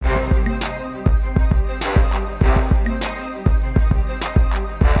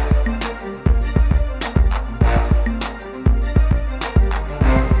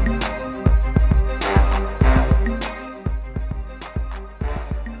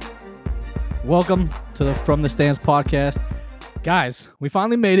Welcome to the From the Stands podcast. Guys, we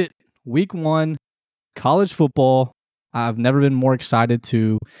finally made it. Week 1, college football. I've never been more excited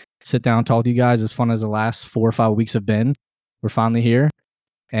to sit down and talk to you guys, as fun as the last 4 or 5 weeks have been. We're finally here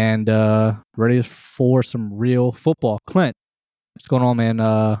and ready for some real football. Clint, what's going on, man?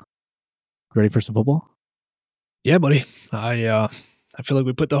 Ready for some football? Yeah, buddy. I feel like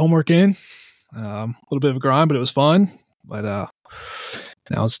we put the homework in. A little bit of a grind, but it was fun. But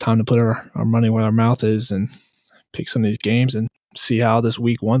now it's time to put our money where our mouth is and pick some of these games and see how this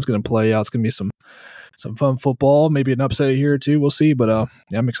week 1's going to play out. It's going to be some fun football, maybe an upset here or two. We'll see. But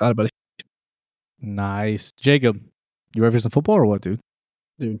yeah, I'm excited, buddy. Nice. Jacob, you ready for some football or what, dude?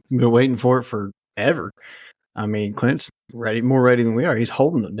 Dude, we've been waiting for it forever. I mean, Clint's ready, more ready than we are. He's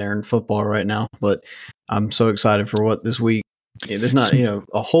holding the darn football right now. But I'm so excited for what this week. Yeah, there's not,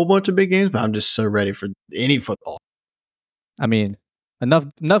 a whole bunch of big games, but I'm just so ready for any football. I mean, enough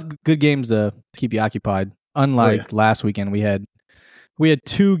good games to keep you occupied. Unlike last weekend, we had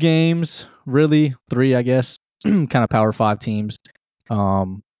 2 games, really 3, I guess, kind of Power 5 teams.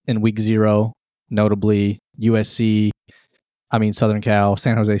 In week 0, notably USC, Southern Cal,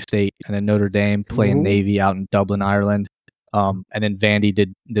 San Jose State, and then Notre Dame playing Navy out in Dublin, Ireland. And then Vandy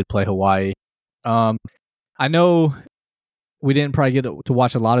did play Hawaii. I know we didn't probably get to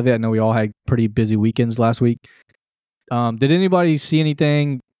watch a lot of it. I know we all had pretty busy weekends last week. Did anybody see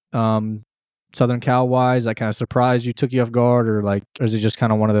anything Southern Cal wise that kind of surprised you, took you off guard, or is it just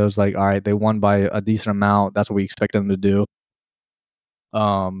kind of one of those all right, they won by a decent amount, that's what we expected them to do?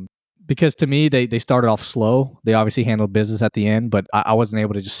 Because to me, they started off slow. They obviously handled business at the end, but I wasn't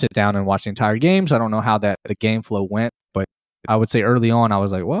able to just sit down and watch the entire game, so I don't know how the game flow went. But I would say early on, I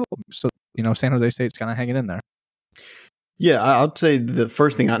was like, well, so San Jose State's kind of hanging in there. Yeah, I'd say the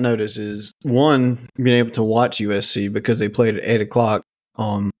first thing I noticed is, one, being able to watch USC because they played at 8 o'clock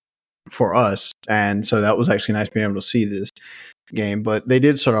for us. And so that was actually nice being able to see this game. But they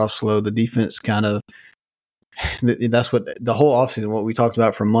did start off slow. The defense that's what the whole offseason, what we talked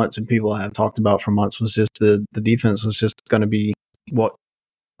about for months and people have talked about for months, was just the defense was just going to be what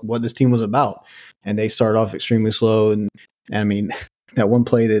this team was about. And they started off extremely slow. And I mean, that one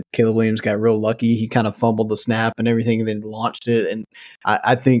play that Caleb Williams got real lucky. He kind of fumbled the snap and everything and then launched it. And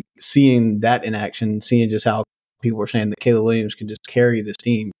I think seeing that in action, seeing just how people were saying that Caleb Williams can just carry this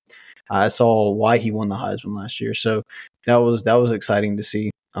team, I saw why he won the Heisman last year. So that was exciting to see.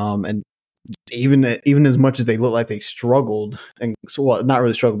 And even as much as they looked like they struggled, and so not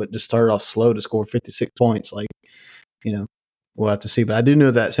really struggled, but just started off slow to score 56 points, we'll have to see. But I do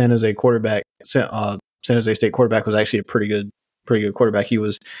know that San Jose State quarterback was actually a pretty good quarterback. He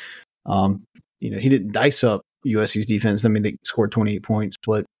was, he didn't dice up USC's defense. I mean, they scored 28 points,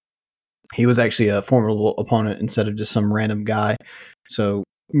 but he was actually a formidable opponent instead of just some random guy. So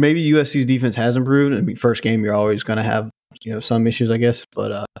maybe USC's defense has improved. I mean, first game, you're always going to have, some issues, I guess,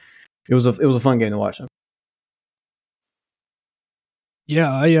 but it was a fun game to watch.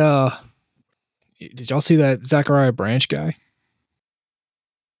 Yeah, did y'all see that Zachariah Branch guy?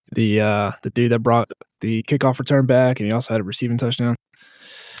 The dude that brought the kickoff return back, and he also had a receiving touchdown.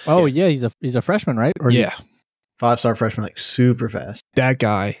 Oh yeah, he's a freshman, right? Or yeah, 5-star freshman, super fast. That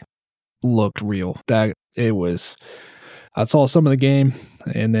guy looked real. I saw some of the game,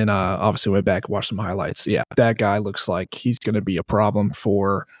 and then obviously went back and watched some highlights. Yeah, that guy looks like he's going to be a problem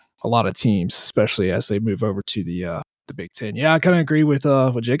for a lot of teams, especially as they move over to the Big Ten. Yeah, I kind of agree with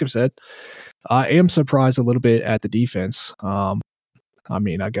what Jacob said. I am surprised a little bit at the defense. I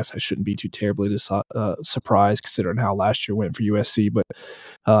mean, I guess I shouldn't be too terribly surprised considering how last year went for USC,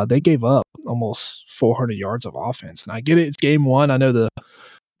 but they gave up almost 400 yards of offense. And I get it, it's game 1. I know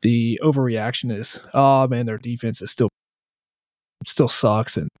the overreaction is, oh man, their defense is still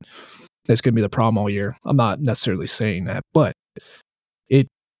sucks and it's going to be the problem all year. I'm not necessarily saying that, but it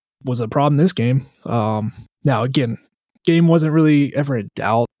was a problem this game. Now, again, game wasn't really ever in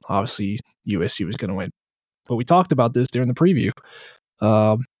doubt. Obviously, USC was going to win. But we talked about this during the preview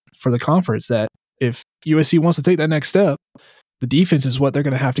for the conference, that if USC wants to take that next step, the defense is what they're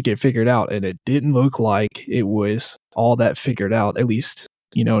going to have to get figured out. And it didn't look like it was all that figured out, at least,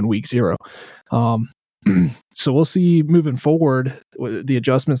 in week 0. So we'll see moving forward the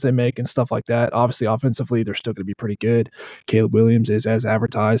adjustments they make and stuff like that. Obviously, offensively, they're still going to be pretty good. Caleb Williams is as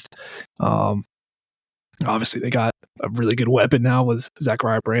advertised. Obviously, they got a really good weapon now with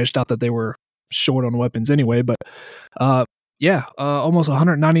Zachariah Branch. Not that they were short on weapons anyway, but almost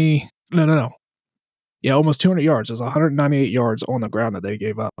 190. No. Yeah, almost 200 yards. It was 198 yards on the ground that they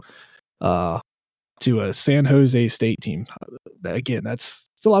gave up to a San Jose State team. Again, it's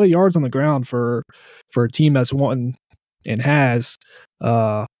a lot of yards on the ground for a team that's won and has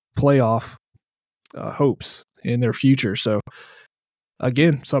playoff hopes in their future. So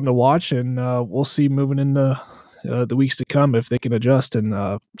again, something to watch, and we'll see moving into the weeks to come if they can adjust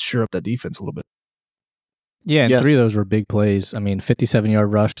and shore up that defense a little bit. Yeah, and 3 of those were big plays. I mean,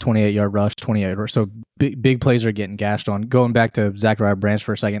 57-yard rush, 28-yard rush, 28 rush. So big plays are getting gashed on. Going back to Zachariah Branch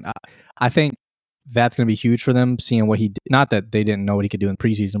for a second, I think that's going to be huge for them, seeing what he did. Not that they didn't know what he could do in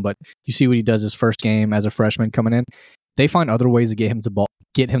preseason, but you see what he does his first game as a freshman coming in. They find other ways to get him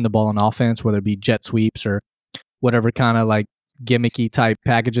the ball on offense, whether it be jet sweeps or whatever kind of like gimmicky type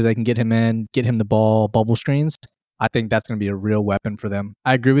packages they can get him in, get him the ball, bubble screens. I think that's going to be a real weapon for them.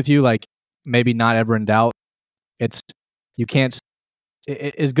 I agree with you. Like, maybe not ever in doubt. You can't,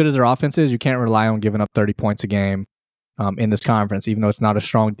 as good as their offense is, you can't rely on giving up 30 points a game in this conference, even though it's not a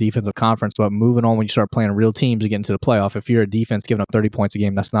strong defensive conference. But moving on, when you start playing real teams to get into the playoff, if you're a defense giving up 30 points a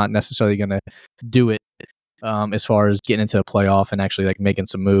game, that's not necessarily going to do it as far as getting into the playoff and actually like making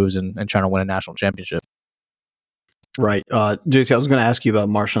some moves and trying to win a national championship. Right. JC, I was going to ask you about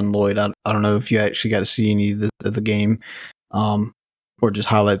Marshawn Lloyd. I don't know if you actually got to see any of the game or just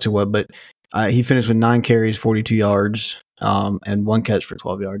highlights of what, but he finished with 9 carries, 42 yards, and 1 catch for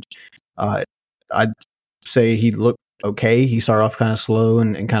 12 yards. I'd say he looked okay. He started off kind of slow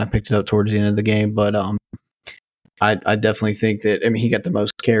and kind of picked it up towards the end of the game, but I definitely think that, I mean, he got the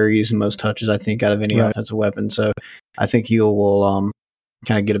most carries and most touches, I think, out of any offensive weapon. So I think he will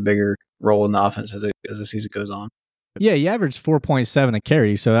kind of get a bigger role in the offense as the season goes on. Yeah, he averaged 4.7 a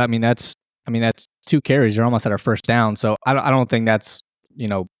carry. So I mean that's 2 carries. You're almost at our first down. So I don't think that's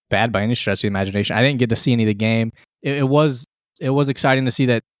bad by any stretch of the imagination. I didn't get to see any of the game. It was exciting to see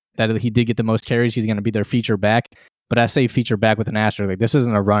that he did get the most carries. He's going to be their feature back. But I say feature back with an asterisk. Like, this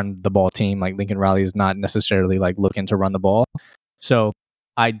isn't a run the ball team. Like, Lincoln Riley is not necessarily like looking to run the ball. So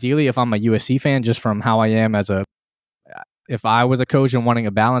ideally, if I'm a USC fan, just from how I am if I was a coach and wanting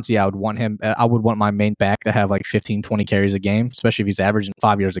a balance, I would want my main back to have like 15, 20 carries a game, especially if he's averaging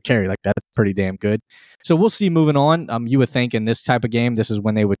 5 yards a carry. Like, that's pretty damn good. So we'll see moving on. You would think in this type of game, this is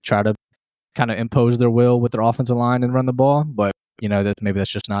when they would try to kind of impose their will with their offensive line and run the ball. But, maybe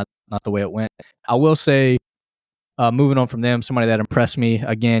that's just not the way it went. I will say, moving on from them, somebody that impressed me,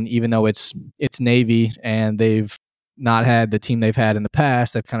 again, even though it's Navy and they've not had the team they've had in the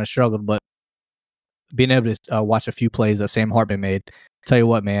past, they've kind of struggled, but being able to watch a few plays that Sam Hartman made, tell you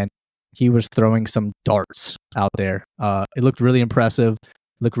what, man, he was throwing some darts out there. It looked really impressive,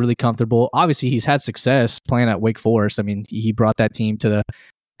 looked really comfortable. Obviously, he's had success playing at Wake Forest. I mean, he brought that team to the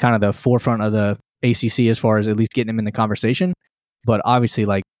kind of the forefront of the ACC as far as at least getting him in the conversation. But obviously,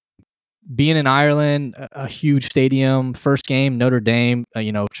 like, being in Ireland, a huge stadium, first game, Notre Dame,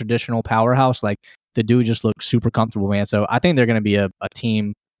 traditional powerhouse, like, the dude just looked super comfortable, man. So I think they're going to be a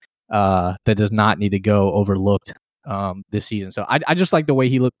team that does not need to go overlooked this season. So I just like the way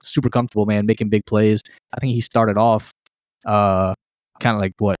he looked super comfortable, man, making big plays. I think he started off kind of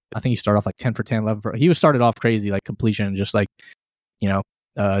like I think he started off like 10 for 10, 11 for. He was started off crazy, like completion, and just like,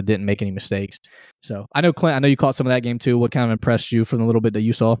 didn't make any mistakes. So I know, Clint, you caught some of that game too. What kind of impressed you from the little bit that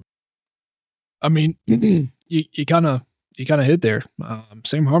you saw? I mean, you kind of hit there.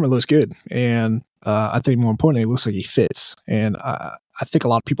 Sam Hartman looks good, and I think more importantly, it looks like he fits. And I think a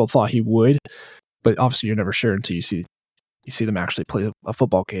lot of people thought he would, but obviously you're never sure until you see them actually play a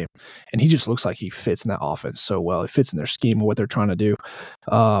football game. And he just looks like he fits in that offense so well. It fits in their scheme of what they're trying to do.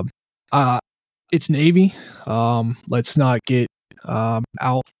 It's Navy. Let's not get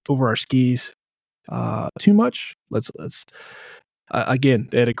out over our skis too much. Let's again,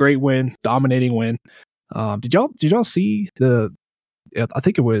 they had a great win, dominating win. Did y'all see I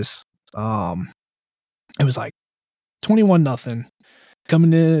think it was like 21-0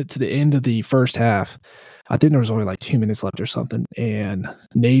 coming to the end of the first half. I think there was only like 2 minutes left or something, and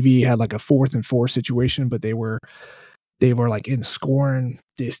Navy had like a 4th and 4 situation, but they were like in scoring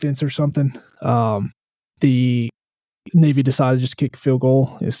distance or something. The Navy decided to just kick a field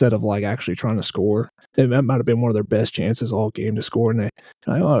goal instead of like actually trying to score. That might have been one of their best chances all game to score, and they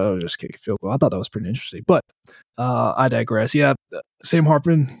just kick a field goal. I thought that was pretty interesting, but I digress. Yeah, Sam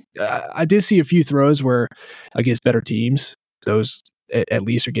Hartman, I did see a few throws where against better teams, those at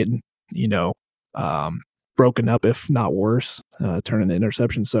least are getting broken up, if not worse, turning into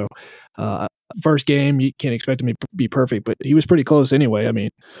interceptions. So first game, you can't expect him to be perfect, but he was pretty close anyway. I mean,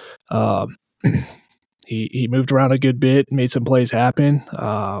 he moved around a good bit, made some plays happen.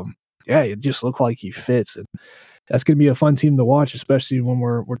 It just looked like he fits, and that's going to be a fun team to watch, especially when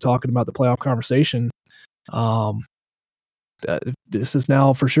we're talking about the playoff conversation. This is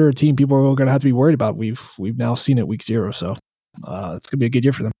now for sure a team people are going to have to be worried about. We've now seen it week 0, so it's going to be a good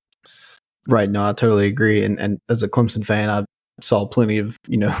year for them. Right. No, I totally agree. And as a Clemson fan, saw plenty of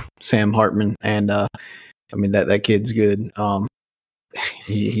Sam Hartman, and I mean that kid's good.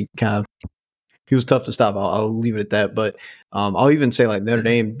 He was tough to stop. I'll leave it at that. But I'll even say like Notre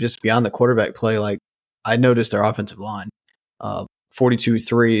Dame, just beyond the quarterback play, like I noticed their offensive line.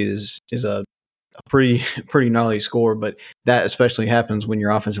 42-3 is a pretty gnarly score, but that especially happens when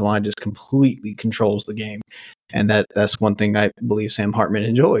your offensive line just completely controls the game, and that's one thing I believe Sam Hartman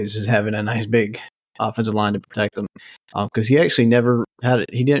enjoys, is having a nice big offensive line to protect them, because he actually never had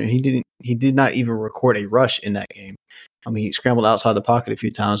it. He did not even record a rush in that game. I mean, he scrambled outside the pocket a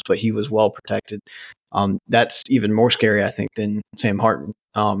few times, but he was well protected. That's even more scary, I think, than Sam Hartman.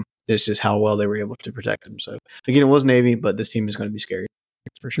 It's just how well they were able to protect him. So again, it was Navy, but this team is going to be scary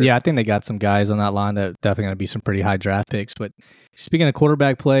for sure. Yeah, I think they got some guys on that line that are definitely going to be some pretty high draft picks. But speaking of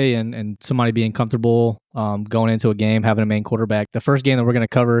quarterback play and somebody being comfortable going into a game, having a main quarterback, the first game that we're going to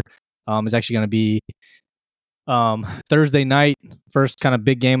cover is actually going to be Thursday night, first kind of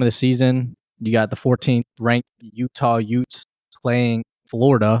big game of the season. You got the 14th ranked Utah Utes playing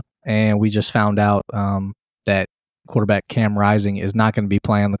Florida, and we just found out that quarterback Cam Rising is not going to be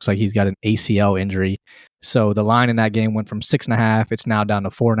playing. Looks like he's got an ACL injury. So the line in that game went from 6.5. It's now down to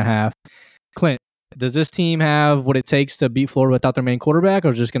 4.5. Clint, does this team have what it takes to beat Florida without their main quarterback, or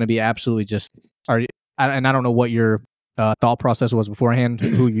is it just going to be absolutely just? And I don't know what your thought process was beforehand,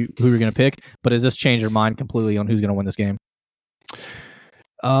 who you're going to pick, but does this change your mind completely on who's going to win this game?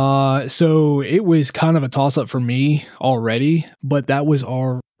 So it was kind of a toss up for me already, but I was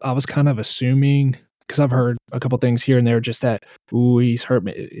kind of assuming, because I've heard a couple things here and there, just that, he's hurt,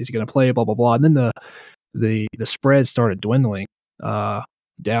 is he going to play, blah blah blah, and then the spread started dwindling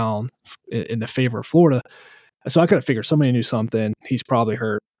down in the favor of Florida. So I kind of figured somebody knew something. He's probably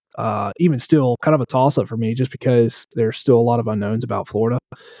hurt. Even still, kind of a toss up for me, just because there's still a lot of unknowns about Florida,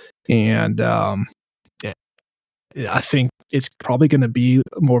 and I think it's probably going to be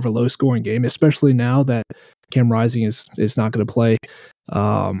more of a low scoring game, especially now that Cam Rising is not going to play.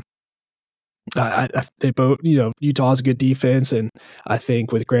 They both, Utah has a good defense, and I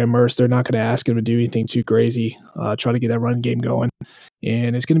think with Graham Mertz, they're not going to ask him to do anything too crazy. Try to get that run game going,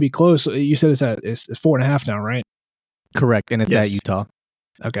 and it's going to be close. You said it's 4.5 now, right? Correct, and it's at Utah.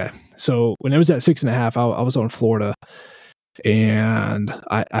 Okay, so when it was at 6.5, I was on Florida, and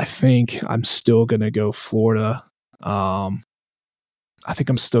I think I'm still going to go Florida. I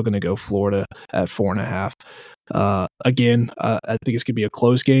think I'm still going to go Florida at 4.5. Again, I think it's going to be a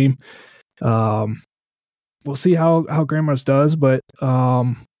close game. We'll see how Graham Mertz does, but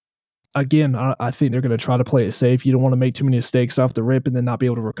again, I think they're going to try to play it safe. You don't want to make too many mistakes off the rip and then not be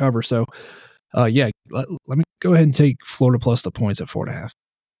able to recover. So, let me go ahead and take Florida plus the points at 4.5.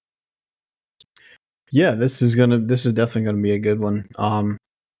 Yeah, this is definitely gonna be a good one.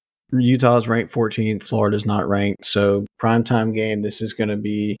 Utah's ranked 14th, Florida's not ranked, so primetime game. This is gonna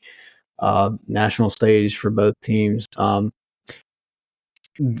be national stage for both teams.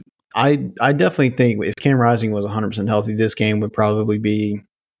 I definitely think if Cam Rising was 100% healthy, this game would probably be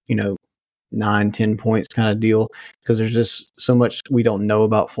 9-10 points kind of deal, because there's just so much we don't know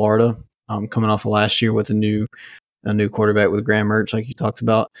about Florida coming off of last year with a new quarterback with Graham Mertz, like you talked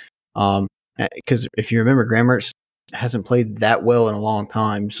about. Because if you remember, Graham Mertz hasn't played that well in a long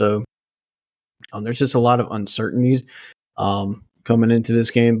time, so there's just a lot of uncertainties coming into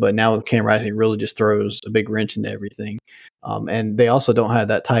this game. But now with Cam Rising, it really just throws a big wrench into everything. And they also don't have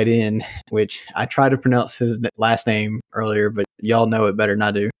that tight end, which I tried to pronounce his last name earlier, but y'all know it better than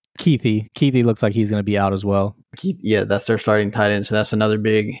I do. Keithy looks like he's going to be out as well. Yeah, that's their starting tight end, so that's another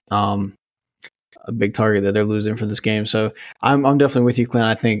big a big target that they're losing for this game. So I'm definitely with you, Clint.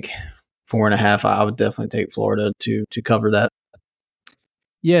 I think 4.5. I would definitely take Florida to cover that.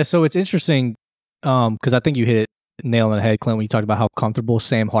 Yeah, so it's interesting because I think you hit it nail on the head, Clint, when you talked about how comfortable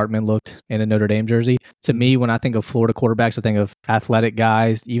Sam Hartman looked in a Notre Dame jersey. To me, when I think of Florida quarterbacks, I think of athletic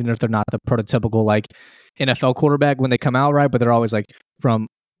guys, even if they're not the prototypical like NFL quarterback when they come out, right? But they're always like from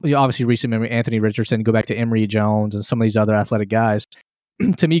obviously recent memory, Anthony Richardson, go back to Emory Jones and some of these other athletic guys.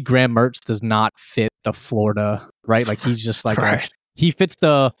 To me, Graham Mertz does not fit the Florida, right? Like he's just like he fits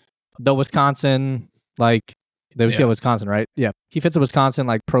the Wisconsin, like they was Wisconsin, right? Yeah, he fits a Wisconsin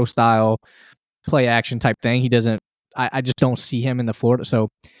like pro style play action type thing. He doesn't. I just don't see him in the Florida, so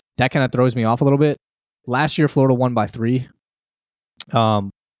that kind of throws me off a little bit. Last year, Florida won by 3.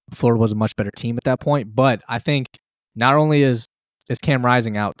 Florida was a much better team at that point, but I think not only is Cam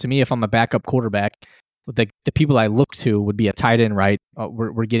Rising out, to me, if I'm a backup quarterback, the people I look to would be a tight end, right?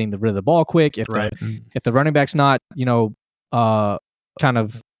 We're getting rid of the ball quick. If the running back's not, kind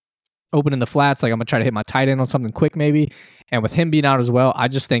of open in the flats, like I'm gonna try to hit my tight end on something quick maybe. And with him being out as well, I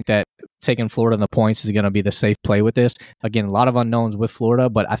just think that taking Florida in the points is gonna be the safe play with this. Again, a lot of unknowns with Florida,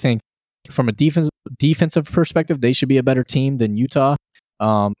 but I think from a defensive perspective, they should be a better team than Utah.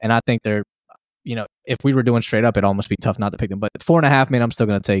 And I think they're, if we were doing straight up, it'd almost be tough not to pick them. But 4.5, man, I'm still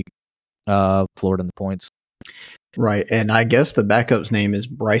gonna take Florida in the points. Right. And I guess the backup's name is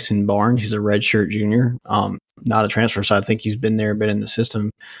Bryson Barnes. He's a redshirt junior, not a transfer. So I think he's been in the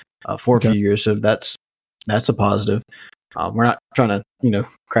system for a few years. So that's a positive. We're not trying to,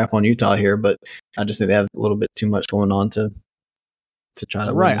 crap on Utah here, but I just think they have a little bit too much going on to try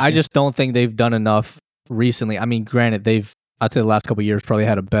to win this game. I just don't think they've done enough recently. I mean, granted, I'd say the last couple of years probably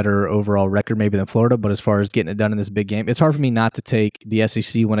had a better overall record maybe than Florida, but as far as getting it done in this big game, it's hard for me not to take the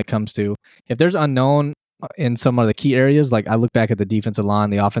SEC when it comes to, if there's unknown in some of the key areas, like I look back at the defensive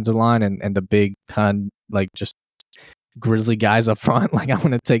line, the offensive line, and the big kind of like just grizzly guys up front. Like I'm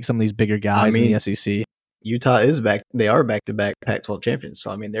going to take some of these bigger guys in the SEC. Utah is back. They are back-to-back Pac-12 champions.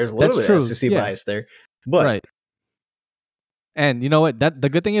 So, I mean, there's a little bit of SEC bias there. But right. And you know what? The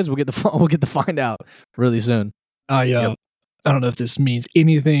good thing is we'll get to find out really soon. I don't know if this means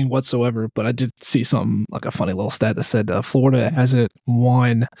anything whatsoever, but I did see something like a funny little stat that said Florida hasn't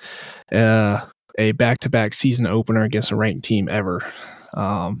won a back-to-back season opener against a ranked team ever.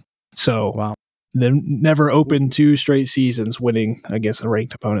 Wow. They've never opened 2 straight seasons winning against a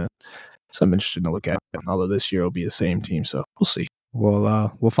ranked opponent. So I'm interested to look at it, although this year will be the same team. So we'll see.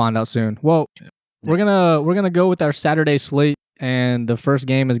 We'll find out soon. Well, we're gonna go with our Saturday slate. And the first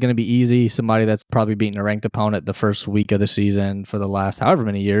game is going to be easy. Somebody that's probably beaten a ranked opponent the first week of the season for the last however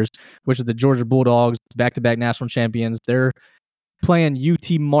many years, which is the Georgia Bulldogs, back-to-back national champions. They're playing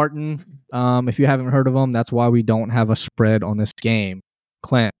UT Martin. If you haven't heard of them, that's why we don't have a spread on this game.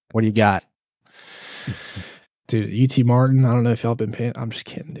 Clint, what do you got? Dude, UT Martin, I don't know if y'all been paying. I'm just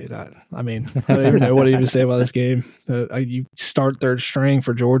kidding, dude. I mean, I don't even know what to even say about this game. You start third string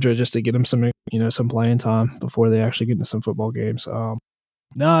for Georgia just to get them some playing time before they actually get into some football games.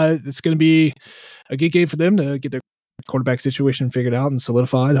 It's going to be a good game for them to get their quarterback situation figured out and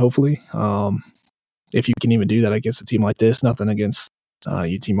solidified, hopefully. If you can even do that against a team like this, nothing against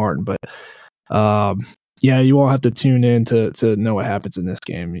UT Martin. But, you won't have to tune in to know what happens in this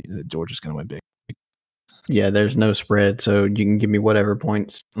game. Georgia's going to win big. Yeah, there's no spread, so you can give me whatever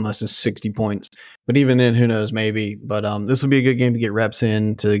points, unless it's 60 points. But even then, who knows, maybe. But this will be a good game to get reps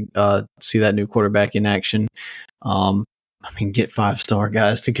in, to see that new quarterback in action. Get 5-star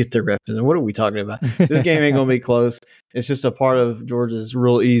guys to get their reps in. What are we talking about? This game ain't going to be close. It's just a part of Georgia's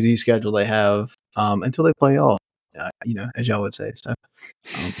real easy schedule they have until they play all, as y'all would say. So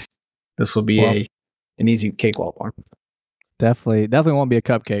this will be an easy cakewalk for them. Definitely won't be a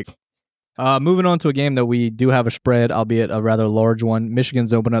cupcake. Moving on to a game that we do have a spread, albeit a rather large one.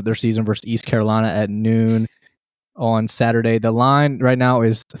 Michigan's opened up their season versus East Carolina at noon on Saturday. The line right now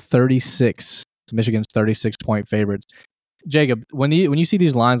is 36. Michigan's 36-point favorites. Jacob, when you see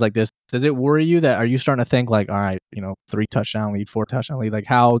these lines like this, does it worry you are you starting to think like, all right, 3-touchdown lead, 4-touchdown lead? Like,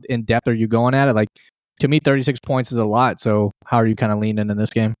 how in depth are you going at it? Like, to me, 36 points is a lot. So how are you kind of leaning in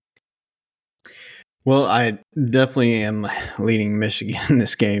this game? Well, I definitely am leading Michigan in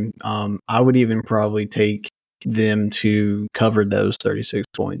this game. I would even probably take them to cover those 36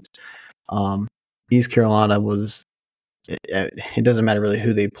 points. East Carolina it doesn't matter really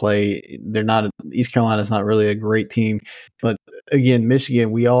who they play. East Carolina's not really a great team. But again,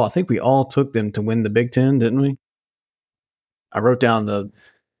 Michigan, I think we all took them to win the Big Ten, didn't we? I wrote down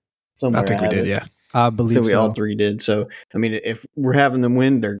somewhere. I think we did, yeah. I believe we all 3 did. So, if we're having them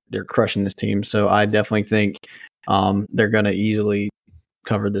win, they're crushing this team. So, I definitely think they're going to easily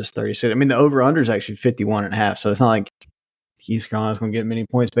cover this 36. The over-under is actually 51.5. So, it's not like East Carolina's going to get many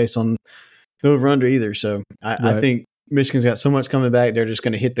points based on the over-under either. So, I think Michigan's got so much coming back. They're just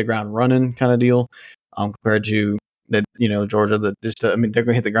going to hit the ground running kind of deal compared to that, Georgia. That they're going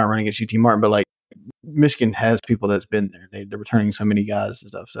to hit the ground running against UT Martin. But, Michigan has people that's been there. They're returning so many guys and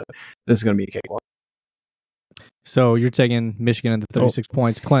stuff. So, this is going to be a cakewalk. So you're taking Michigan at the 36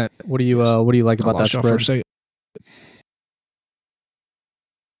 points. Clint, what do you like about that spread? For a second.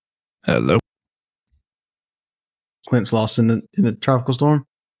 Hello. Clint's lost in the tropical storm.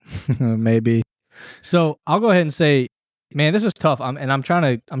 Maybe. So I'll go ahead and say, man, this is tough. I'm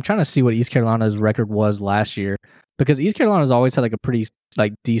trying to see what East Carolina's record was last year, because East Carolina's always had a pretty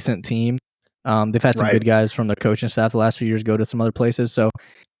decent team. They've had some good guys from their coaching staff the last few years go to some other places. So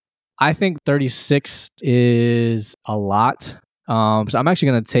I think 36 is a lot. So I'm actually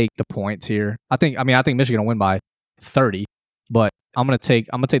going to take the points here. I think Michigan will win by 30, but I'm going to take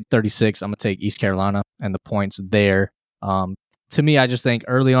 36. I'm going to take East Carolina and the points there. to me, I just think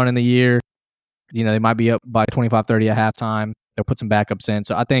early on in the year, they might be up by 25, 30 at halftime. They'll put some backups in.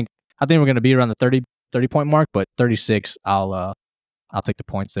 So I think we're going to be around the 30-point mark, but 36, I'll take the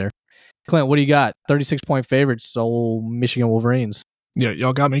points there. Clint, what do you got? 36-point favorites, so Michigan Wolverines. Yeah,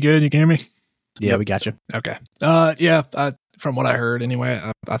 y'all got me good. You can hear me? Yeah, we got you. Okay. From what I heard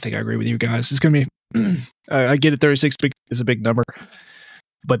anyway, I think I agree with you guys. It's going to be, I get it, 36 is a big number,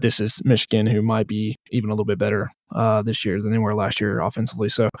 but this is Michigan, who might be even a little bit better this year than they were last year offensively.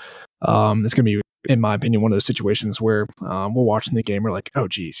 So it's going to be, in my opinion, one of those situations where we're watching the game, we're like, oh,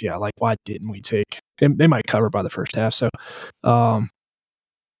 geez, yeah, like, why didn't we take – they might cover by the first half. So I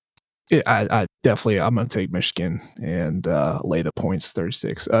definitely – I'm going to take Michigan and lay the points,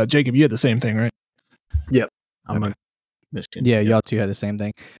 36. Jacob, you had the same thing, right? Yep. I'm a Michigan. Yeah, y'all two had the same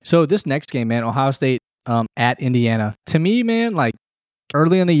thing. So this next game, man, Ohio State at Indiana. To me, man, like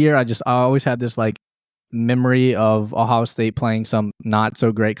early in the year, I always had this like memory of Ohio State playing some not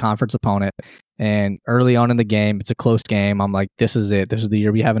so great conference opponent. And early on in the game, it's a close game. I'm like, this is it. This is the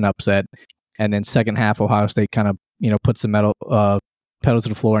year we have an upset. And then second half, Ohio State kind of, puts the pedal to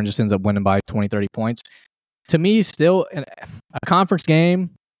the floor and just ends up winning by 20, 30 points. To me, still a conference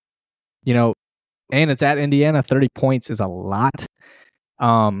game, and it's at Indiana, 30 points is a lot.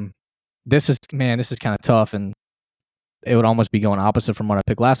 This is kind of tough, and it would almost be going opposite from what I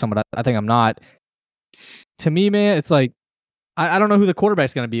picked last time, but I think I'm not. To me, man, it's like, I don't know who the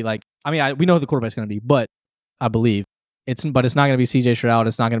quarterback's going to be. Like, I mean, we know who the quarterback's going to be, but I believe it's not going to be CJ Stroud.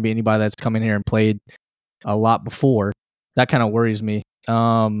 It's not going to be anybody that's come in here and played a lot before. That kind of worries me. I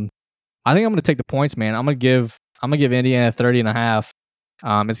think I'm going to take the points, man. I'm going to give Indiana 30.5. It's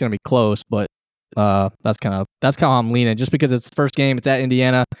going to be close, but that's how I'm leaning. Just because it's the first game, it's at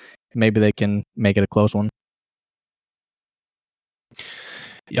Indiana, maybe they can make it a close one.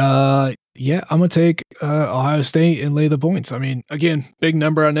 Yeah, I'm going to take Ohio State and lay the points. I mean, again, big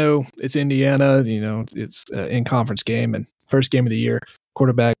number. I know it's Indiana, it's an in-conference game and first game of the year.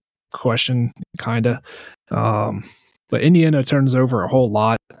 Quarterback question, kind of. But Indiana turns over a whole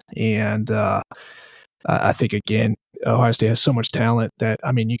lot. And I think, again, Ohio State has so much talent that,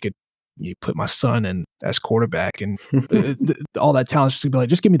 I mean, you put my son in as quarterback and all that talent is just going to be like,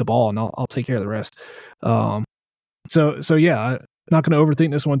 just give me the ball and I'll take care of the rest. So yeah, not going to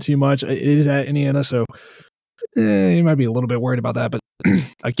overthink this one too much. It is at Indiana, so you might be a little bit worried about that. But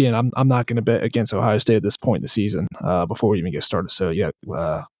again, I'm not going to bet against Ohio State at this point in the season before we even get started. So yeah,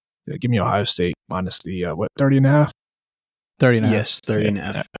 give me Ohio State minus the 30.5. 30.5. Yes,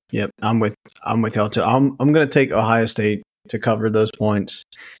 30.5. Yep, I'm with y'all too. I'm going to take Ohio State to cover those points.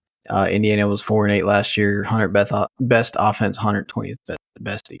 Indiana was 4-8 last year, 100th best offense, 120th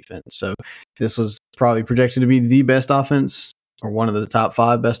best defense. So this was probably projected to be the best offense or one of the top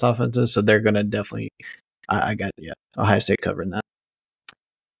 5 best offenses. So they're going to definitely, I got it. Yeah, Ohio State covering that.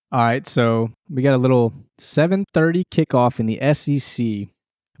 All right, so we got a little 7:30 kickoff in the SEC.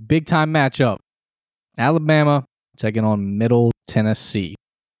 Big time matchup. Alabama taking on Middle Tennessee.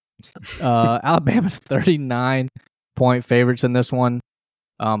 Alabama's 39-point favorites in this one.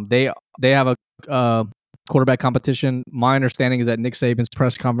 They have a quarterback competition. My understanding is that Nick Saban's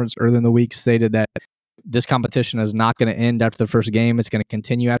press conference earlier in the week stated that this competition is not going to end after the first game. It's going to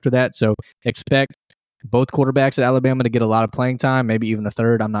continue after that. So expect both quarterbacks at Alabama to get a lot of playing time, maybe even a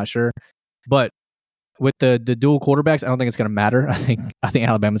third. I'm not sure. But with the dual quarterbacks, I don't think it's going to matter. I think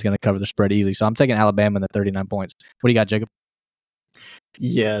Alabama's going to cover the spread easily. So I'm taking Alabama in the 39 points. What do you got, Jacob?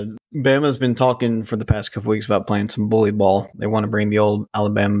 Yeah, Bama's been talking for the past couple weeks about playing some bully ball. They want to bring the old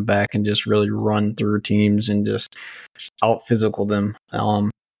Alabama back and just really run through teams and just out physical them.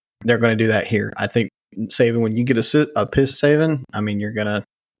 They're going to do that here. I think Saban, when you get a piss Saban, I mean, you're going to,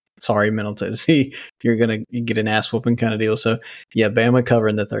 sorry, Middle Tennessee, you're going to get an ass whooping kind of deal. So yeah, Bama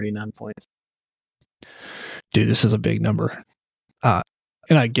covering the 39 points. Dude, this is a big number. And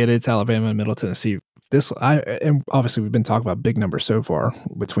I get it, it's Alabama and Middle Tennessee. And obviously we've been talking about big numbers so far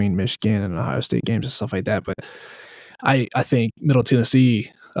between Michigan and Ohio State games and stuff like that. But I think Middle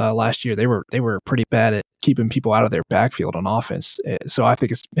Tennessee last year they were pretty bad at keeping people out of their backfield on offense. So I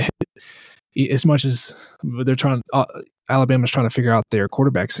think it's as much as they're trying, Alabama's trying to figure out their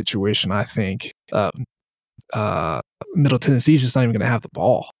quarterback situation. I think Middle Tennessee is just not even going to have the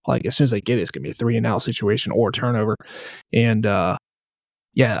ball. Like as soon as they get it, it's going to be a 3-and-out situation or a turnover. And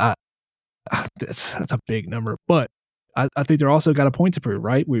that's a big number, but I think they're also got a point to prove,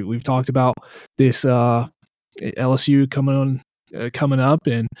 right? We've talked about this LSU coming up,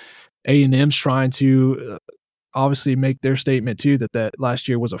 and A&M's trying to obviously make their statement too that last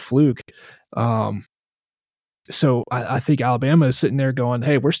year was a fluke. So I think Alabama is sitting there going,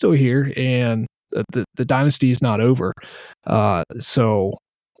 "Hey, we're still here, and the dynasty is not over. So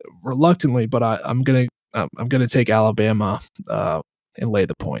reluctantly, but I'm gonna take Alabama and lay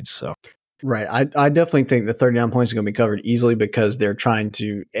the points. So. Right. I definitely think the 39 points are going to be covered easily because they're trying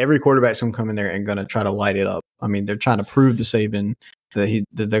to – every quarterback's going to come in there and going to try to light it up. I mean, they're trying to prove to Saban that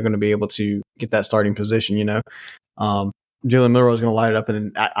they're going to be able to get that starting position, Jalen Milroe is going to light it up.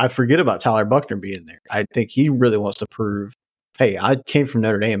 And then I forget about Tyler Buchner being there. I think he really wants to prove, hey, I came from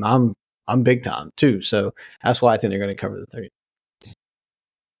Notre Dame. I'm big time too. So that's why I think they're going to cover the 30.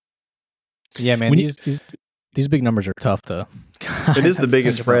 Yeah, man. These big numbers are tough to. It is the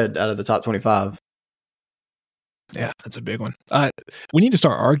biggest spread out of the top 25. Yeah, that's a big one. We need to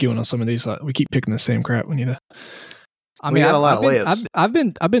start arguing on some of these. We keep picking the same crap. We need to. I mean, got a lot of layups. I've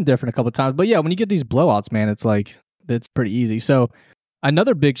been different a couple of times, but yeah, when you get these blowouts, man, it's like it's pretty easy. So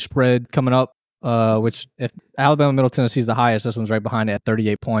another big spread coming up, which if Alabama Middle Tennessee is the highest, this one's right behind it at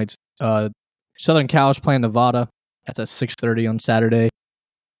 38 points. Southern Cal is playing Nevada. That's at 6:30 on Saturday.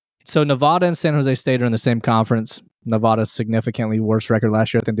 So Nevada and San Jose State are in the same conference. Nevada's significantly worse record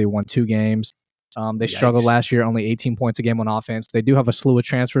last year. I think they won 2 games. They struggled last year, only 18 points a game on offense. They do have a slew of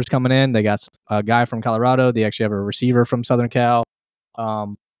transfers coming in. They got a guy from Colorado. They actually have a receiver from Southern Cal.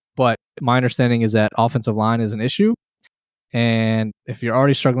 But my understanding is that offensive line is an issue. And if you're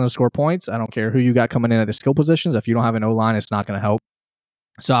already struggling to score points, I don't care who you got coming in at the skill positions. If you don't have an O-line, it's not going to help.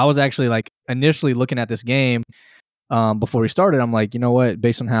 So I was actually initially looking at this game before we started. I'm like, you know what?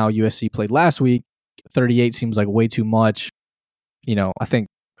 Based on how USC played last week, 38 seems like way too much. I think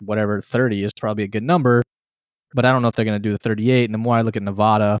whatever 30 is probably a good number, but I don't know if they're going to do the 38. And the more I look at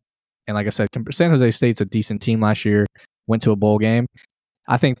Nevada, and like I said, San Jose State's a decent team last year, went to a bowl game.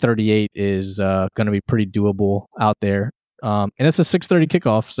 I think 38 is going to be pretty doable out there. And it's a 6:30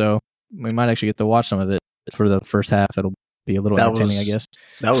 kickoff, so we might actually get to watch some of it for the first half. It'll be a little entertaining, I guess.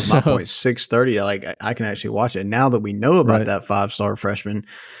 That was my point. 6:30. I can actually watch it now that we know about that 5-star freshman,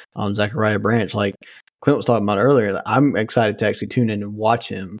 Zachariah Branch. Like Clint was talking about earlier, I'm excited to actually tune in and watch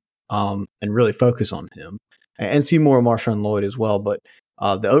him, and really focus on him and see more of Marshawn Lloyd as well. But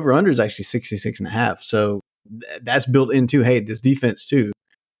the over/under is actually 66.5, so that's built into this defense too.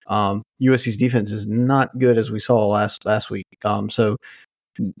 USC's defense is not good as we saw last week. So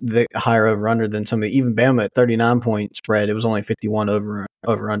the higher over/under than some of the, even Bama at 39-point spread, it was only 51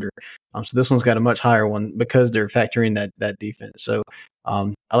 over/under. So this one's got a much higher one because they're factoring that defense. So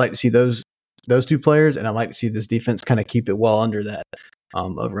I like to see those 2 players, and I like to see this defense kind of keep it well under that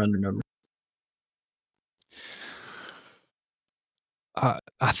over/under number.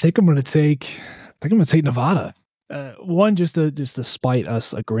 I think I'm going to take Nevada. One, just to spite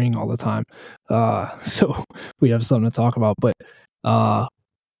us agreeing all the time, so we have something to talk about. But I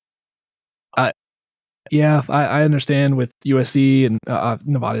understand with USC and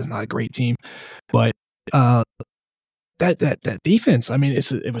Nevada is not a great team, but that defense. I mean,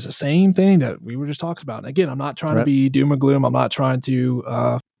 it was the same thing that we were just talking about. And again, I'm not trying to be doom and gloom. I'm not trying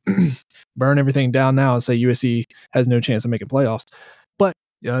to burn everything down now and say USC has no chance of making playoffs. But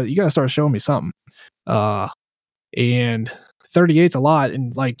you got to start showing me something. And 38's a lot,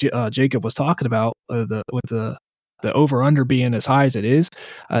 and like Jacob was talking about, with the over under being as high as it is,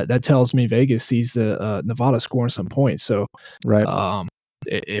 that tells me Vegas sees the Nevada scoring some points. So,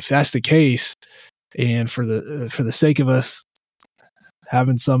 if that's the case, and for the sake of us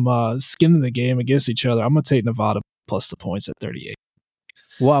having some skin in the game against each other, I'm gonna take Nevada plus the points at 38.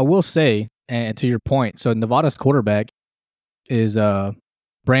 Well, I will say, and to your point, so Nevada's quarterback is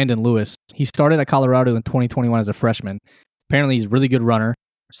Brandon Lewis. He started at Colorado in 2021 as a freshman. Apparently, he's a really good runner,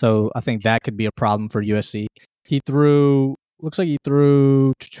 so I think that could be a problem for USC. Looks like he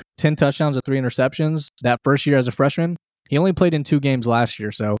threw 10 touchdowns with 3 interceptions that first year as a freshman. He only played in 2 games last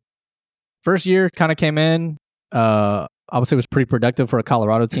year, so first year kind of came in. I would say was pretty productive for a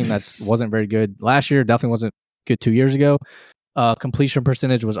Colorado team that wasn't very good last year. Definitely wasn't good 2 years ago. Completion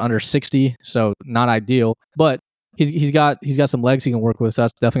percentage was under 60, so not ideal, but he's got some legs he can work with. So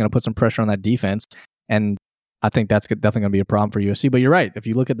that's definitely going to put some pressure on that defense, and I think that's definitely going to be a problem for USC. But you're right. If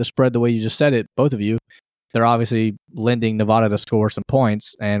you look at the spread the way you just said it, both of you, they're obviously lending Nevada to score some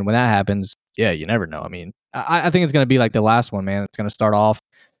points, and when that happens, you never know. I mean, I think it's going to be like the last one, man. It's going to start off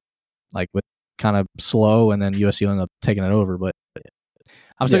with kind of slow, and then USC will end up taking it over. But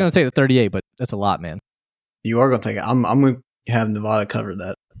I'm still going to take the 38, but that's a lot, man. You are going to take it. I'm going to have Nevada cover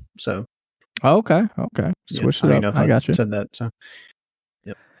that. So. Okay. Switch it up. I got you. Said that. So.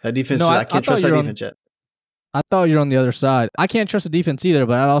 Yep. That defense. I can't trust that defense yet. I thought you're on the other side. I can't trust the defense either,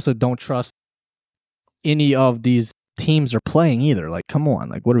 but I also don't trust any of these teams are playing either. Like, come on.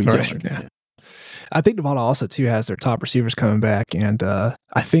 Like, what are we doing? Yeah. I think Nevada also too has their top receivers coming back, and I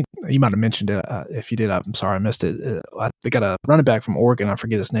think you might have mentioned it. If you did, I'm sorry, I missed it. They got a running back from Oregon. I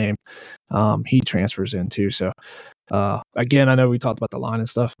forget his name. He transfers in too. So again, I know we talked about the line and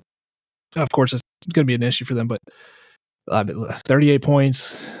stuff. Of course, it's going to be an issue for them, but 38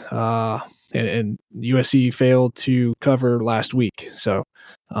 points, and USC failed to cover last week. So,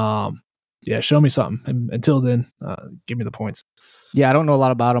 show me something. And until then, give me the points. Yeah, I don't know a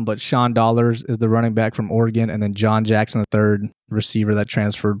lot about him, but Sean Dollars is the running back from Oregon, and then John Jackson, the third receiver that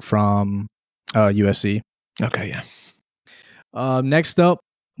transferred from USC. Okay, yeah. Next up,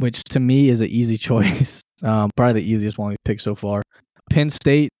 which to me is an easy choice, probably the easiest one we picked so far, Penn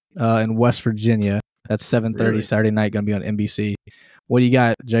State in West Virginia. That's 7:30 Really? Saturday night, going to be on NBC. What do you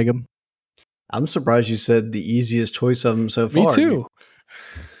got, Jacob? I'm surprised you said the easiest choice of them so far. Me too.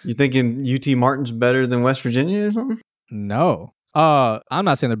 You thinking UT Martin's better than West Virginia or something? No. I'm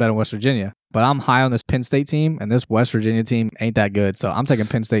not saying they're better than West Virginia, but I'm high on this Penn State team, and this West Virginia team ain't that good. So I'm taking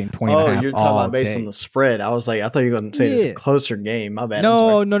Penn State in 20 and a half you're talking about based on the spread. I was like, I thought you were going to say it's a closer game. My bad.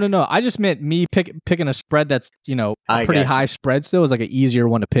 No. I just meant me picking a spread that's, a pretty high spread still is like an easier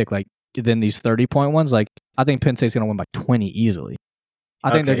one to pick, like than these 30-point ones. Like I think Penn State's going to win by 20 easily.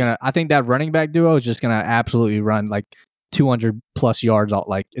 I think that running back duo is just going to absolutely run like 200 plus yards out.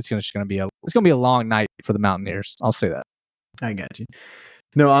 Like it's going to be a long night for the Mountaineers. I'll say that. I got you.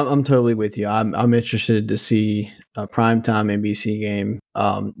 No, I'm totally with you. I'm interested to see a primetime NBC game.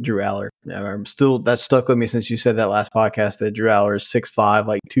 Drew Aller. That stuck with me since you said that last podcast that Drew Aller is 6'5",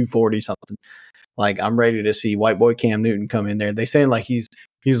 like 240 something. Like I'm ready to see white boy Cam Newton come in there. They saying like he's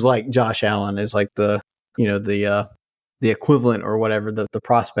like Josh Allen is like the equivalent or whatever, the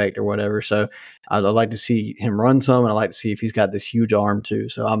prospect or whatever. So I'd like to see him run some, and I'd like to see if he's got this huge arm too.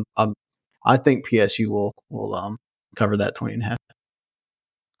 So I think PSU will cover that 20 and a half.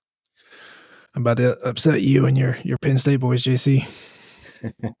 I'm about to upset you and your Penn State boys, JC.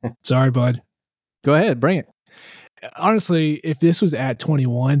 Sorry, bud. Go ahead, bring it. Honestly, if this was at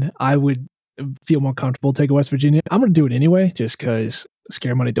 21, I would feel more comfortable taking West Virginia. I'm going to do it anyway, just because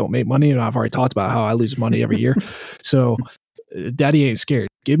scare money don't make money, and I've already talked about how I lose money every year. So Daddy ain't scared.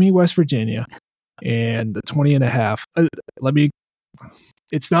 Give me West Virginia and the 20 and a half.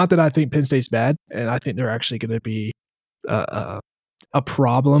 It's not that I think Penn State's bad, and I think they're actually going to be a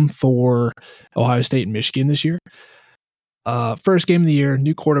problem for Ohio State and Michigan this year. First game of the year,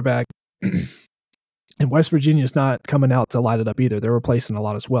 new quarterback, and West Virginia is not coming out to light it up either. They're replacing a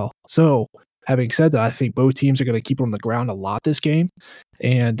lot as well. So having said that, I think both teams are going to keep on the ground a lot this game.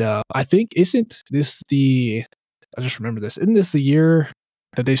 And I think, I just remember this, isn't this the year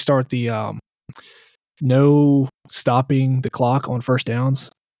that they start the no stopping the clock on first downs?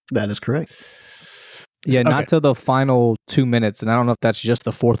 That is correct. Yeah, not till the final 2 minutes. And I don't know if that's just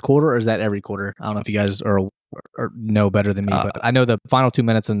the fourth quarter or is that every quarter. I don't know if you guys are know better than me, but I know the final 2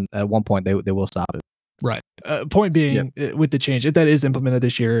 minutes, and at one point they will stop it. Right. Point being, with the change, if that is implemented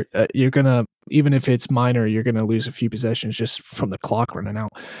this year, you're going to, even if it's minor, you're going to lose a few possessions just from the clock running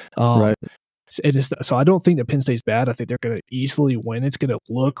out. Right. So I don't think that Penn State's bad. I think they're going to easily win. It's going to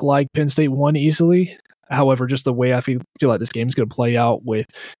look like Penn State won easily. However, just the way I feel like this game is going to play out, with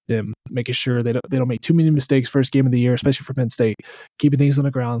them making sure they don't make too many mistakes first game of the year, especially for Penn State, keeping things on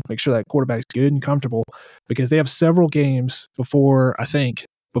the ground, make sure that quarterback's good and comfortable, because they have several games before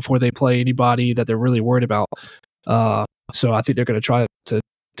they play anybody that they're really worried about. So I think they're going to try to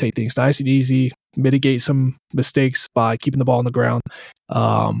take things nice and easy, mitigate some mistakes by keeping the ball on the ground.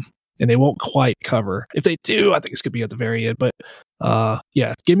 And they won't quite cover. If they do, I think it's going to be at the very end. But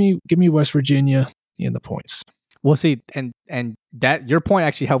give me West Virginia in the points. Well, see, and that your point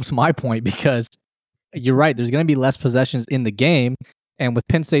actually helps my point, because you're right. There's going to be less possessions in the game, and with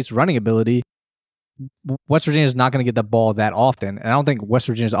Penn State's running ability, West Virginia is not going to get the ball that often. And I don't think West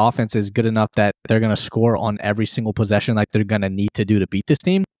Virginia's offense is good enough that they're going to score on every single possession like they're going to need to do to beat this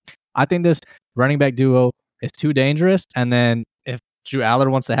team. I think this running back duo is too dangerous. And then if Drew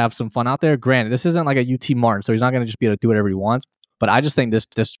Aller wants to have some fun out there, granted, this isn't like a UT Martin, so he's not going to just be able to do whatever he wants. But I just think this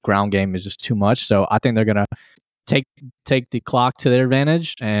ground game is just too much. So I think they're going to take the clock to their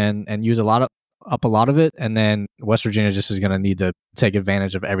advantage and use a lot of it. And then West Virginia just is going to need to take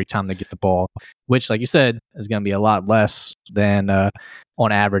advantage of every time they get the ball, which, like you said, is going to be a lot less than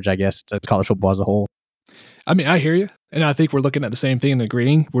on average, I guess, to college football as a whole. I mean, I hear you. And I think we're looking at the same thing and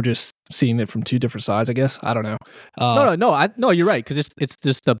agreeing. We're just seeing it from two different sides, I guess. I don't know. No, you're right. Because it's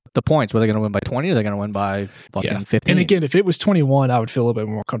just the points. Whether they're going to win by 20 or they're going to win by fucking 15. And again, if it was 21, I would feel a little bit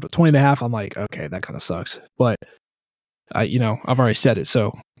more comfortable. 20 and a half, I'm like, okay, that kind of sucks. But, I've already said it.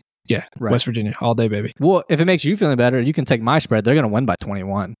 So, yeah, right. West Virginia, all day, baby. Well, if it makes you feeling better, you can take my spread. They're going to win by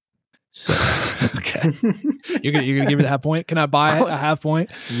 21. So Okay. You're gonna give me the half point? Can I buy a half point?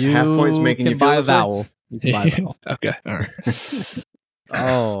 you Half points making can you feel buy a this way? vowel. You can buy a vowel. Okay. All right.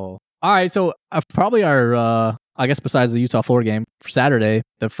 Oh, all right. So probably our, I guess besides the Utah-Florida game for Saturday,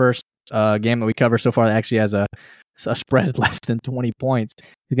 the first game that we cover so far that actually has a spread less than 20 points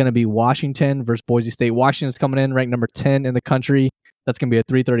is going to be Washington versus Boise State. Washington's coming in ranked number 10 in the country. That's going to be a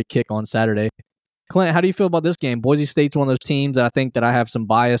 3:30 kick on Saturday. Clint, how do you feel about this game? Boise State's one of those teams that I think that I have some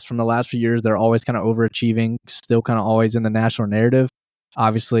bias from the last few years. They're always kind of overachieving, still kind of always in the national narrative.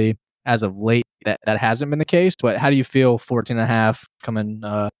 Obviously, as of late, that hasn't been the case. But how do you feel 14.5 coming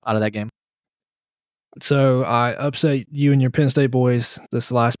out of that game? So I upset you and your Penn State boys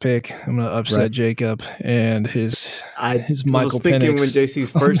this last pick. I'm going to upset Jacob and his Michael was thinking Penix. when JC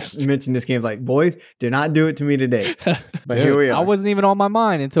first mentioned this game, like, boys, do not do it to me today. But here we are. I wasn't even on my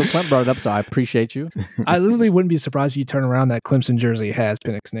mind until Clint brought it up, so I appreciate you. I literally wouldn't be surprised if you turn around that Clemson jersey has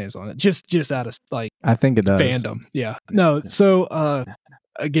Penix names on it. Just out of like I think it does. fandom. Yeah. No. So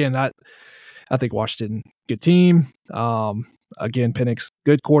again, I think Washington good team. Again, Penix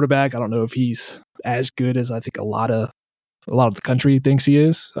good quarterback. I don't know if he's as good as I think a lot of the country thinks he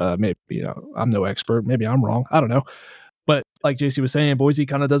is. Maybe I'm no expert. Maybe I'm wrong. I don't know. But like JC was saying, Boise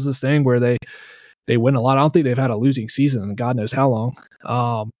kind of does this thing where they win a lot. I don't think they've had a losing season in God knows how long.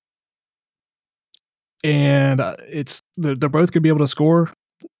 And they're both going to be able to score.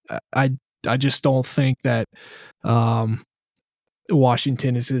 I just don't think that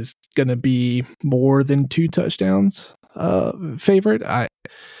Washington is going to be more than 2 touchdowns favorite.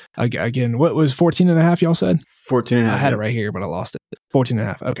 Again, what was 14.5 y'all said? 14.5. I had it right here, but I lost it.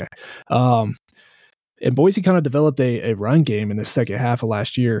 14.5. Okay. And Boise kind of developed a run game in the second half of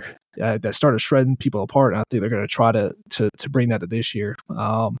last year that started shredding people apart. And I think they're going to try to bring that to this year.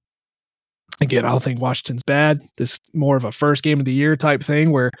 Again, I don't think Washington's bad. This is more of a first game of the year type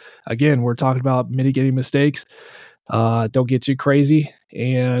thing where, again, we're talking about mitigating mistakes. Don't get too crazy.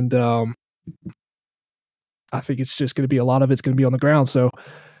 And I think it's just going to be a lot of it's going to be on the ground. So,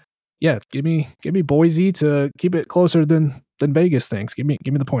 yeah, give me Boise to keep it closer than Vegas thinks. Give me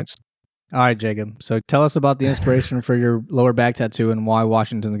the points. All right, Jacob. So tell us about the inspiration for your lower back tattoo and why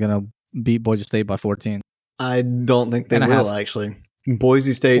Washington's going to beat Boise State by 14. I don't think they will, actually.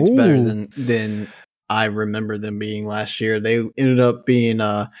 Boise State's better than I remember them being last year. They ended up being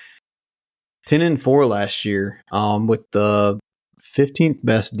 10-4 last year with the 15th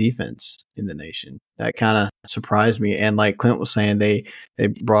best defense in the nation. That kind of surprised me. And like Clint was saying, they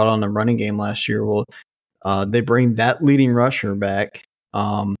brought on the running game last year. Well, they bring that leading rusher back,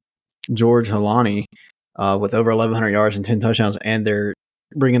 George Halani, with over 1,100 yards and 10 touchdowns, and they're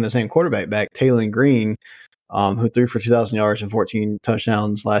bringing the same quarterback back, Taylon Green, who threw for 2,000 yards and 14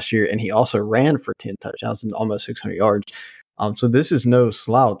 touchdowns last year, and he also ran for 10 touchdowns and almost 600 yards. So this is no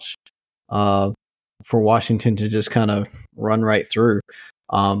slouch for Washington to just kind of run right through.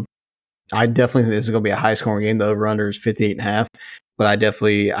 I definitely think this is going to be a high-scoring game. The over-under is 58.5, but I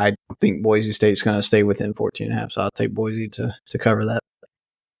think Boise State's going to stay within 14.5, so I'll take Boise to cover that.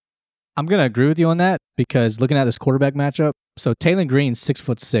 I'm going to agree with you on that because looking at this quarterback matchup, so Taylon Green's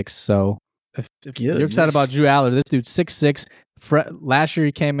 6'6", so if you're excited about Drew Aller, this dude's 6'6". Last year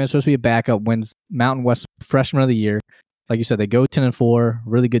he came in supposed to be a backup, wins Mountain West Freshman of the Year. Like you said, they go 10-4,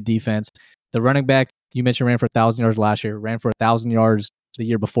 really good defense. The running back you mentioned ran for 1,000 yards last year, ran for 1,000 yards the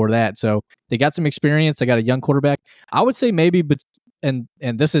year before that. So they got some experience. They got a young quarterback. I would say maybe, but and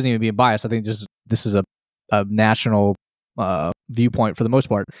this isn't even being biased. I think just this is a national viewpoint for the most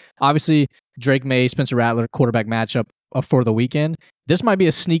part. Obviously, Drake May, Spencer Rattler quarterback matchup for the weekend. This might be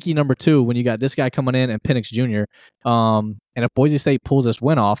a sneaky number 2 when you got this guy coming in and Penix Jr. And if Boise State pulls this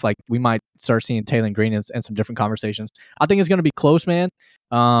win off, like we might start seeing Taylon Green and some different conversations. I think it's going to be close, man.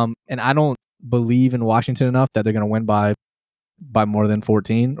 And I don't believe in Washington enough that they're going to win by more than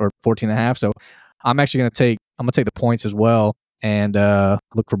 14 or 14.5. So I'm actually going to take the points as well and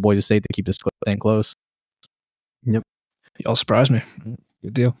look for Boise State to keep this thing close. Yep. Y'all surprised me.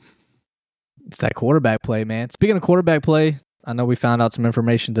 Good deal. It's that quarterback play, man. Speaking of quarterback play, I know we found out some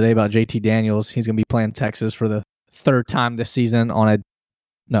information today about JT Daniels. He's going to be playing Texas for the 3rd time this season I'm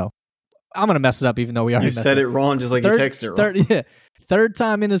going to mess it up even though we already said it wrong just like you texted it wrong. 3rd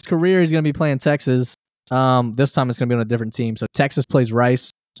time in his career he's going to be playing Texas. This time it's going to be on a different team. So Texas plays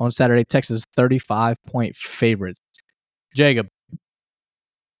Rice on Saturday. Texas 35-point favorites. Jacob,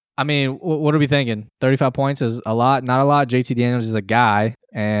 I mean, what are we thinking? 35 points is a lot, not a lot. JT Daniels is a guy,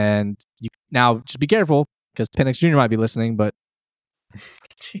 and now just be careful because Penix Jr. might be listening. But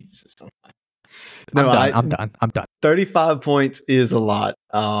Jesus, I'm done. 35 points is a lot.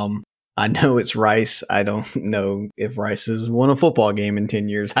 I I know it's Rice. I don't know if Rice has won a football game in 10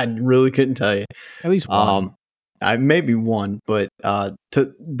 years. I really couldn't tell you. At least one. I maybe one, but to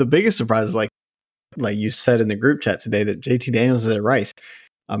the biggest surprise is like you said in the group chat today that JT Daniels is at Rice.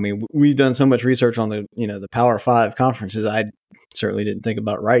 I mean, we've done so much research on the Power 5 conferences. I certainly didn't think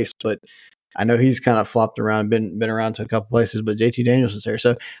about Rice, but I know he's kind of flopped around, been around to a couple places, but JT Daniels is there.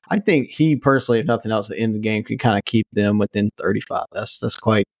 So I think he personally, if nothing else, at the end of the game can kind of keep them within 35. That's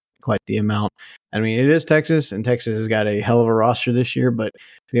quite the amount. I mean, it is Texas, and Texas has got a hell of a roster this year, but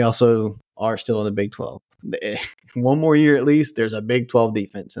they also are still in the Big 12. One more year at least, there's a Big 12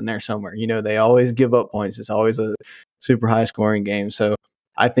 defense in there somewhere. They always give up points. It's always a super high scoring game. So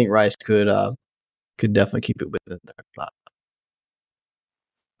I think Rice could definitely keep it within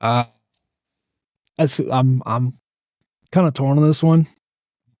 35. I'm kind of torn on this one.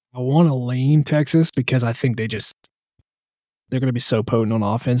 I want to lean Texas because I think they're going to be so potent on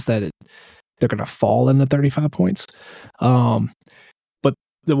offense that they're going to fall into 35 points. But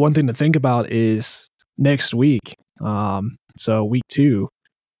the one thing to think about is next week. So week 2,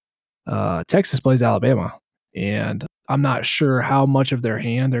 Texas plays Alabama, and I'm not sure how much of their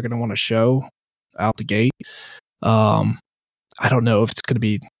hand they're going to want to show out the gate. I don't know if it's going to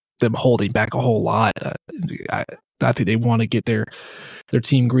be them holding back a whole lot. I think they want to get their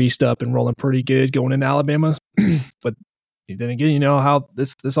team greased up and rolling pretty good going into Alabama. But then again, you know how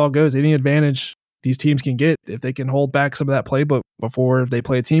this all goes. Any advantage these teams can get, if they can hold back some of that playbook before they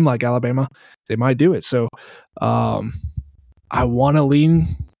play a team like Alabama, they might do it. So I want to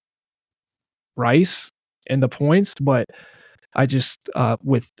lean Rice in the points, but I just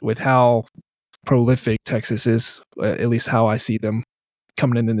with how prolific Texas is, at least how I see them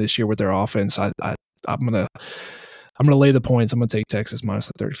coming into this year with their offense, I'm gonna lay the points. I'm gonna take Texas minus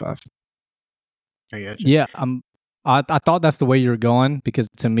the 35. I got you. Yeah, I thought that's the way you were going, because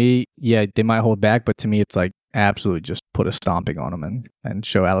to me, yeah, they might hold back, but to me, it's like absolutely just put a stomping on them and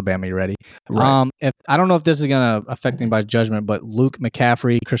show Alabama you're ready. Right. If I don't know if this is gonna affect anybody's judgment, but Luke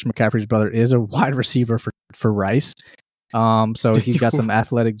McCaffrey, Christian McCaffrey's brother, is a wide receiver for Rice. So he's got some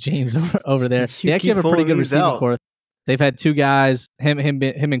athletic genes over there. They actually have a pretty good receiving corps. They've had 2 guys, him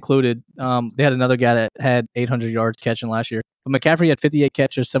included. They had another guy that had 800 yards catching last year. But McCaffrey had 58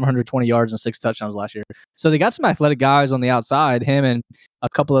 catches, 720 yards, and 6 touchdowns last year. So they got some athletic guys on the outside, him and a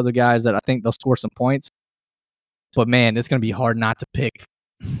couple other guys that I think they'll score some points. But man, it's going to be hard not to pick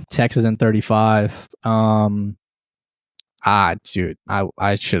Texas in 35. Dude,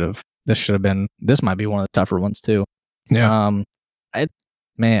 I should have. This might be one of the tougher ones too. Yeah.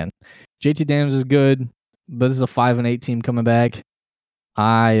 JT Daniels is good, but this is a 5-8 team coming back.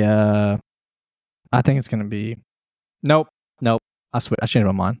 I think it's going to be nope. I swear, I changed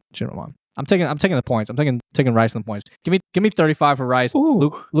my mind. I'm taking the points. I'm taking Rice on the points. Give me 35 for Rice.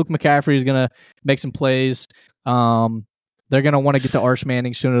 Luke McCaffrey is going to make some plays. They're going to want to get to Arch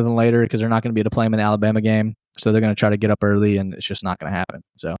Manning sooner than later because they're not going to be able to play him in the Alabama game. So they're going to try to get up early, and it's just not going to happen.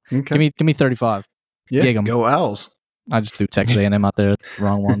 So give me 35. Yeah, go Owls. I just threw Texas A&M out there. It's the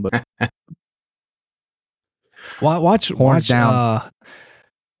wrong one, but watch down.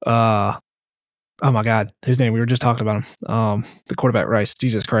 Oh my God, his name. We were just talking about him. The quarterback, Rice.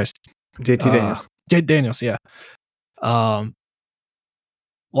 Jesus Christ. JT Daniels. Daniels, yeah.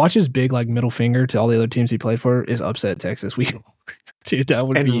 Watch his big middle finger to all the other teams he played for is upset Texas. Dude, that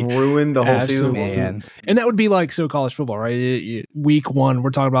would be ruin the whole season. Man. And that would be so college football, right? Week 1,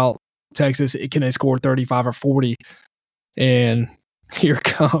 we're talking about Texas. Can they score 35 or 40? And here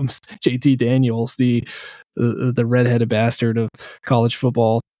comes JT Daniels, the redheaded bastard of college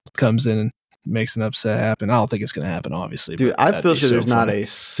football, comes in and makes an upset happen. I don't think it's going to happen, obviously. Dude, I feel sure there's not a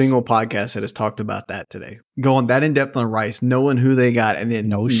single podcast that has talked about that today. Going that in depth on Rice, knowing who they got, and then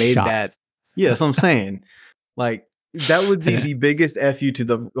made shot. That. Yeah, that's what I'm saying. That would be the biggest FU to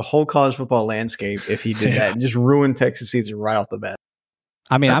the whole college football landscape if he did that and just ruin Texas season right off the bat.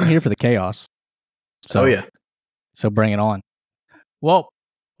 I mean, I'm here for the chaos. So, yeah. So bring it on. Well,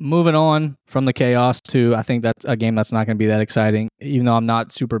 moving on from the chaos to, I think that's a game that's not going to be that exciting, even though I'm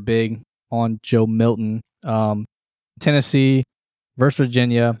not super big on Joe Milton. Tennessee versus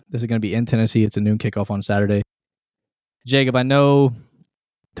Virginia. This is going to be in Tennessee. It's a noon kickoff on Saturday. Jacob, I know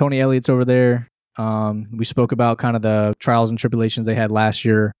Tony Elliott's over there. We spoke about kind of the trials and tribulations they had last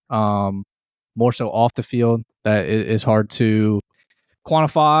year, more so off the field. That is hard to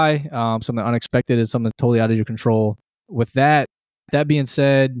quantify. Something unexpected is something totally out of your control. With that being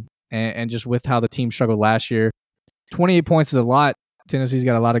said, and just with how the team struggled last year, 28 points is a lot. Tennessee's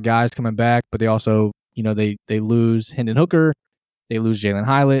got a lot of guys coming back, but they also, they lose Hendon Hooker, they lose Jalen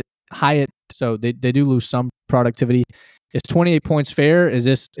Hyatt, so they do lose some productivity. Is 28 points fair? Is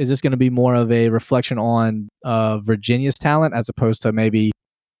this going to be more of a reflection on Virginia's talent as opposed to maybe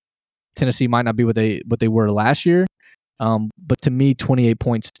Tennessee might not be what they were last year? But to me, 28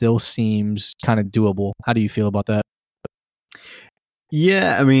 points still seems kind of doable. How do you feel about that?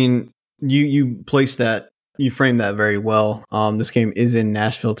 Yeah, I mean, you placed that, you framed that very well. This game is in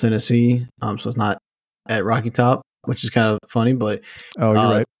Nashville, Tennessee, so it's not at Rocky Top, which is kind of funny. But you're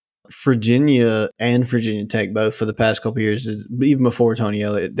right. Virginia and Virginia Tech, both for the past couple of years, even before Tony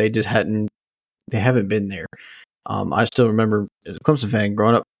Elliott, they haven't been there. I still remember as a Clemson fan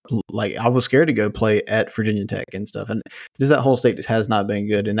growing up, like I was scared to go play at Virginia Tech and stuff, and just that whole state just has not been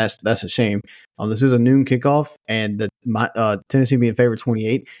good, and that's a shame. This is a noon kickoff, and Tennessee being favored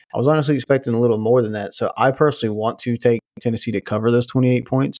 28. I was honestly expecting a little more than that, so I personally want to take Tennessee to cover those 28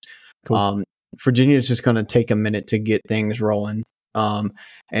 points. Cool. Virginia is just going to take a minute to get things rolling. And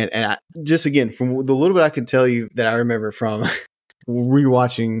I, just again, from the little bit I could tell you that I remember from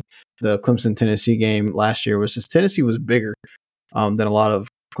rewatching the Clemson Tennessee game last year, was just Tennessee was bigger than a lot of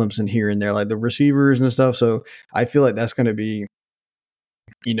Clemson here and there, like the receivers and stuff. So I feel like that's going to be,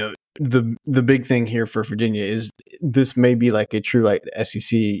 the big thing here for Virginia is this may be like a true like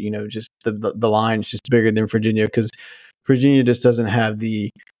SEC, just the line's just bigger than Virginia, because Virginia just doesn't have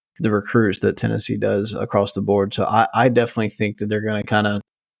the recruits that Tennessee does across the board. So I definitely think that they're going to kind of,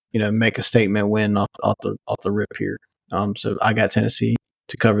 make a statement win off the rip here. So I got Tennessee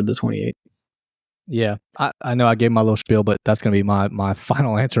to cover the 28. Yeah, I know I gave my little spiel, but that's going to be my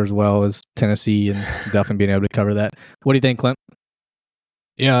final answer as well, is Tennessee, and definitely being able to cover that. What do you think, Clint?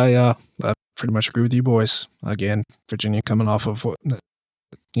 Yeah, I pretty much agree with you boys. Again, Virginia coming off of what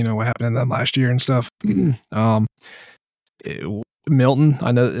happened in them last year and stuff. Milton,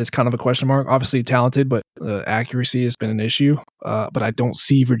 I know it's kind of a question mark. Obviously talented, but accuracy has been an issue. But I don't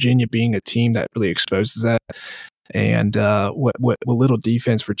see Virginia being a team that really exposes that. And what little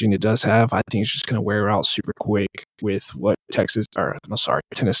defense Virginia does have, I think it's just going to wear out super quick with what Tennessee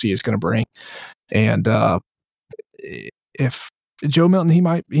is going to bring. And if Joe Milton,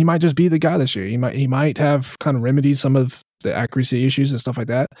 he might just be the guy this year. He might have kind of remedied some of the accuracy issues and stuff like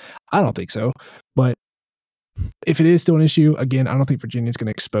that. I don't think so, but if it is still an issue, again, I don't think Virginia's going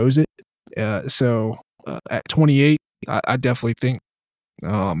to expose it. So at 28, I definitely think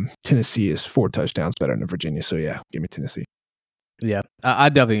Tennessee is 4 touchdowns better than Virginia. So yeah, give me Tennessee. Yeah, I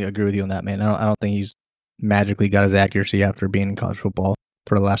definitely agree with you on that, man. I don't think he's magically got his accuracy after being in college football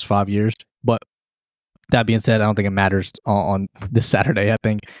for the last 5 years. But that being said, I don't think it matters on this Saturday. I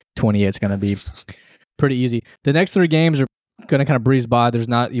think 28 is going to be pretty easy. The next 3 games are going to kind of breeze by. There's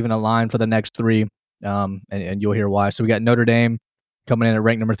not even a line for the next 3. And you'll hear why. So we got Notre Dame coming in at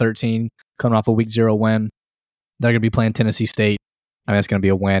rank number 13, coming off a week 0 win. They're going to be playing Tennessee State. I mean, it's going to be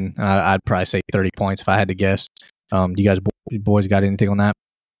a win. I'd probably say 30 points if I had to guess. You guys boys got anything on that?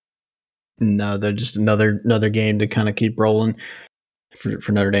 No, they're just another game to kind of keep rolling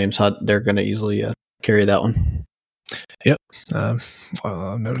for Notre Dame. So they're going to easily carry that one. Yep.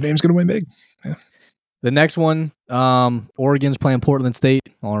 Notre Dame's going to win big. Yeah. The next one, Oregon's playing Portland State.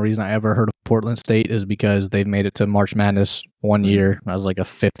 The only reason I ever heard of Portland State is because they've made it to March Madness one year. I was like a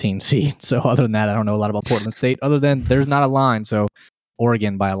 15 seed. So other than that, I don't know a lot about Portland State. Other than there's not a line, so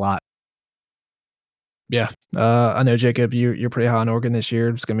Oregon by a lot. Yeah, I know, Jacob, you're pretty high on Oregon this year.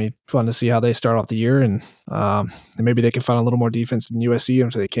 It's going to be fun to see how they start off the year, and maybe they can find a little more defense than USC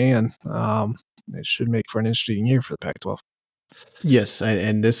if they can. It should make for an interesting year for the Pac-12. Yes,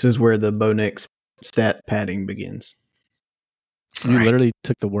 and this is where the Bo Nix stat padding begins. You literally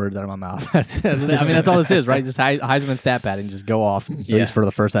took the words out of my mouth. That's all this is, right? Just Heisman stat padding, just go off, at least for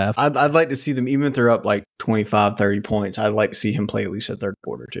the first half. I'd like to see them, even if they're up like 25, 30 points, I'd like to see him play at least a third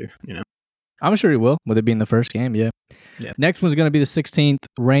quarter too, I'm sure he will, with it being the first game, yeah. Next one's going to be the 16th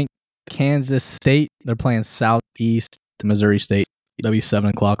ranked Kansas State. They're playing Southeast to Missouri State. That'll be 7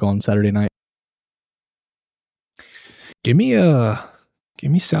 o'clock on Saturday night. Give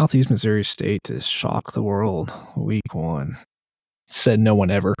me Southeast Missouri State to shock the world week 1. Said no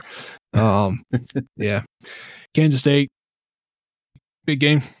one ever. Yeah. Kansas State, big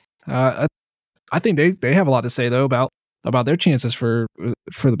game. I think they have a lot to say though about their chances for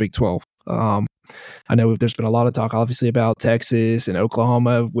the Big 12. I know there's been a lot of talk obviously about Texas and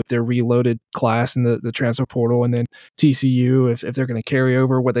Oklahoma with their reloaded class in the transfer portal, and then TCU if they're going to carry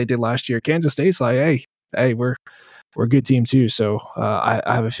over what they did last year. Kansas State's like, hey, we're a good team too. So I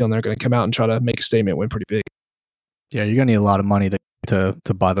have a feeling they're going to come out and try to make a statement, win pretty big. Yeah, you're going to need a lot of money to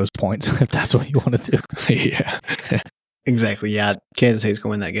buy those points if that's what you want to do. Yeah. Exactly. Yeah, Kansas State's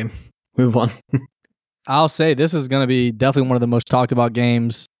going to win that game. Move on. I'll say this is going to be definitely one of the most talked about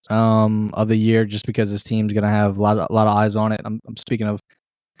games of the year, just because this team's going to have a lot of eyes on it. I'm speaking of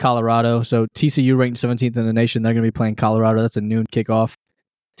Colorado. So TCU ranked 17th in the nation. They're going to be playing Colorado. That's a noon kickoff.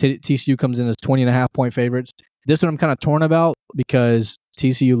 TCU comes in as 20.5-point favorites. This one I'm kind of torn about because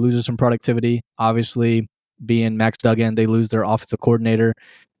TCU loses some productivity. Obviously, being Max Duggan, they lose their offensive coordinator,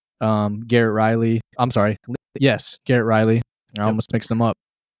 Garrett Riley. I'm sorry. Yes, Garrett Riley. I almost mixed them up.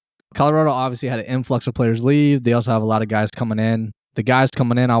 Colorado obviously had an influx of players leave. They also have a lot of guys coming in. The guys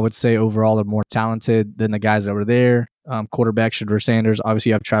coming in, I would say, overall are more talented than the guys that were there. Quarterback, Shedeur Sanders.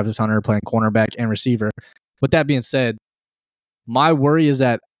 Obviously, you have Travis Hunter playing cornerback and receiver. With that being said, my worry is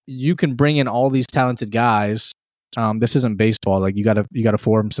that you can bring in all these talented guys. This isn't baseball. Like you gotta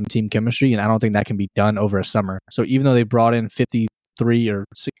form some team chemistry, and I don't think that can be done over a summer. So even though they brought in 53 or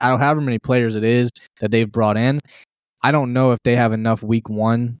I don't know however many players it is that they've brought in, I don't know if they have enough week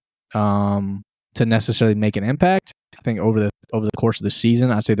one to necessarily make an impact. I think over the course of the season,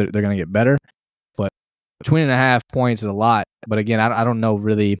 I'd say they're going to get better. But 20.5 points is a lot. But again, I don't know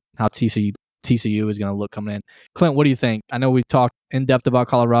really how TCU is going to look coming in. Clint, what do you think? I know we've talked in depth about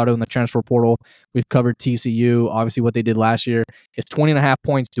Colorado and the transfer portal. We've covered TCU, obviously what they did last year. Is 20.5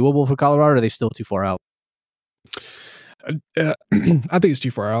 points doable for Colorado, or are they still too far out? I think it's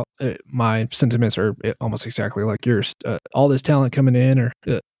too far out. My sentiments are almost exactly like yours. All this talent coming in, or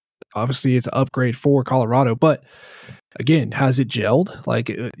obviously it's an upgrade for Colorado, but again, has it gelled? Like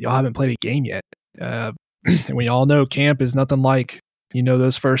y'all haven't played a game yet, and we all know camp is nothing like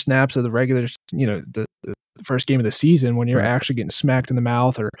those first snaps of the regular, the first game of the season when you're actually getting smacked in the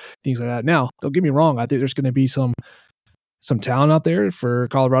mouth or things like that. Now, don't get me wrong. I think there's going to be some talent out there for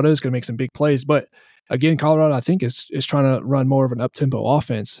Colorado. It's going to make some big plays, but again, Colorado, I think is trying to run more of an up-tempo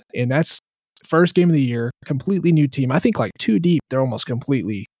offense, and that's first game of the year, completely new team. I think like two deep, they're almost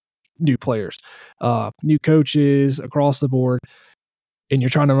completely new players, new coaches across the board, and you're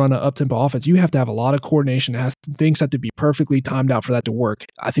trying to run an up-tempo offense. You have to have a lot of coordination. Things have to be perfectly timed out for that to work.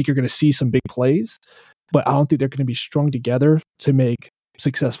 I think you're going to see some big plays, but I don't think they're going to be strung together to make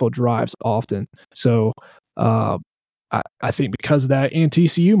successful drives often. So I think because of that, and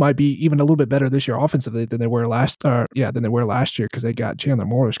TCU might be even a little bit better this year offensively than they were last year because they got Chandler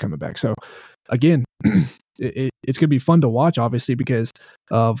Morris coming back. So again, it's going to be fun to watch, obviously, because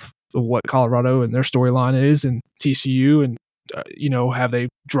of what Colorado and their storyline is, and TCU, and have they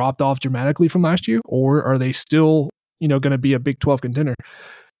dropped off dramatically from last year, or are they still going to be a Big 12 contender?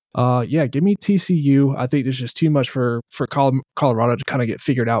 Give me TCU. I think there's just too much for Colorado to kind of get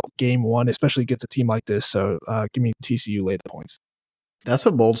figured out game one, especially against a team like this. So give me TCU lay the points. That's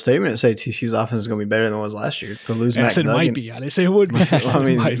a bold statement to say TCU's offense is going to be better than it was last year. To lose Max Duggan. Might be. I didn't say it would be.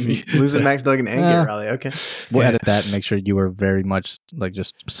 Might be. Losing Max Duggan and Garrett Riley. Okay. We'll edit that and make sure you were very much like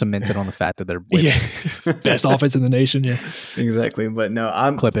just cemented on the fact that they're best offense in the nation. Yeah, exactly. But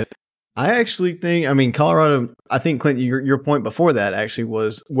no, clip it. I actually think, Colorado, I think, Clint, your point before that actually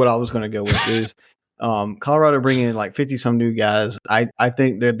was what I was going to go with is Colorado bringing in like 50 some new guys. I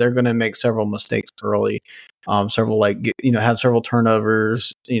think that they're going to make several mistakes early. Have several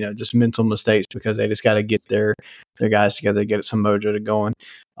turnovers, just mental mistakes because they just got to get their guys together, get some mojo to going.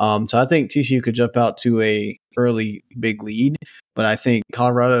 So I think TCU could jump out to a early big lead, but I think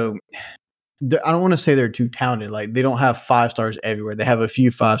Colorado, I don't want to say they're too talented. Like they don't have 5 stars everywhere. They have a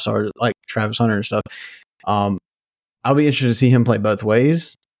few 5 stars like Travis Hunter and stuff. I'll be interested to see him play both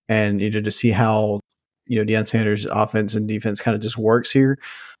ways and to see how Deion Sanders' offense and defense kind of just works here.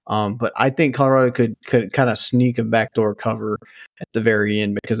 But I think Colorado could kind of sneak a backdoor cover at the very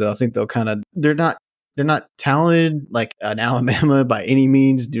end because I think they're not talented like an Alabama by any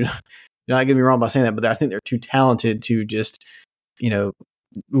means. Do not get me wrong by saying that, but I think they're too talented to just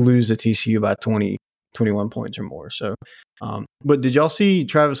lose the TCU by 20, 21 points or more. So, but did y'all see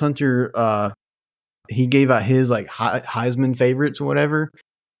Travis Hunter? He gave out his like Heisman favorites or whatever.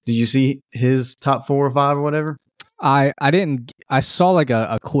 Did you see his top 4 or 5 or whatever? I didn't. I saw like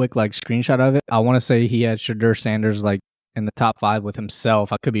a quick like screenshot of it. I want to say he had Shedeur Sanders like in the top 5 with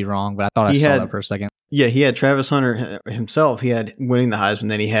himself. I could be wrong, but I thought I saw that for a second. Yeah, he had Travis Hunter himself. He had winning the Heisman.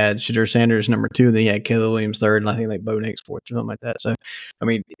 Then he had Shedeur Sanders number 2. Then he had Caleb Williams 3rd, and I think like Bo Nix 4th or something like that. So,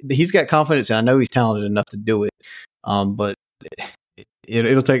 he's got confidence, and I know he's talented enough to do it. But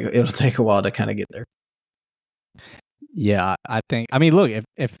it'll take a while to kind of get there. Yeah, I think. Look,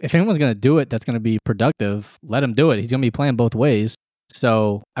 if anyone's going to do it, that's going to be productive. Let him do it. He's going to be playing both ways.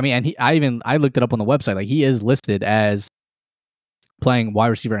 So, and I looked it up on the website. Like he is listed as playing wide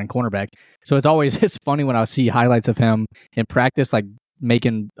receiver and cornerback. So it's funny when I see highlights of him in practice, like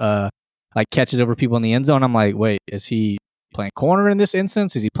making like catches over people in the end zone. I'm like, wait, is he playing corner in this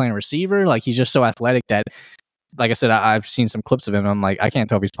instance? Is he playing receiver? Like he's just so athletic that like I said, I've seen some clips of him. I'm like, I can't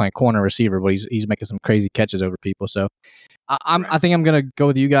tell if he's playing corner or receiver, but he's making some crazy catches over people. So I think I'm gonna go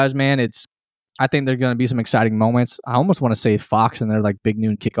with you guys, man. I think there's gonna be some exciting moments. I almost want to say Fox and their like big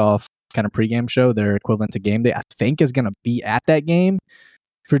noon kickoff kind of pregame show, their equivalent to game day, I think is gonna be at that game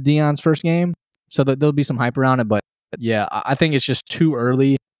for Deion's first game. So there'll be some hype around it. But yeah, I think it's just too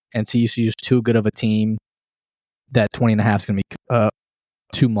early, and TCU is too good of a team that 20.5 is gonna be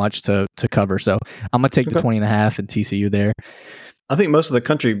too much to cover. So I'm gonna take the 20.5 and TCU there. I think most of the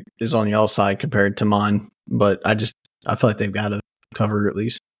country is on y'all's side compared to mine, but I feel like they've got to cover at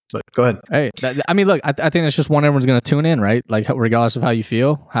least. But go ahead. Hey, I mean, look, I think it's just one everyone's going to tune in, right? Like, regardless of how you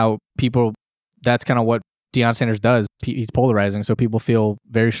feel, how people, that's kind of what Deion Sanders does. He's polarizing, so people feel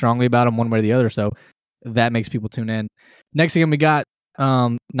very strongly about him one way or the other. So that makes people tune in. Next game, we got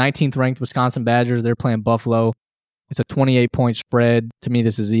 19th ranked Wisconsin Badgers. They're playing Buffalo. It's a 28-point spread. To me,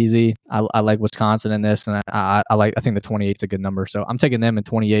 this is easy. I like Wisconsin in this, and I think the 28 is a good number. So I'm taking them in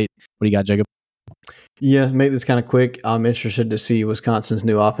 28. What do you got, Jacob? Yeah, make this kind of quick. I'm interested to see Wisconsin's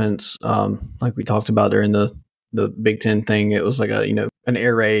new offense. Like we talked about during the Big Ten thing, it was like an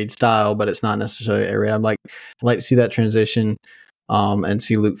air raid style, but it's not necessarily air raid. I'd like to see that transition and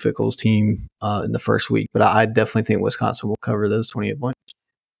see Luke Fickell's team in the first week. But I definitely think Wisconsin will cover those 28 points.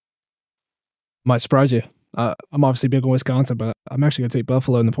 Might surprise you. I'm obviously big on Wisconsin, but I'm actually going to take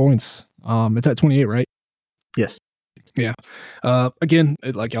Buffalo in the points. It's at 28, right? Yes. Yeah. Again,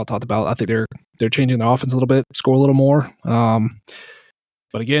 like y'all talked about, I think they're changing their offense a little bit, score a little more.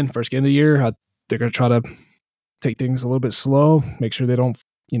 But again, first game of the year, they're going to try to take things a little bit slow, make sure they don't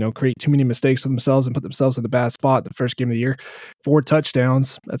create too many mistakes for themselves and put themselves in the bad spot the first game of the year. 4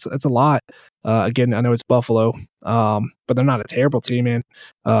 touchdowns, that's a lot. Again, I know it's Buffalo, but they're not a terrible team, man.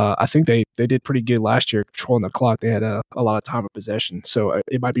 I think they did pretty good last year controlling the clock. They had a lot of time of possession. So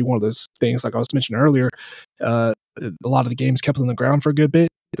it might be one of those things, like I was mentioning earlier, a lot of the games kept on the ground for a good bit.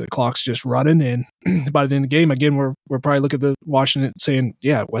 The clock's just running, and by the end of the game, again, we're probably watching it saying,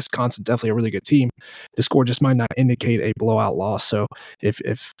 yeah, Wisconsin definitely a really good team. The score just might not indicate a blowout loss. So if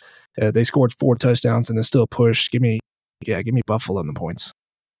they scored 4 touchdowns and they still pushed, give me Buffalo in the points.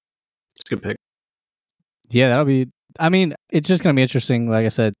 It's a good pick. Yeah, that'll be. I mean, it's just going to be interesting. Like I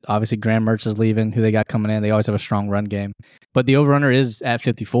said, obviously Graham Mertz is leaving. Who they got coming in? They always have a strong run game, but the over/under is at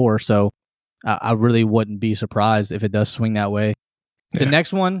 54. So I really wouldn't be surprised if it does swing that way. The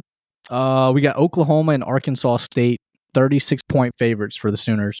next one, we got Oklahoma and Arkansas State, 36-point favorites for the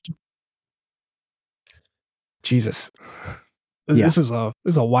Sooners. Jesus, this is a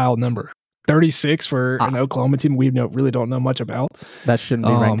wild number. 36 for an Oklahoma team we really don't know much about. That shouldn't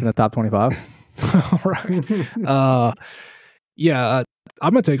be ranked in the top 25. Right. I'm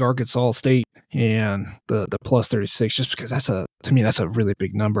gonna take Arkansas State and the plus 36 just because that's a really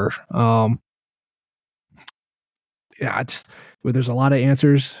big number. There's a lot of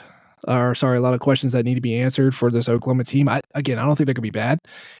a lot of questions that need to be answered for this Oklahoma team. I don't think they could be bad.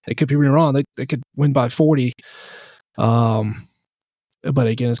 They could be wrong. They could win by 40. But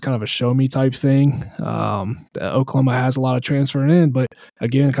again, it's kind of a show me type thing. Oklahoma has a lot of transferring in, but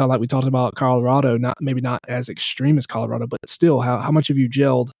again, kind of like we talked about Colorado, maybe not as extreme as Colorado, but still, how much have you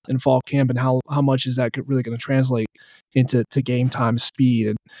gelled in fall camp, and how much is that really going to translate into game time speed?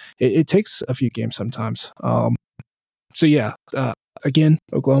 And it takes a few games sometimes. Again,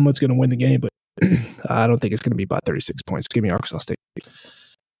 Oklahoma's going to win the game, but I don't think it's going to be by 36 points. Give me Arkansas State.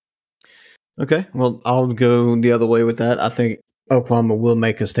 Okay, well, I'll go the other way with that. I think Oklahoma will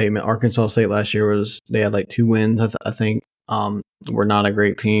make a statement. Arkansas State last year they had like 2 wins. I think we're not a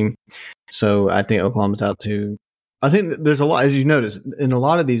great team, so I think Oklahoma's out to. I think there's a lot, as you notice, in a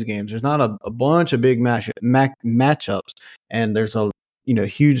lot of these games. There's not a bunch of big matchups, and there's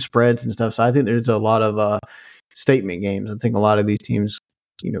huge spreads and stuff. So I think there's a lot of statement games. I think a lot of these teams,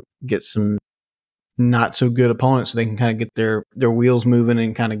 get some not so good opponents, so they can kind of get their wheels moving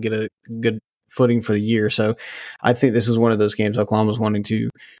and kind of get a good footing for the year. So I think this is one of those games Oklahoma's wanting to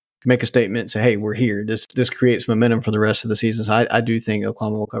make a statement and say, hey, we're here. This creates momentum for the rest of the season. So I do think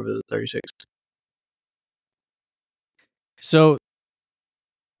Oklahoma will cover the 36. So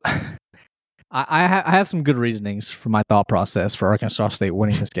I have some good reasonings for my thought process for Arkansas State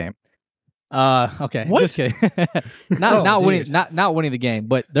winning this game. Okay, what? Just kidding. not winning the game,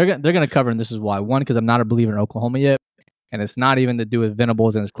 but they're gonna cover, and this is why. One, because I'm not a believer in Oklahoma yet. And it's not even to do with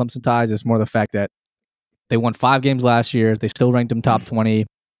Venables and his Clemson ties. It's more the fact that they won 5 games last year. They still ranked them top 20,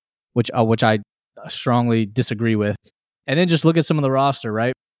 which I strongly disagree with. And then just look at some of the roster,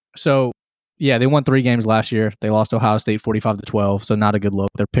 right? So, yeah, they won 3 games last year. They lost Ohio State 45-12, so not a good look.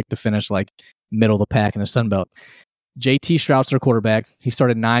 They're picked to finish like middle of the pack in the Sun Belt. JT Stroud's their quarterback. He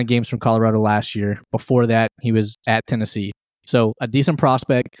started 9 games from Colorado last year. Before that, he was at Tennessee. So a decent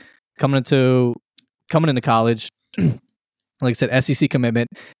prospect coming into college. Like I said, SEC commitment.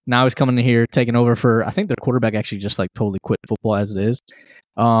 Now he's coming in here, taking over for, I think their quarterback actually just like totally quit football as it is.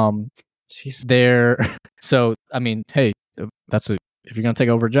 So, I mean, hey, if you're going to take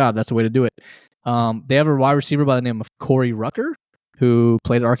over a job, that's the way to do it. They have a wide receiver by the name of Corey Rucker, who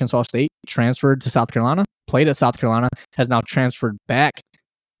played at Arkansas State, transferred to South Carolina, played at South Carolina, has now transferred back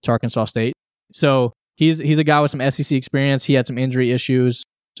to Arkansas State. So he's a guy with some SEC experience. He had some injury issues.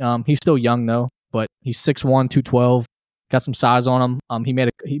 He's still young though, but he's 6'1", 212. Got some size on him.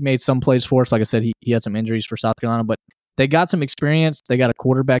 He made some plays for us. Like I said, he had some injuries for South Carolina, but they got some experience. They got a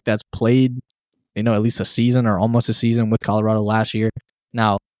quarterback that's played, at least a season or almost a season with Colorado last year.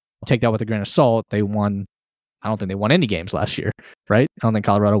 Now, take that with a grain of salt. I don't think they won any games last year, right? I don't think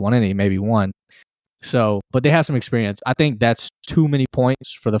Colorado won any, maybe one. So, but they have some experience. I think that's too many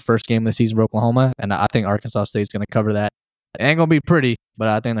points for the first game of the season for Oklahoma, and I think Arkansas State's going to cover that. It ain't going to be pretty, but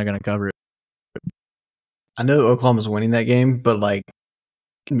I think they're going to cover it. I know Oklahoma's winning that game, but like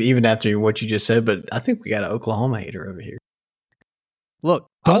even after what you just said, but I think we got an Oklahoma hater over here. Look,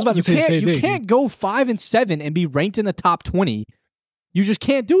 I was about to say the same thing. You can't go 5-7 and be ranked in the top 20. You just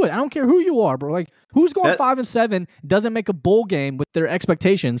can't do it. I don't care who you are, bro. Like, who's going 5-7 doesn't make a bowl game with their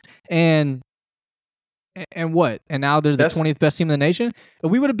expectations and what? And now they're the 20th best team in the nation. If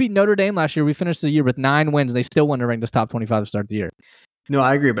we would have beat Notre Dame last year, we finished the year with 9 wins. They still wouldn't have ranked us top 25 to start the year. No,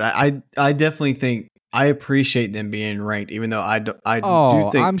 I agree, but I definitely think I appreciate them being ranked, even though I do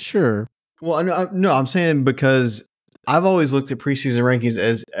think I'm sure. Well, no, I'm saying because I've always looked at preseason rankings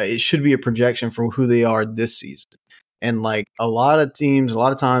as it should be a projection for who they are this season. And like a lot of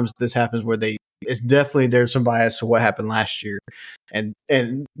times this happens where there's some bias to what happened last year. And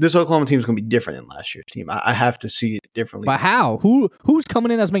this Oklahoma team is going to be different than last year's team. I have to see it differently. But how? Who's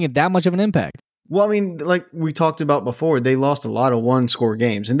coming in that's making that much of an impact? Well, I mean, like we talked about before, they lost a lot of one-score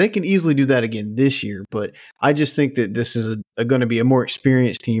games, and they can easily do that again this year. But I just think that this is going to be a more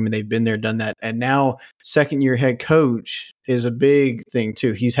experienced team, and they've been there, done that. And now, second-year head coach is a big thing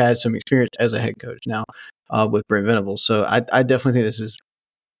too. He's had some experience as a head coach now with Brent Venables, so I definitely think this is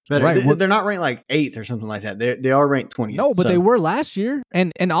better. Right. They're not ranked like 8th or something like that. They are ranked 20th. No, but they were last year,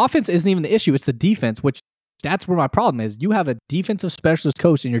 and offense isn't even the issue; it's the defense, which that's where my problem is. You have a defensive specialist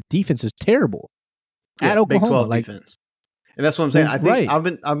coach, and your defense is terrible. At Oklahoma, Big 12 defense, and that's what I'm saying. I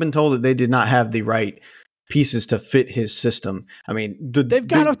think I've been told that they did not have the right pieces to fit his system. I mean, they've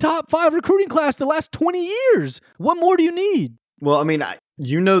got a top 5 recruiting class the last 20 years. What more do you need? Well, I mean,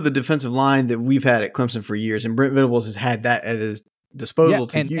 the defensive line that we've had at Clemson for years, and Brent Venables has had that at his disposal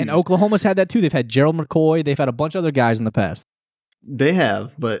to use. And Oklahoma's had that too. They've had Gerald McCoy. They've had a bunch of other guys in the past. They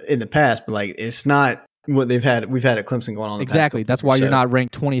have, but in the past, but like it's not what we've had at Clemson going on. Exactly. That's why you're not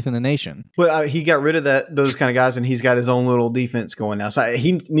ranked 20th in the nation. But he got rid of those kind of guys, and he's got his own little defense going now. So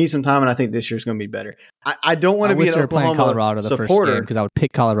he needs some time, and I think this year's going to be better. I don't want to be an Oklahoma Colorado the supporter first game because I would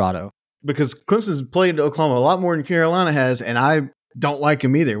pick Colorado because Clemson's played Oklahoma a lot more than Carolina has, and I don't like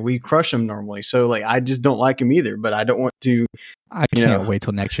him either. We crush them normally, so like I just don't like him either. But I don't want to. I can't wait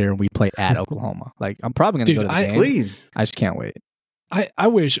till next year and we play at Oklahoma. Like I'm probably going to go to the game. Please, I just can't wait. I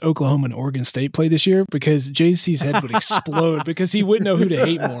wish Oklahoma and Oregon State played this year because JC's head would explode because he wouldn't know who to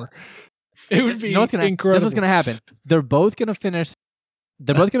hate more. It would be incredible. This is what's going to happen. They're both going to finish.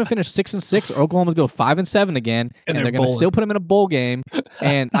 They're both going to finish 6-6. Or Oklahoma's go 5-7 again, and they're going to still put them in a bowl game.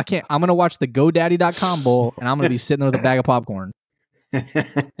 And I'm going to watch the GoDaddy.com bowl, and I'm going to be sitting there with a bag of popcorn.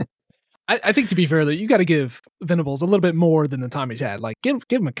 I think to be fair, that you got to give Venables a little bit more than the time he's had. Like give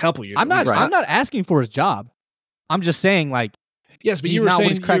him a couple years. I'm not asking for his job. I'm just saying like. Yes, but you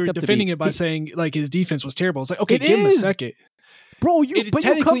were defending it by saying like his defense was terrible. It's like, okay, give him a second. Bro, it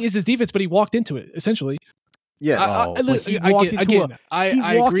technically is his defense, but he walked into it, essentially. Yeah. He walked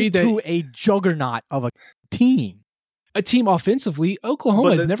into a juggernaut of a team. A team offensively,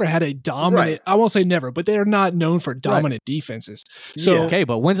 Oklahoma has never had a dominant, right. I won't say never, but they're not known for dominant defenses. So okay,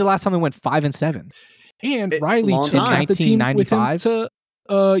 but when's the last time they went 5-7? And Riley took half the team with him to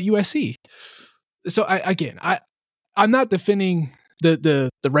USC. So I'm not defending the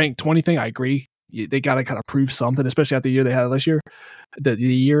ranked 20 thing. I agree. They got to kind of prove something, especially after the year they had last year, the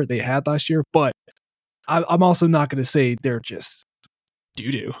year they had last year. But I'm also not going to say they're just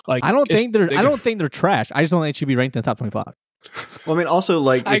doo-doo. Like I don't think they're trash. I just don't think they should be ranked in the top 25. Well, I mean, also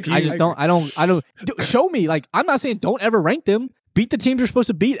like I don't. Show me. Like I'm not saying don't ever rank them. Beat the teams you're supposed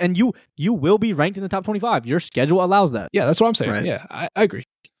to beat, and you will be ranked in the top 25. Your schedule allows that. Yeah, that's what I'm saying. Right. Yeah, I agree.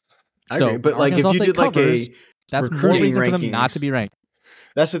 I agree. But like if you did like a that's more reason for them not to be ranked.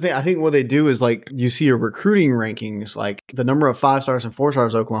 That's the thing. I think what they do is like you see your recruiting rankings, like the number of 5 stars and 4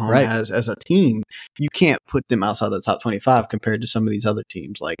 stars Oklahoma has as a team. You can't put them outside the top 25 compared to some of these other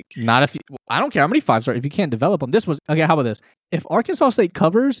teams. Like, not if you, I don't care how many 5 stars if you can't develop them. This was okay. How about this? If Arkansas State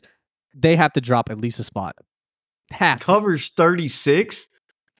covers, they have to drop at least a spot. Covers 36.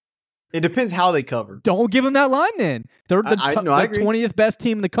 It depends how they cover. Don't give them that line then. They're the 20th best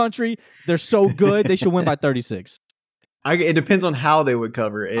team in the country. They're so good. They should win by 36. It depends on how they would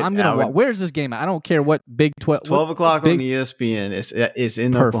cover it. Where's this game at? I don't care what Big 12. 12 o'clock on ESPN. It's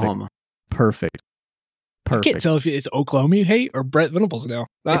in Oklahoma. Perfect. I can't tell if it's Oklahoma you hate or Brett Venables now.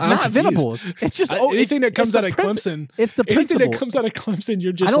 It's not Venables. It's just anything that comes out of Clemson. It's the principle. Anything that comes out of Clemson,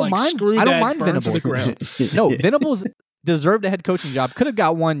 you're just screw that. I don't mind Venables. To the ground. No, Venables deserved a head coaching job. Could have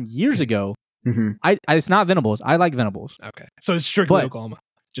got one years ago. Mm-hmm. It's not Venables. I like Venables. Okay, so it's strictly Oklahoma.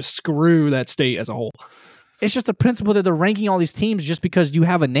 Just screw that state as a whole. It's just a principle that they're ranking all these teams just because you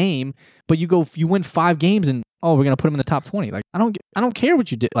have a name, but you win 5 games and we're gonna put them in the top 20. Like I don't care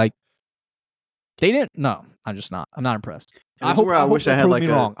what you did. Like they didn't. No, I'm just not. I'm not impressed. I wish I had like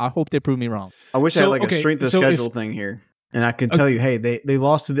wrong. I hope they prove me wrong. I wish I had like a strength of schedule thing here, and I can tell you, hey, they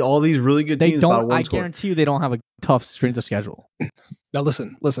lost to all these really good teams. I guarantee you, they don't have a tough strength of schedule. Now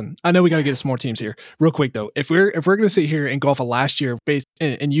listen. I know we got to get some more teams here, real quick though. If we're going to sit here and go off of last year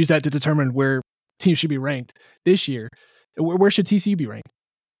and use that to determine where teams should be ranked this year, where should TCU be ranked?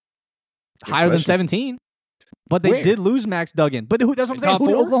 Higher than 17. But they did lose Max Duggan. But that's what I'm saying. Who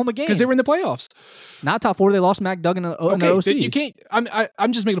did Oklahoma game? Because they were in the playoffs. Not top 4. They lost Max Duggan in the OC. You can't.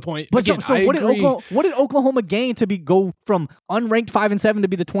 I'm just making a point. But again, what did Oklahoma gain to go from unranked 5 and 7 to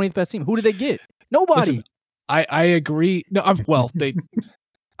be the 20th best team? Who did they get? Nobody. Listen, I agree. No, I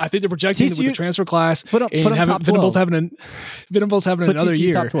think they're projecting with the transfer class put them top 12. Venables having another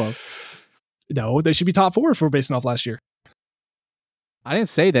year. Top 12. No, they should be top 4 if we're basing off last year. I didn't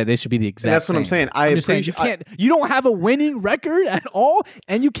say that they should be the exact. That's what I'm saying. I'm just saying you don't have a winning record at all,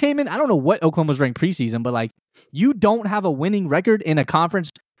 and you came in. I don't know what Oklahoma's ranked preseason, but like you don't have a winning record in a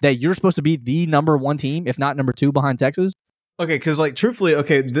conference that you're supposed to be the number 1 team, if not number 2 behind Texas. Okay, because like truthfully,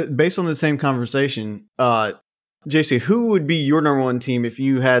 based on the same conversation, JC, who would be your number 1 team if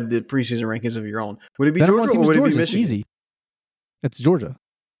you had the preseason rankings of your own? Would it be Georgia or would it be Michigan? It's easy. It's Georgia.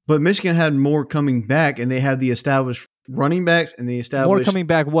 But Michigan had more coming back, and they have the established running backs and the established more coming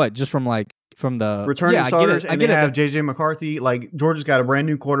back. What? Just from the returning starters, and they have JJ McCarthy. Like Georgia's got a brand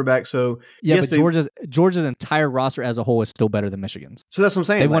new quarterback, so but Georgia's entire roster as a whole is still better than Michigan's. So that's what I'm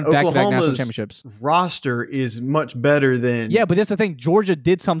saying. They won back-to-back national championships. Roster is much better than but that's the thing. Georgia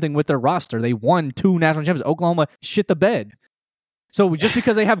did something with their roster. They won 2 national championships. Oklahoma shit the bed. So just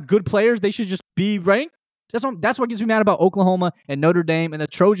because they have good players, they should just be ranked. That's what gets me mad about Oklahoma and Notre Dame and the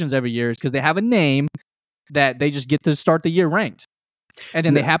Trojans every year is because they have a name that they just get to start the year ranked. And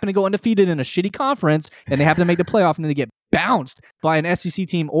then they happen to go undefeated in a shitty conference and they happen to make the playoff and then they get bounced by an SEC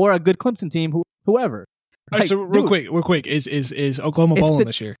team or a good Clemson team, whoever. Like, so real quick, is Oklahoma bowling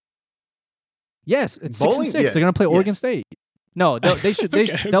this year? Yes, it's 6-6. They're going to play Oregon State. No, they should.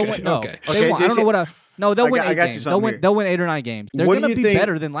 They'll win. No, they won. I don't know what. No, they'll win 8 games. They'll win 8 or 9 games. They're going to be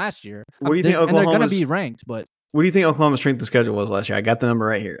better than last year. What do you think Oklahoma's? And they're going to be ranked. But what do you think Oklahoma's strength of schedule was last year? I got the number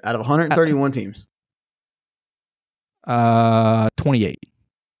right here. Out of 131 teams, 28,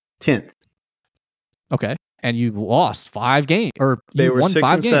 10th. Okay, and you lost 5 games, or they were won 6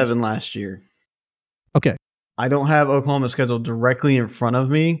 5 and games. 7 last year. Okay, I don't have Oklahoma's schedule directly in front of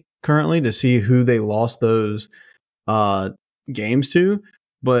me currently to see who they lost those games to,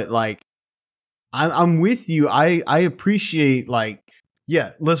 but like. I'm with you. I appreciate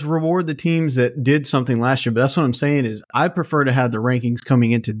let's reward the teams that did something last year. But that's what I'm saying is I prefer to have the rankings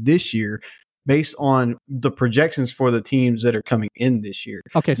coming into this year based on the projections for the teams that are coming in this year.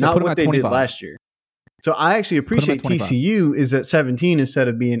 Okay, so not what they did last year. So I actually appreciate TCU is at 17 instead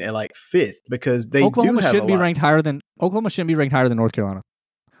of being at 5th because they Oklahoma do have shouldn't be ranked higher than Oklahoma shouldn't be ranked higher than North Carolina.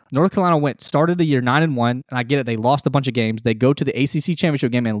 North Carolina started the year 9-1, and I get it. They lost a bunch of games. They go to the ACC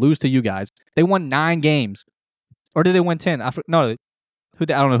championship game and lose to you guys. They won 9 games, or did they win 10? I don't know who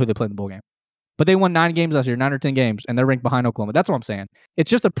they played in the bowl game, but they won 9 games last year, 9 or 10 games, and they're ranked behind Oklahoma. That's what I'm saying. It's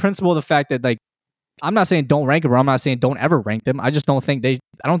just the principle of the fact that I'm not saying don't rank them, or I'm not saying don't ever rank them. I just don't think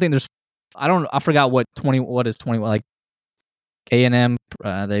I forgot what is 20 A&M.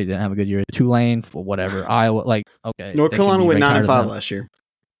 They didn't have a good year. Tulane, whatever. Iowa, okay. North Carolina went 9-5 last year.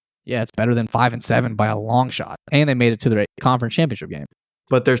 Yeah, it's better than 5 and 7 by a long shot, and they made it to their conference championship game.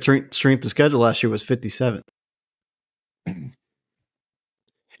 But their strength of schedule last year was 57. In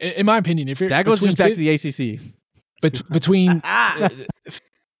my opinion, if that goes just back to the ACC, between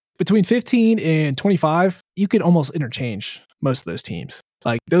 15 and 25, you could almost interchange most of those teams.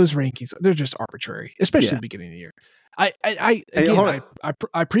 Like those rankings, they're just arbitrary, especially at the beginning of the year.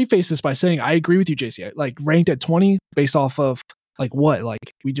 I preface this by saying I agree with you, JC. Like ranked at 20 based off of like what?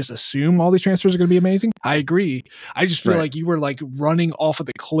 Like we just assume all these transfers are going to be amazing. I agree. I just feel like you were like running off of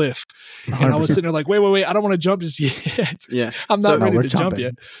the cliff, and 100%. I was sitting there like, wait, I don't want to jump just yet. Yeah, I'm not ready to jump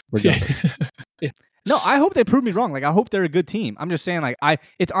yet. We're jumping. Yeah. No, I hope they prove me wrong. Like I hope they're a good team. I'm just saying, like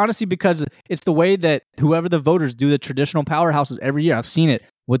it's honestly because it's the way that whoever the voters do the traditional powerhouses every year. I've seen it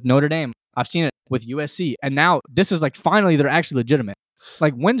with Notre Dame. I've seen it with USC, and now this is like finally they're actually legitimate.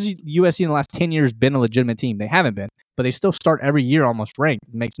 Like when's USC in the last 10 years been a legitimate team? They haven't been, but they still start every year almost ranked.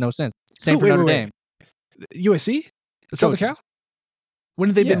 It makes no sense. Same for Notre Dame. USC, Southern Cal. When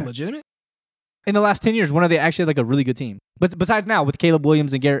have they been legitimate? In the last 10 years, when are they actually like a really good team? But besides now with Caleb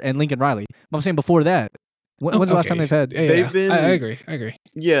Williams and Garrett and Lincoln Riley, I'm saying before that, when's the last time they've had? They've been. I agree.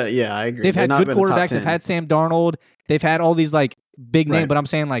 Yeah, I agree. They've had good quarterbacks. They've had Sam Darnold. They've had all these like big names. But I'm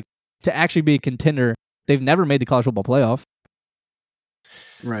saying like to actually be a contender, they've never made the college football playoff.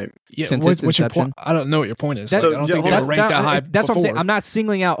 Right. Yeah. What's your point? I don't know what your point is. I don't think they were ranked that high. That's what I'm saying. I'm not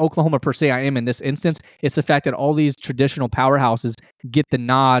singling out Oklahoma per se. I am in this instance. It's the fact that all these traditional powerhouses get the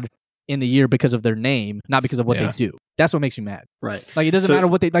nod in the year because of their name, not because of what they do. That's what makes you mad. Right. Like it doesn't matter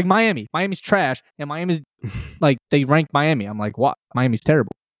what they like. Miami's trash, and Miami's like they ranked Miami. I'm like, what? Miami's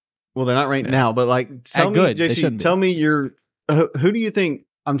terrible. Well, they're not ranked now, but like, tell me, JC, tell me your who do you think?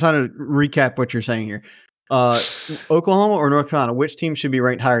 I'm trying to recap what you're saying here. Oklahoma or North Carolina? Which team should be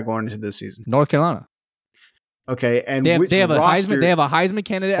ranked higher going into this season? North Carolina. Okay, and they have a Heisman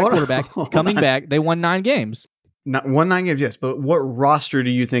candidate at quarterback coming back. They won 9 games. Won 9 games, yes. But what roster do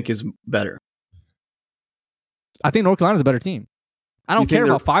you think is better? I think North Carolina's a better team. I don't care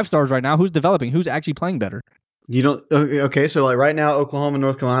about 5 stars right now. Who's developing? Who's actually playing better? You don't. Okay, so like right now, Oklahoma and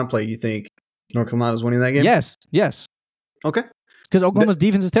North Carolina play. You think North Carolina's winning that game? Yes. Okay. Because Oklahoma's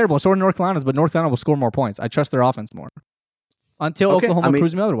defense is terrible. So are North Carolina's, but North Carolina will score more points. I trust their offense more. Until Oklahoma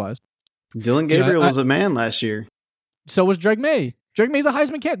proves me otherwise. Dylan Gabriel was a man last year. So was Drake May. Drake May's a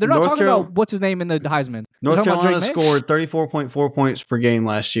Heisman candidate. They're not talking about what's his name in the Heisman. North Carolina scored 34.4 points per game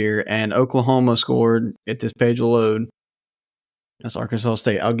last year, and Oklahoma scored, if this page will load, that's Arkansas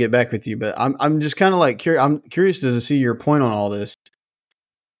State. I'll get back with you, but I'm just kind of like curious. I'm curious to see your point on all this.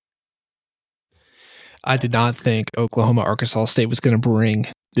 I did not think Oklahoma Arkansas State was going to bring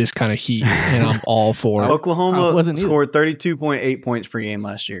this kind of heat, and I'm all for it. Oklahoma scored 32.8 points per game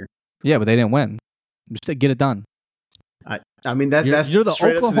last year. Yeah, but they didn't win. Just to get it done. I mean, that's you're the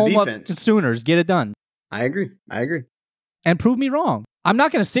straight Oklahoma up to the defense. Sooners. Get it done. I agree. And prove me wrong. I'm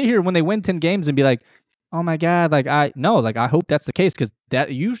not going to sit here when they win 10 games and be like, oh my God, I hope that's the case because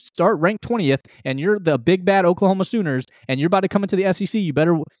that you start ranked 20th and you're the big bad Oklahoma Sooners and you're about to come into the SEC. You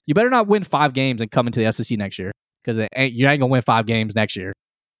better not win 5 games and come into the SEC next year because you ain't going to win 5 games next year.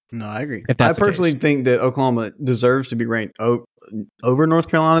 No, I agree. I personally think that Oklahoma deserves to be ranked over North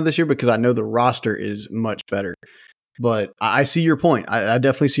Carolina this year because I know the roster is much better. But I see your point. I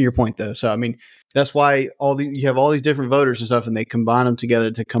definitely see your point, though. So, I mean, that's why you have all these different voters and stuff, and they combine them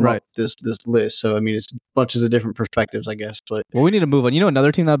together to come up with this list. So, I mean, it's bunches of different perspectives, I guess. But we need to move on. You know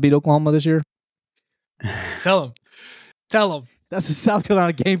another team that beat Oklahoma this year? Tell them. That's the South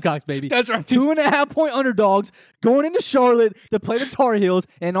Carolina Gamecocks, baby. That's right. 2.5-point underdogs going into Charlotte to play the Tar Heels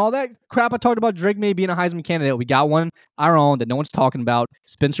and all that crap I talked about Drake May being a Heisman candidate. We got one our own that no one's talking about.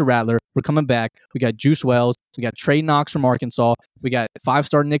 Spencer Rattler. We're coming back. We got Juice Wells. We got Trey Knox from Arkansas. We got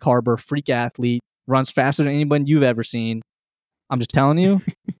 5-star Nick Harbor, freak athlete, runs faster than anyone you've ever seen. I'm just telling you.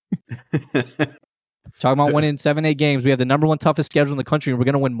 Talking about winning 7-8 games. We have the number 1 toughest schedule in the country, and we're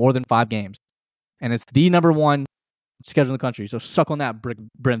going to win more than 5 games. And it's the number 1 schedule in the country. So suck on that, Brent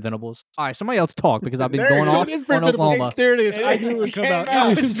Venables. All right, somebody else talk because I've been going off on Oklahoma. There it is. I knew it would come out.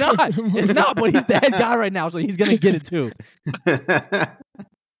 No, it's not. It's not, but he's the head guy right now, so he's going to get it too.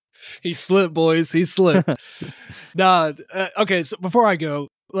 He slipped, boys. He slipped. Okay, so before I go,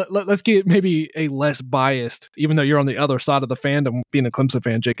 let's get maybe a less biased, even though you're on the other side of the fandom, being a Clemson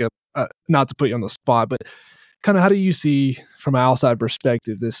fan, Jacob, not to put you on the spot, but kind of how do you see, from an outside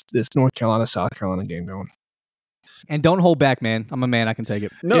perspective, this North Carolina-South Carolina game going? And don't hold back, man. I'm a man. I can take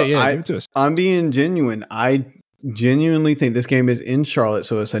it. No, give it to us. I'm being genuine. I genuinely think this game is in Charlotte,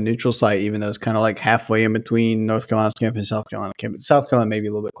 so it's a neutral site, even though it's kind of like halfway in between North Carolina's campus and South Carolina campus. South Carolina may be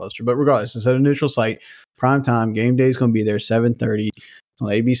a little bit closer, but regardless, it's at a neutral site. Prime time. Game day is going to be there, 7:30 on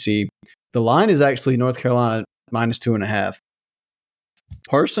ABC. The line is actually North Carolina -2.5.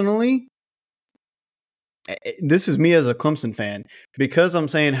 Personally, this is me as a Clemson fan, because I'm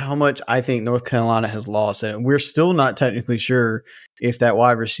saying how much I think North Carolina has lost, and we're still not technically sure if that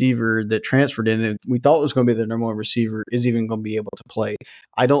wide receiver that transferred in, and we thought was going to be the number one receiver, is even going to be able to play.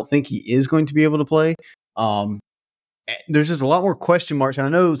 I don't think he is going to be able to play. There's just a lot more question marks. And I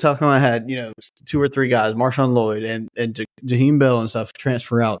know South Carolina had, 2 or 3 guys, Marshawn Lloyd and Jaheim Bell and stuff,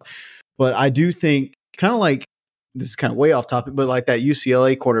 transfer out. But I do think, kind of like, this is kind of way off topic, but like that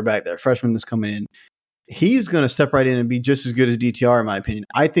UCLA quarterback, that freshman that's coming in, he's going to step right in and be just as good as DTR, in my opinion.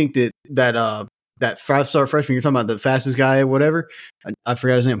 I think that 5-star freshman, you're talking about the fastest guy or whatever, I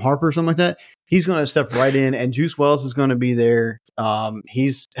forgot his name, Harper or something like that. He's going to step right in, and Juice Wells is going to be there.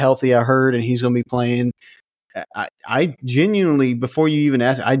 He's healthy, I heard, and he's going to be playing. I genuinely, before you even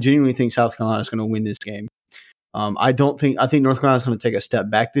ask, I genuinely think South Carolina is going to win this game. I think North Carolina is going to take a step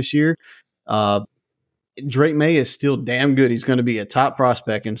back this year. Drake May is still damn good. He's going to be a top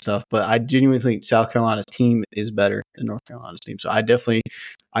prospect and stuff, but I genuinely think South Carolina's team is better than North Carolina's team. So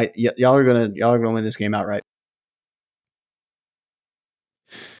y'all are gonna win this game outright.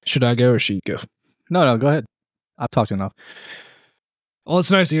 Should I go or should you go? No, go ahead. I've talked enough. Well, it's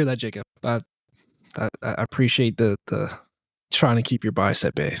nice to hear that, Jacob. I appreciate the trying to keep your bias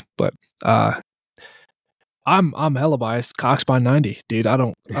at bay, but I'm hella biased. Cox by 90, dude. I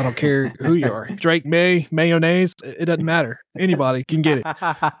don't care who you are. Drake May, mayonnaise, it doesn't matter. Anybody can get it.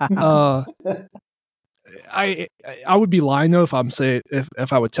 I would be lying though if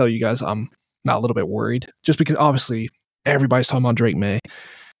I would tell you guys I'm not a little bit worried, just because obviously everybody's talking about Drake May.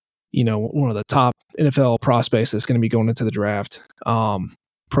 One of the top NFL prospects that's going to be going into the draft.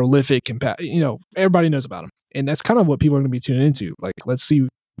 Prolific, everybody knows about him, and that's kind of what people are going to be tuning into. Like, let's see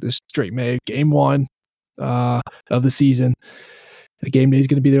this Drake May game 1 of the season. The game day is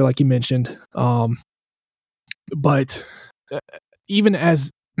going to be there, like you mentioned. But even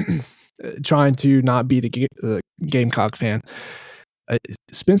as trying to not be the Gamecock fan,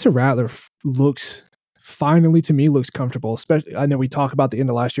 Spencer Rattler looks comfortable. Especially, I know we talk about the end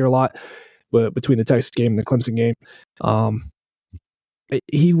of last year a lot, but between the Texas game and the Clemson game,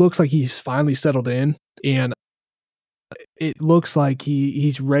 he looks like he's finally settled in, and it looks like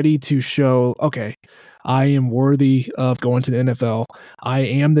he's ready to show, okay, I am worthy of going to the NFL. I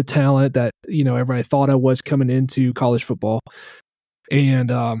am the talent that, everybody thought I was coming into college football.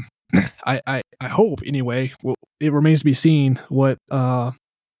 And I hope, anyway, well, it remains to be seen what Dow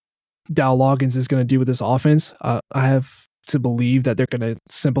Loggins is going to do with this offense. I have to believe that they're going to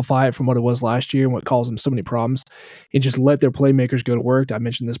simplify it from what it was last year and what caused them so many problems, and just let their playmakers go to work. I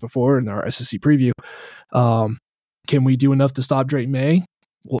mentioned this before in our SEC preview. Can we do enough to stop Drake May?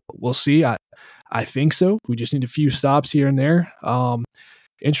 We'll see. I think so. We just need a few stops here and there.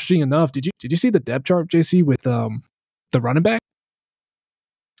 Interesting enough, did you see the depth chart, JC, with the running back?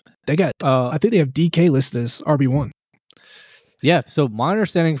 They got I think they have DK listed as RB1. Yeah. So my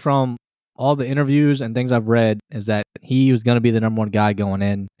understanding from all the interviews and things I've read is that he was going to be the number 1 guy going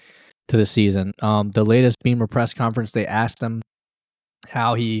in to the season. The latest Beamer press conference, they asked him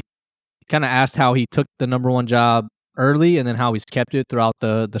how he took the number 1 job early and then how he's kept it throughout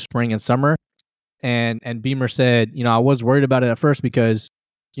the spring and summer. And Beamer said, I was worried about it at first because,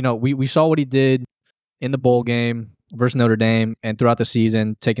 we saw what he did in the bowl game versus Notre Dame and throughout the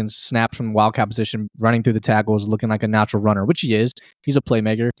season, taking snaps from wildcat position, running through the tackles, looking like a natural runner, which he is. He's a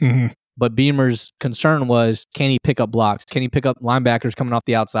playmaker. Mm-hmm. But Beamer's concern was, can he pick up blocks? Can he pick up linebackers coming off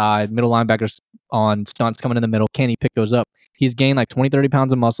the outside, middle linebackers on stunts coming in the middle? Can he pick those up? He's gained like 20, 30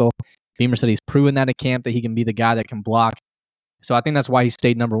 pounds of muscle. Beamer said he's proven that at camp that he can be the guy that can block. So I think that's why he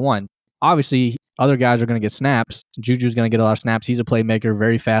stayed number 1. Obviously, other guys are going to get snaps. Juju's going to get a lot of snaps. He's a playmaker,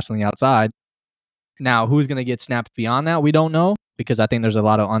 very fast on the outside. Now, who's going to get snaps beyond that? We don't know, because I think there's a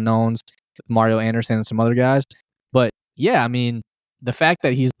lot of unknowns with Mario Anderson and some other guys. But yeah, I mean, the fact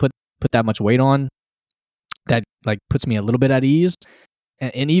that he's put that much weight on, that like puts me a little bit at ease.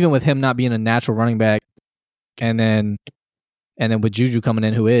 And even with him not being a natural running back, and then with Juju coming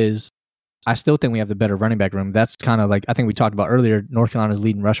in, who is, I still think we have the better running back room. That's kind of like, I think we talked about earlier, North Carolina's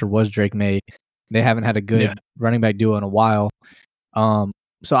leading rusher was Drake May. They haven't had a good running back duo in a while.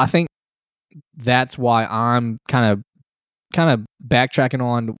 So I think that's why I'm kind of backtracking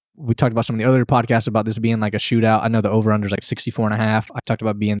on. We talked about some of the other podcasts about this being like a shootout. I know the over-under is like 64.5. I talked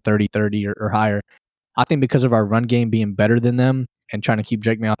about being 30-30 or higher. I think because of our run game being better than them and trying to keep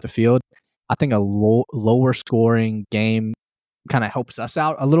Drake May off the field, I think a lower scoring game kind of helps us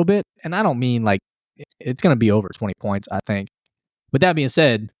out a little bit. And I don't mean like it's going to be over 20 points, I think. With that being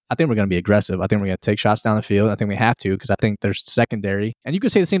said, I think we're going to be aggressive. I think we're going to take shots down the field. I think we have to, because I think there's secondary. And you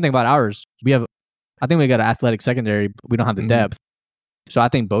could say the same thing about ours. I think we got an athletic secondary, but we don't have the depth. So I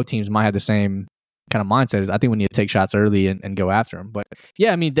think both teams might have the same kind of mindset is. I think we need to take shots early and go after him. But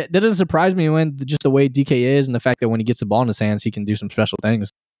yeah, I mean, that doesn't surprise me when just the way DK is and the fact that when he gets the ball in his hands, he can do some special things.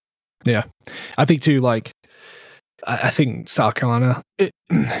 Yeah. I think too, like, I think South Carolina,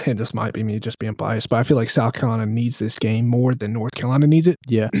 and this might be me just being biased, but I feel like South Carolina needs this game more than North Carolina needs it.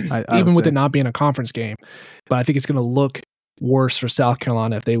 Yeah. Even with it not being a conference game. But I think it's going to look worse for South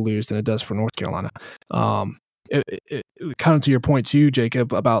Carolina if they lose than it does for North Carolina. Kind of to your point too,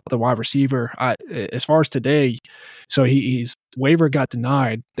 Jacob, about the wide receiver. As far as today, so he's waiver got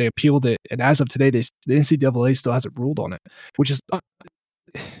denied. They appealed it, and as of today, the NCAA still hasn't ruled on it, which is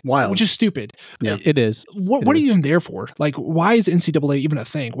wild, which is stupid. Yeah, it is. What are you even there for? Like, why is NCAA even a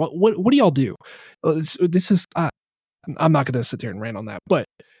thing? What do y'all do? This is. I'm not going to sit here and rant on that, but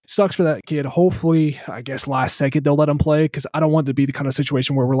sucks for that kid. Hopefully, I guess last second they'll let him play, because I don't want it to be the kind of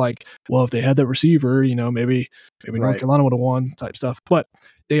situation where we're like, well, if they had that receiver, maybe North Carolina would have won type stuff. But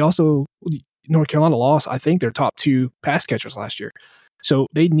they also, North Carolina lost, I think, their top 2 pass catchers last year. So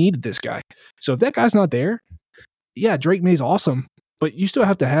they needed this guy. So if that guy's not there, yeah, Drake May's awesome, but you still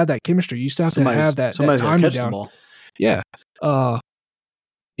have to have that chemistry. You still have to have that time down. Yeah.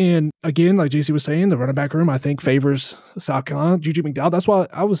 And again, like JC was saying, the running back room, I think, favors South Carolina. Juju McDowell. That's why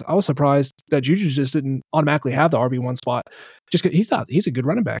I was surprised that Juju just didn't automatically have the RB1 spot. Just 'cause he's a good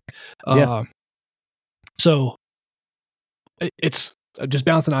running back. So it's just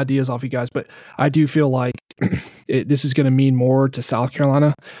bouncing ideas off you guys, but I do feel like this is going to mean more to South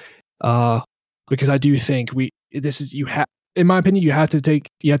Carolina, because I do think in my opinion, you have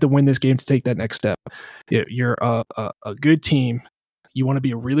to win this game to take that next step. You're a good team. You want to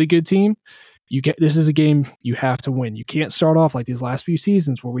be a really good team. This is a game you have to win. You can't start off like these last few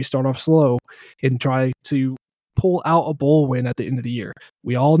seasons where we start off slow and try to pull out a bowl win at the end of the year.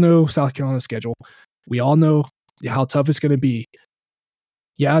 We all know South Carolina's schedule. We all know how tough it's going to be.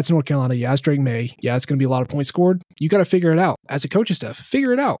 Yeah, it's North Carolina. Yeah, it's Drake May. Yeah, it's going to be a lot of points scored. You got to figure it out. As a coaching staff,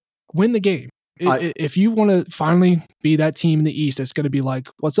 figure it out. Win the game. If you want to finally be that team in the East that's going to be like,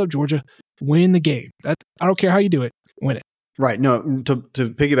 what's up, Georgia? Win the game. I don't care how you do it. Win it. Right. No, to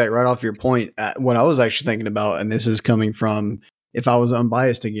piggyback right off your point, what I was actually thinking about, and this is coming from, if I was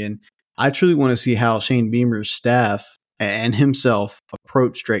unbiased again, I truly want to see how Shane Beamer's staff and himself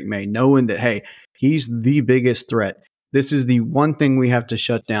approach Drake May, knowing that, hey, he's the biggest threat. This is the one thing we have to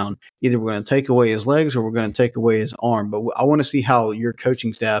shut down. Either we're going to take away his legs or we're going to take away his arm. But I want to see how your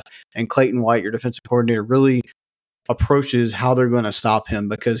coaching staff and Clayton White, your defensive coordinator, really approaches how they're going to stop him,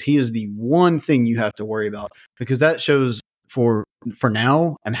 because he is the one thing you have to worry about, because that shows for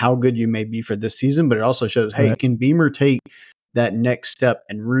now and how good you may be for this season, but it also shows, hey, can Beamer take that next step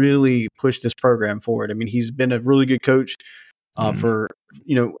and really push this program forward? I mean, he's been a really good coach for,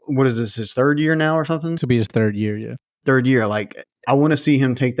 what is this, his 3rd year now or something? To be his 3rd year, yeah. 3rd year. Like, I want to see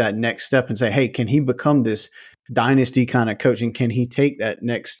him take that next step and say, hey, can he become this dynasty kind of coach? And can he take that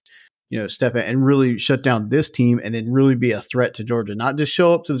next, step and really shut down this team and then really be a threat to Georgia? Not just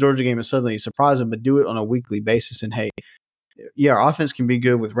show up to the Georgia game and suddenly surprise them, but do it on a weekly basis. And hey, yeah, our offense can be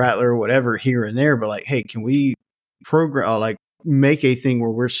good with Rattler or whatever here and there, but like, hey, can we make a thing where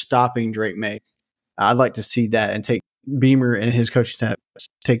we're stopping Drake May? I'd like to see that and take Beamer and his coaching staff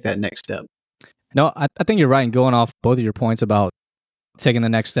take that next step. No, I think you're right in going off both of your points about taking the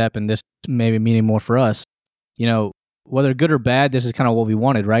next step and this maybe meaning more for us. Whether good or bad, this is kind of what we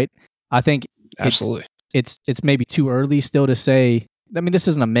wanted, right? I think absolutely it's maybe too early still to say. I mean, this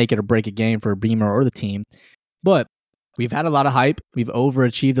isn't a make it or break it game for Beamer or the team, but we've had a lot of hype. We've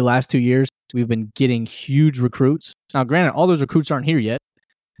overachieved the last 2 years. We've been getting huge recruits. Now, granted, all those recruits aren't here yet,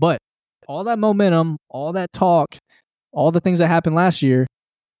 but all that momentum, all that talk, all the things that happened last year,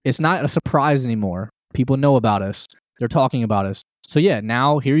 it's not a surprise anymore. People know about us. They're talking about us. So yeah,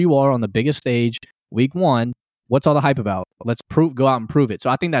 now here you are on the biggest stage, week 1. What's all the hype about? Let's go out and prove it. So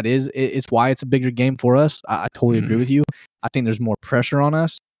I think it's why it's a bigger game for us. I totally agree with you. I think there's more pressure on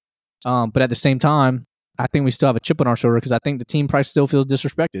us. But at the same time, I think we still have a chip on our shoulder because I think the team probably still feels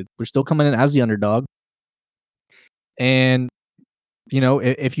disrespected. We're still coming in as the underdog. And,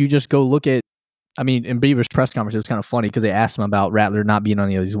 if you just go look at, in Beaver's press conference, it was kind of funny because they asked him about Rattler not being on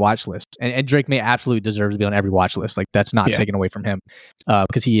any of these watch lists. And Drake May absolutely deserves to be on every watch list. Like, that's not taken away from him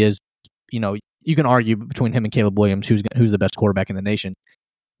because he is, you can argue between him and Caleb Williams who's the best quarterback in the nation.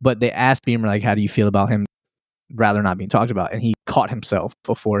 But they asked Beamer, like, how do you feel about him, Rattler not being talked about? And he caught himself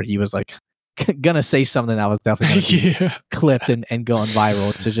before he was like, gonna say something that was definitely gonna be clipped and going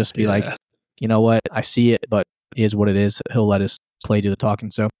viral to just be like, you know what, I see it, but it is what it is. He'll let us play do the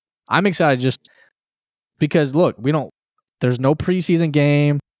talking. So I'm excited just because look, there's no preseason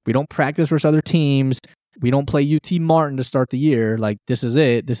game. We don't practice versus other teams. We don't play UT Martin to start the year. Like, this is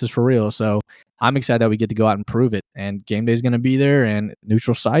it. This is for real. So I'm excited that we get to go out and prove it. And game day is going to be there and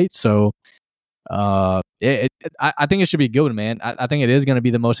neutral site. So I think it should be a good one, man. I think it is going to be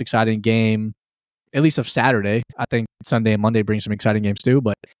the most exciting game, at least of Saturday. I think Sunday and Monday bring some exciting games too,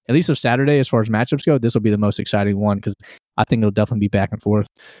 but at least of Saturday, as far as matchups go, this will be the most exciting one because I think it'll definitely be back and forth.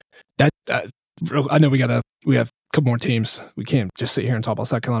 I know we have a couple more teams. We can't just sit here and talk about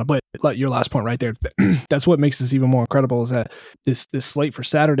South Carolina, but your last point right there, that's what makes this even more incredible is that this slate for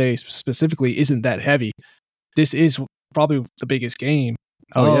Saturday specifically isn't that heavy. This is probably the biggest game.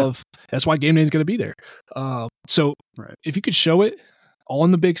 That's why game day is going to be there. So if you could show it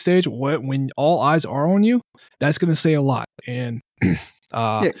on the big stage, when all eyes are on you, that's going to say a lot. And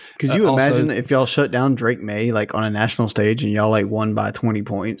could you imagine if y'all shut down Drake May like on a national stage and y'all like won by 20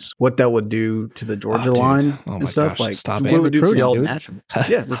 points? What that would do to the Georgia line and stuff? Gosh, like, what would it do for y'all national?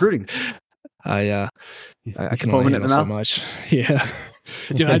 Yeah, recruiting. I can only handle so much. Yeah.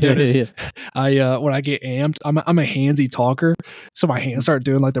 Dude, I noticed. When I get amped, I'm a handsy talker, so my hands start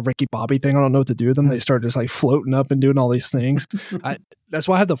doing like the Ricky Bobby thing. I don't know what to do with them. They start just like floating up and doing all these things. That's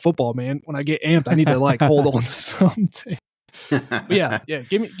why I have the football, man. When I get amped, I need to like hold on to something. But yeah.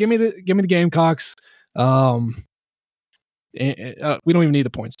 Give me the Gamecocks. We don't even need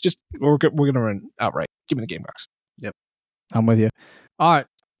the points. Just we're gonna run outright. Give me the Gamecocks. Yep, I'm with you. All right,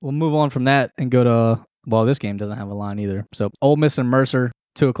 we'll move on from that and go to. Well, this game doesn't have a line either. So Ole Miss and Mercer,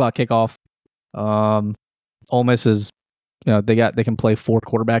 2:00 kickoff. Ole Miss is, they can play 4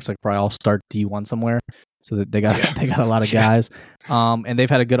 quarterbacks, like probably all start D1 somewhere. So that they got a lot of guys. And they've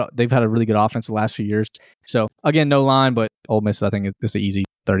had a really good offense the last few years. So again, no line, but Ole Miss, I think it's an easy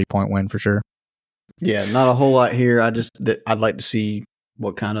 30-point win for sure. Yeah, not a whole lot here. I'd like to see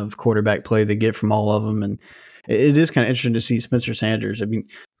what kind of quarterback play they get from all of them, and it is kind of interesting to see Spencer Sanders. I mean,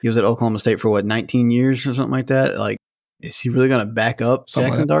 he was at Oklahoma State for 19 years or something like that. Like, is he really going to back up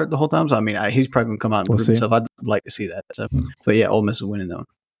Jackson Dart the whole time? So, I mean, he's probably going to come out and prove himself. I'd like to see that. So, but yeah, Ole Miss is winning though.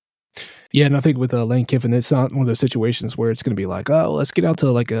 Yeah, and I think with Lane Kiffin, it's not one of those situations where it's going to be like, oh, let's get out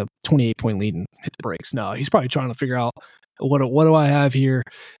to like a 28-point lead and hit the brakes. No, he's probably trying to figure out what do I have here.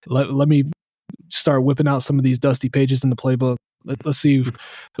 Let me start whipping out some of these dusty pages in the playbook. Let's see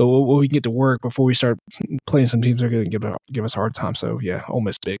what we can get to work before we start playing some teams that are going to give us a hard time. So yeah, Ole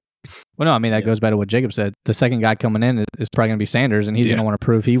Miss big. Well, no, I mean that goes back to what Jacob said. The second guy coming in is probably going to be Sanders, and he's going to want to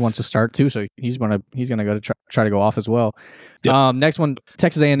prove he wants to start too. So he's going to go to try to go off as well. Yep. Next one,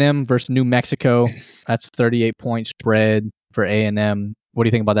 Texas A&M versus New Mexico. That's 38-point spread for A&M. What do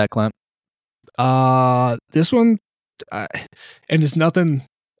you think about that, Clint? This one, and it's nothing.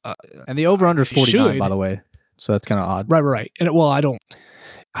 And the over/under is 49, by the way. So that's kind of odd. Right. And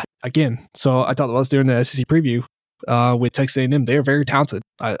so I talked about this during the SEC preview with Texas A&M. They're very talented.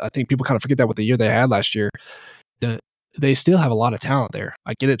 I think people kind of forget that with the year they had last year. They still have a lot of talent there.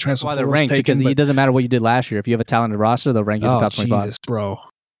 I get it. That's why they're ranked, because it doesn't matter what you did last year. If you have a talented roster, they'll rank you in the top 25. Jesus, bro.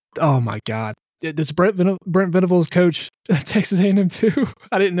 Oh, my God. Does Brent Venables coach Texas A&M too?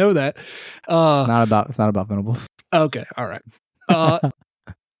 I didn't know that. It's not about Venables. Okay. All right.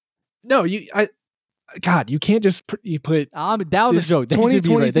 No, you can't just put that was a joke. They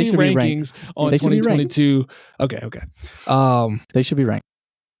 2023 should be rankings on 2022. Okay. They should be ranked.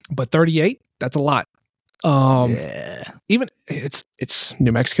 But 38, that's a lot. Even it's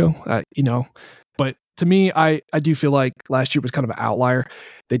New Mexico, But to me, I do feel like last year was kind of an outlier.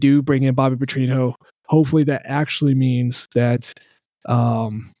 They do bring in Bobby Petrino. Hopefully, that actually means that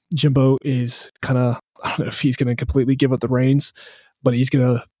Jimbo is kind of, I don't know if he's going to completely give up the reins, but he's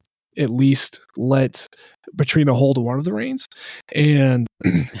going to at least let Petrino hold one of the reins and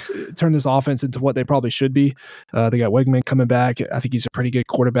turn this offense into what they probably should be. They got Wegman coming back. I think he's a pretty good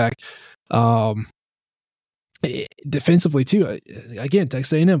quarterback. Defensively too, again,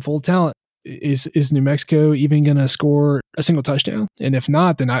 Texas A&M full talent. Is New Mexico even going to score a single touchdown? And if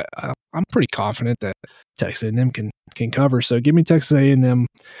not, then I'm pretty confident that Texas A&M can cover. So give me Texas A&M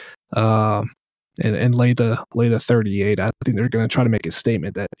and lay the 38. I think they're going to try to make a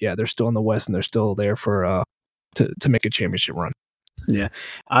statement that they're still in the West and they're still there for to make a championship run. Yeah,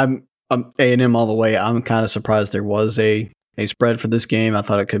 I'm A&M all the way. I'm kind of surprised there was a spread for this game. I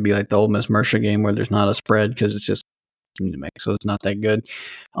thought it could be like the Ole Miss Mercer game where there's not a spread because it's just New Mexico. It's not that good.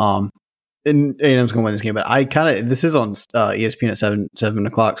 And A&M's going to win this game, but this is on ESPN at 7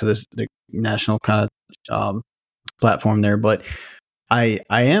 o'clock, so this is the national kind of platform there. But I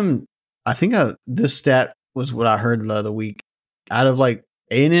think this stat was what I heard the other week. Out of like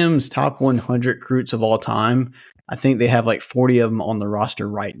A&M's top 100 recruits of all time, I think they have like 40 of them on the roster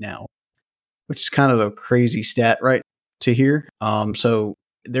right now, which is kind of a crazy stat, right, to hear. So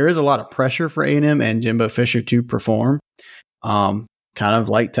there is a lot of pressure for A&M and Jimbo Fisher to perform. kind of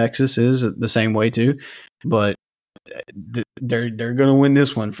like Texas is the same way too, but they're going to win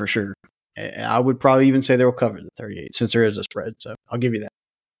this one for sure. And I would probably even say they'll cover the 38 since there is a spread. So I'll give you that.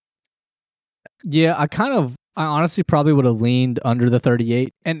 Yeah, I honestly probably would have leaned under the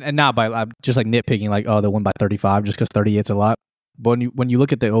 38, and not by just like nitpicking, like, oh, they won by 35 just because 38's a lot. But when you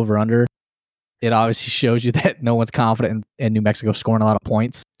look at the over under, it obviously shows you that no one's confident in New Mexico scoring a lot of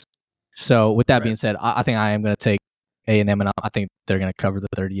points. So with that being said, I think I am going to take A&M, and I think they're going to cover the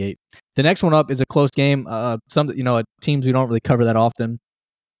 38. The next one up is a close game. Teams we don't really cover that often,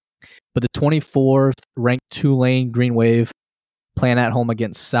 but the 24th ranked Tulane Green Wave playing at home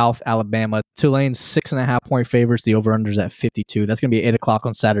against South Alabama. Tulane's 6.5 point favorites. The over-under's at 52. That's going to be 8 o'clock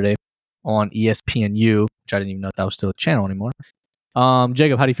on Saturday on ESPNU, which I didn't even know that was still a channel anymore.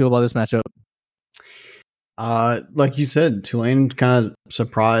 Jacob, how do you feel about this matchup? Like you said, Tulane kind of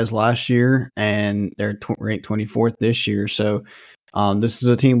surprised last year, and they're ranked 24th this year. So this is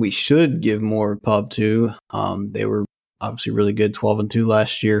a team we should give more pub to. They were obviously really good, 12-2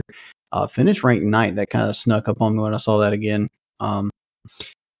 last year. Finished ranked 9th. That kind of snuck up on me when I saw that again.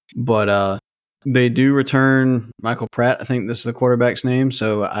 But they do return Michael Pratt. I think this is the quarterback's name.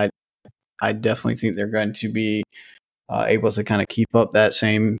 So I definitely think they're going to be able to kind of keep up that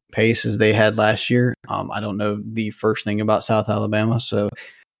same pace as they had last year. I don't know the first thing about South Alabama, so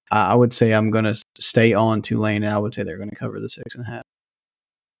I would say I'm going to stay on Tulane, and I would say they're going to cover the 6.5.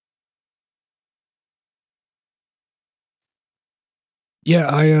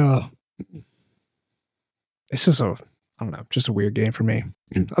 Yeah, this is just a weird game for me.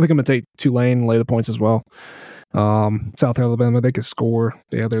 I think I'm going to take Tulane, lay the points as well. South Alabama, they could score.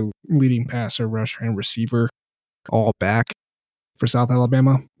 They have their leading passer, rusher, and receiver all back for South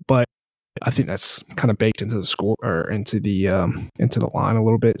Alabama, but I think that's kind of baked into the score or into the line a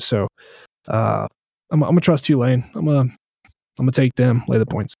little bit. So I'm gonna trust Tulane. I'm gonna take them, lay the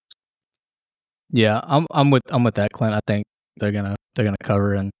points. Yeah, I'm with that, Clint. I think they're gonna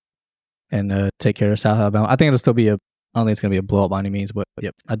cover and take care of South Alabama. I think it'll still be I don't think it's gonna be a blowout by any means, but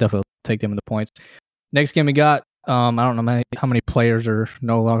yep, I definitely take them in the points. Next game we got. I don't know how many players are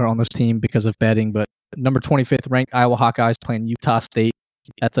no longer on this team because of betting, but number 25th ranked Iowa Hawkeyes playing Utah State.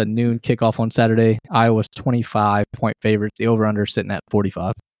 That's a noon kickoff on Saturday. Iowa's 25-point favorites. The over-under sitting at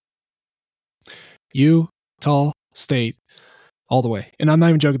 45. Utah State all the way. And I'm not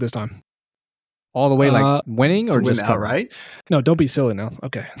even joking this time. All the way, like winning or just outright? No, don't be silly now.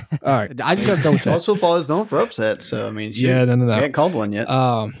 Okay. All right. I just got to double check. College football is known for upset, so I mean, no. We haven't called one yet.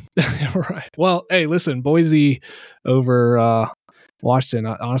 Right. Well, hey, listen, Boise over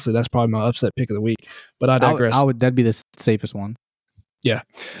Washington. Honestly, that's probably my upset pick of the week. But I digress. That'd be the safest one. Yeah.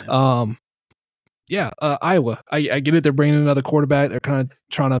 Iowa. I get it. They're bringing in another quarterback. They're kind of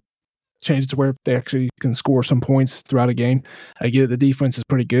trying to change it to where they actually can score some points throughout a game. I get it. The defense is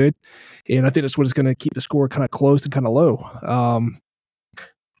pretty good, and I think that's what is going to keep the score kind of close and kind of low.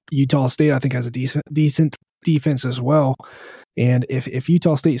 Utah State, I think, has a decent defense as well. And if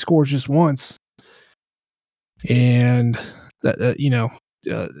Utah State scores just once, and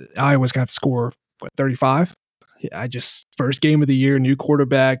Iowa's got to score 35. First game of the year, new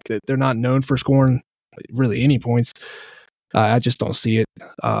quarterback. They're not known for scoring really any points. I just don't see it.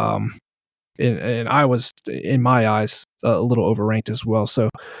 And Iowa's, in my eyes, a little overranked as well. So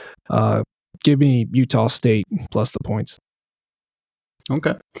give me Utah State plus the points.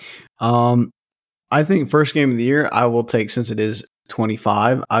 Okay. I think first game of the year, I will take, since it is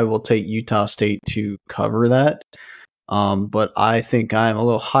 25, I will take Utah State to cover that. But I think I'm a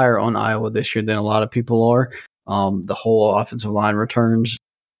little higher on Iowa this year than a lot of people are. The whole offensive line returns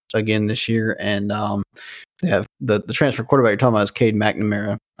again this year, and they have the transfer quarterback you're talking about is Cade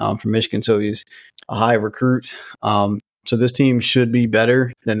McNamara from Michigan, so he's a high recruit. So this team should be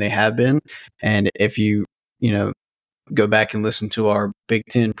better than they have been, and if you go back and listen to our Big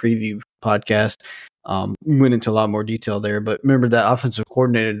Ten preview podcast, we went into a lot more detail there. But remember that offensive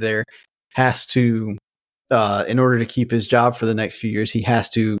coordinator there has to, in order to keep his job for the next few years, he has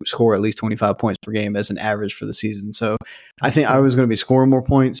to score at least 25 points per game as an average for the season. So I think Iowa's going to be scoring more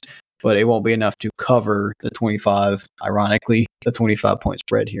points, but it won't be enough to cover the 25. Ironically, the 25-point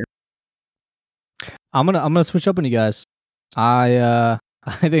spread here. I'm gonna switch up on you guys. I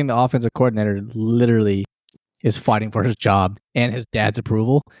think the offensive coordinator literally is fighting for his job and his dad's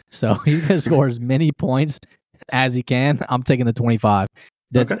approval. So he's going to score as many points as he can. I'm taking the 25.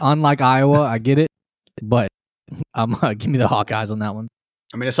 That's unlike Iowa. I get it, but give me the Hawkeyes on that one.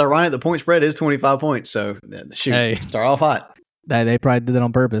 I mean, it's ironic. The point spread is 25 points. So start off hot. They probably did that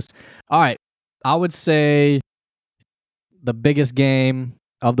on purpose. All right. I would say the biggest game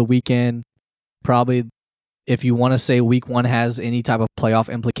of the weekend, probably if you want to say week 1 has any type of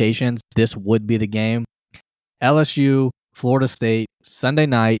playoff implications, this would be the game. LSU, Florida State, Sunday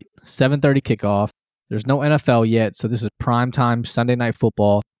night, 7:30 kickoff. There's no NFL yet, so this is primetime Sunday night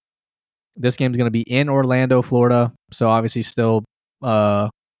football. This game's going to be in Orlando, Florida, so obviously still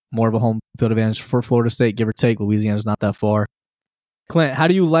more of a home field advantage for Florida State, give or take. Louisiana's not that far. Clint, how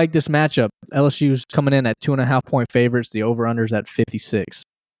do you like this matchup? LSU's coming in at 2.5-point favorites. The over-under's at 56.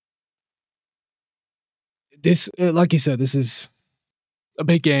 This, like you said, this is a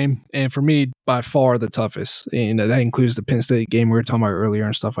big game, and for me, by far the toughest. And that includes the Penn State game we were talking about earlier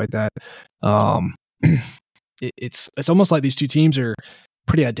and stuff like that. It's almost like these two teams are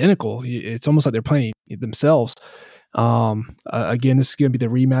pretty identical. It's almost like they're playing themselves. Again, this is going to be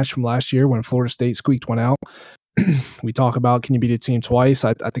the rematch from last year when Florida State squeaked one out. We talk about, can you beat a team twice?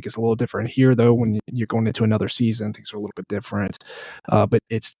 I think it's a little different here, though, when you're going into another season. Things are a little bit different. But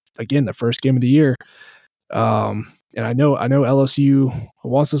it's, again, the first game of the year. And I know LSU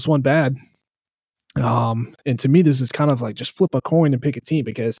wants this one bad. And to me, this is kind of like just flip a coin and pick a team,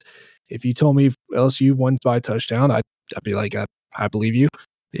 because if you told me LSU wins by a touchdown, I'd be like, I believe you.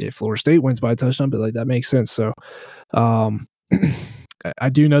 If Florida State wins by a touchdown, I'd be like, that makes sense. So I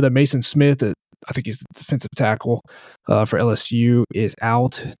do know that Mason Smith, I think he's the defensive tackle for LSU, is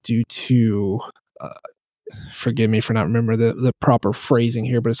out due to forgive me for not remembering the proper phrasing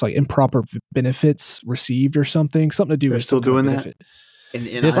here, but it's like improper benefits received or something to do. They're with still doing that in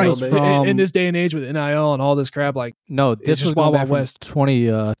the NIL in this day and age with NIL and all this crap. Like, no, this was Wild West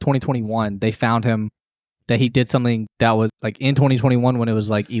 2021. They found him that he did something that was like in 2021 when it was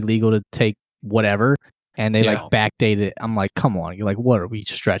like illegal to take whatever, and they like backdated it. I'm like, come on, you're like, what are we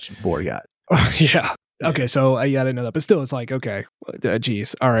stretching for, guys? Yeah. Okay, so I didn't know that, but still, it's like, okay,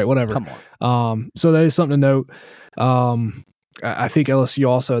 geez, all right, whatever. Come on. So that is something to note. I think LSU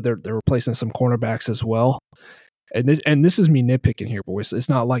also they're replacing some cornerbacks as well, and this is me nitpicking here, boys. It's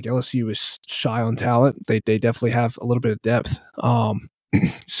not like LSU is shy on talent. They definitely have a little bit of depth.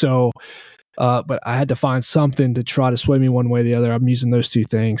 But I had to find something to try to sway me one way or the other. I'm using those two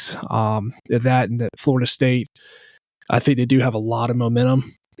things. That and that Florida State, I think they do have a lot of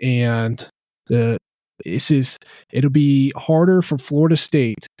momentum, and it'll be harder for Florida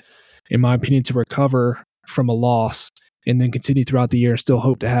State, in my opinion, to recover from a loss and then continue throughout the year and still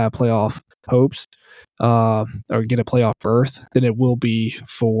hope to have playoff hopes or get a playoff berth than it will be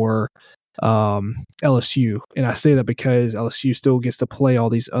for LSU. And I say that because LSU still gets to play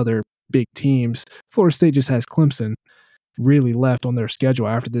all these other big teams. Florida State just has Clemson really left on their schedule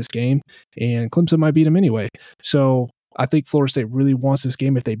after this game, and Clemson might beat them anyway. So I think Florida State really wants this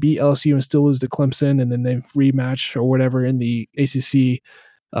game. If they beat LSU and still lose to Clemson, and then they rematch or whatever in the ACC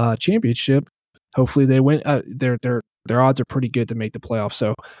championship, hopefully they win. Their odds are pretty good to make the playoffs.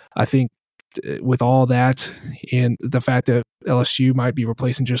 So I think with all that and the fact that LSU might be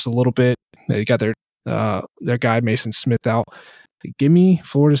replacing just a little bit, they got their guy Mason Smith out. Give me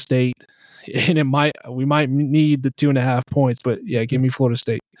Florida State, and we might need the 2.5 points, but yeah, give me Florida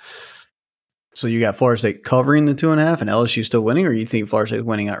State. So you got Florida State covering the 2.5 and LSU still winning, or you think Florida State is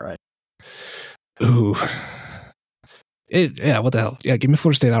winning outright? Ooh. What the hell? Yeah, give me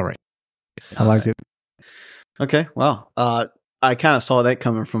Florida State outright. I like it. Okay, well, I kind of saw that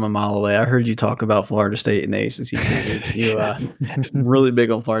coming from a mile away. I heard you talk about Florida State in the ACC. You really big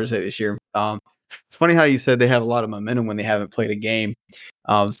on Florida State this year. It's funny how you said they have a lot of momentum when they haven't played a game.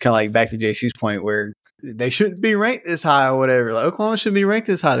 It's kind of like back to JC's point where they shouldn't be ranked this high or whatever. Like Oklahoma shouldn't be ranked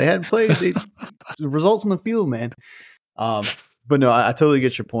this high. They hadn't played the results on the field, man. But no, I totally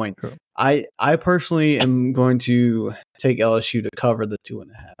get your point. Sure. I personally am going to take LSU to cover the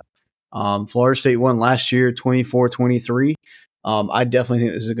 2.5. Florida State won last year 24-23. I definitely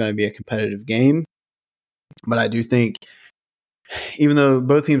think this is going to be a competitive game. But I do think, even though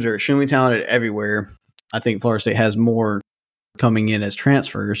both teams are extremely talented everywhere, I think Florida State has more coming in as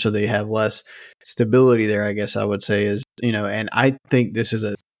transfers, so they have less stability there, I guess I would say, is, and I think this is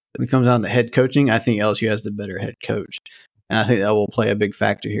when it comes down to head coaching, I think LSU has the better head coach. And I think that will play a big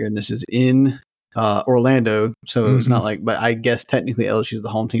factor here. And this is in Orlando, so it's not like, but I guess technically LSU is the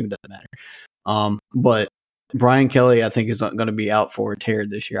home team, it doesn't matter. But Brian Kelly, I think, is going to be out for a tear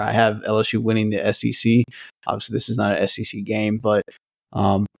this year. I have LSU winning the SEC. Obviously, this is not an SEC game, but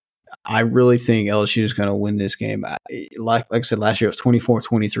I really think LSU is going to win this game. Like I said, last year it was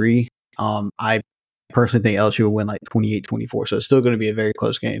 24-23. I personally think LSU will win like 28-24. So it's still going to be a very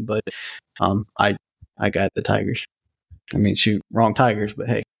close game. But I got the Tigers. I mean, shoot, wrong Tigers, but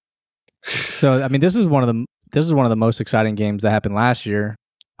hey. So I mean, this is one of the most exciting games that happened last year.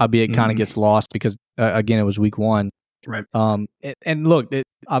 Albeit it kind of gets lost because again it was week 1. Right. And look,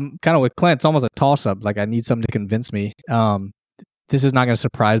 I'm kind of with Clint. It's almost a toss up. Like I need something to convince me. This is not going to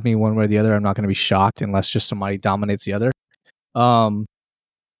surprise me one way or the other. I'm not going to be shocked unless just somebody dominates the other.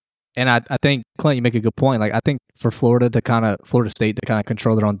 And I think Clint, you make a good point. Like I think for Florida State to kind of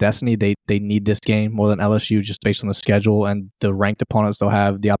control their own destiny, they need this game more than LSU just based on the schedule and the ranked opponents they'll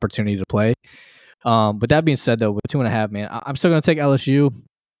have the opportunity to play. But that being said, though, with 2.5, man, I'm still going to take LSU.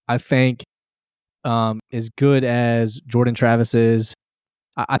 I think as good as Jordan Travis is,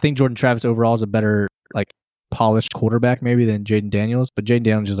 I think Jordan Travis overall is a better like polished quarterback maybe than Jaden Daniels. But Jaden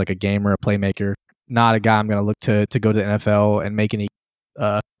Daniels is like a gamer, a playmaker, not a guy I'm going to look to go to the NFL and make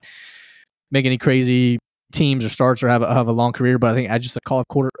any crazy teams or starts or have a long career. But I think as just a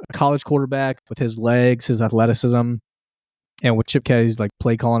college quarterback with his legs, his athleticism, and with Chip Kelly's like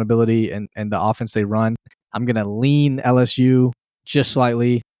play calling ability and the offense they run, I'm gonna lean LSU just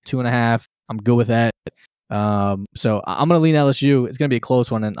slightly, 2.5. I'm good with that. So I'm gonna lean LSU. It's gonna be a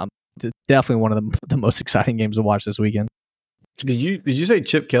close one, and definitely one of the most exciting games to watch this weekend. Did you say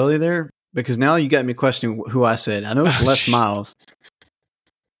Chip Kelly there? Because now you got me questioning who I said. I know it's Les Miles.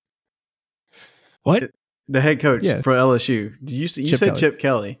 What? The head coach for LSU. You said Kelly. Chip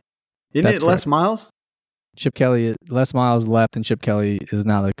Kelly. Isn't That's it Les Miles? Chip Kelly, Les Miles left, and Chip Kelly is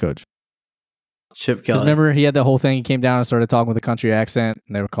now the coach. Chip Kelly. Remember, he had that whole thing. He came down and started talking with a country accent,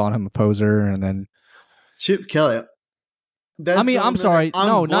 and they were calling him a poser. And then Chip Kelly. I'm sorry.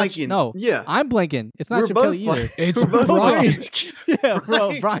 I'm no. Yeah, I'm blanking. It's not Chip Kelly either. It's Brian. Yeah,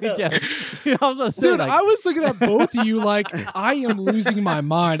 bro, Brian Kelly. Dude, I was looking at both of you like I am losing my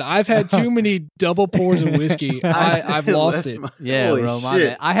mind. I've had too many double pours of whiskey. I've lost it. Yeah, Holy bro. My shit.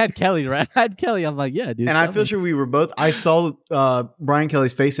 bad. I had Kelly, right? I had Kelly. I'm like, yeah, dude. And I feel sure we were both. I saw Brian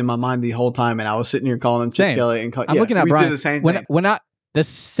Kelly's face in my mind the whole time, and I was sitting here calling him Chip Kelly. And I'm looking at Brian. Did the same thing. When the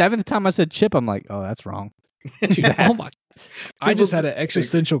 7th time I said Chip, I'm like, oh, that's wrong. Dude, oh my! I just had an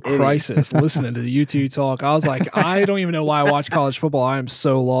existential crisis listening to the U2 talk. I was like, I don't even know why I watch college football. I am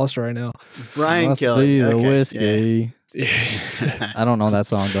so lost right now. Brian Kelly, the whiskey. Yeah. I don't know that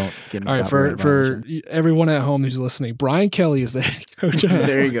song. Don't get me. All right, for everyone at home who's listening, Brian Kelly is the head coach.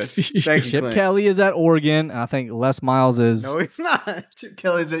 There you go. Thank you, Chip Kelly is at Oregon. And I think Les Miles is. No, he's not. Chip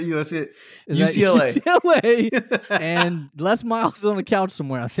Kelly's at UCLA. UCLA. And Les Miles is on the couch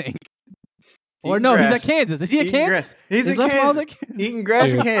somewhere, I think. Or no, he's at Kansas. Is he at Kansas? He's at Kansas. Eating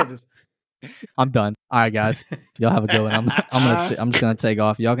grass in Kansas. I'm done. All right, guys. Y'all have a good one. I'm just gonna take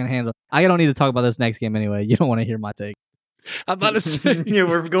off. Y'all can handle. I don't need to talk about this next game anyway. You don't want to hear my take. I'm about to say. Yeah,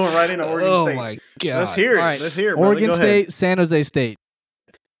 we're going right into Oregon State. Oh my god. Let's hear it. All right. Let's hear it. Oregon State, San Jose State.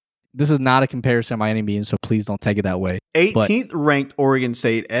 This is not a comparison by any means, so please don't take it that way. 18th ranked Oregon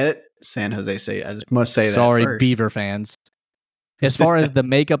State at San Jose State. I just must say that. Sorry, first. Beaver fans. As far as the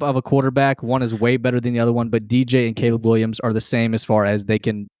makeup of a quarterback, one is way better than the other one, but DJ and Caleb Williams are the same as far as they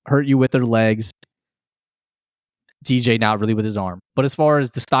can hurt you with their legs. DJ not really with his arm. But as far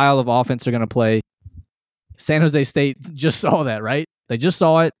as the style of offense they're going to play, San Jose State just saw that, right? They just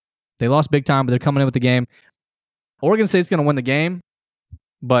saw it. They lost big time, but they're coming in with the game. Oregon State's going to win the game,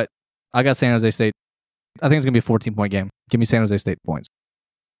 but I got San Jose State. I think it's going to be a 14-point game. Give me San Jose State points.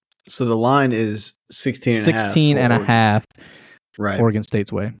 So the line is 16 and a half. Right. Oregon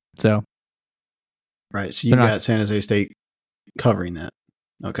State's way. So right. So you got San Jose State covering that.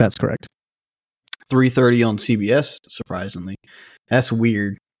 Okay. That's correct. 3:30 on CBS, surprisingly. That's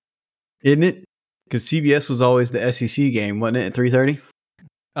weird. Isn't it? Because CBS was always the SEC game, wasn't it, at 3:30?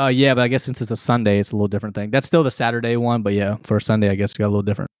 Yeah, but I guess since it's a Sunday, it's a little different thing. That's still the Saturday one, but yeah, for a Sunday, I guess it got a little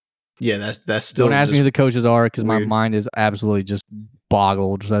different. Yeah, that's still. Don't ask me who the coaches are because my mind is absolutely just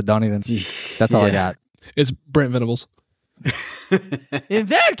boggled. So don't even. That's all I got. It's Brent Venables. In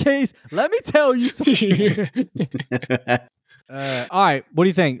that case, let me tell you something. All right, what do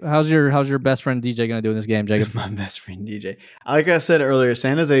you think? How's your best friend DJ going to do in this game, Jacob? My best friend DJ. Like I said earlier,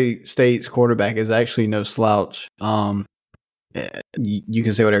 San Jose State's quarterback is actually no slouch. You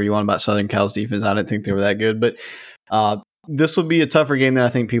can say whatever you want about Southern Cal's defense. I didn't think they were that good, but this will be a tougher game than I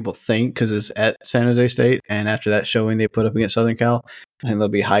think people think because it's at San Jose State. And after that showing they put up against Southern Cal, I think they'll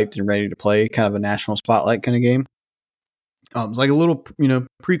be hyped and ready to play. Kind of a national spotlight kind of game. It's like a little,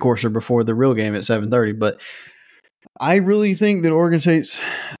 precursor before the real game at 7:30. But I really think that Oregon State's,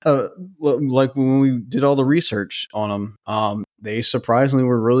 like when we did all the research on them, they surprisingly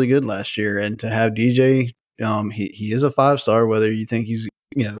were really good last year. And to have DJ, he is a 5-star, whether you think he's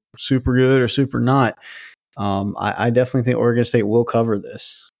super good or super not. I definitely think Oregon State will cover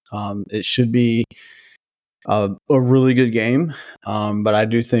this. It should be a really good game, but I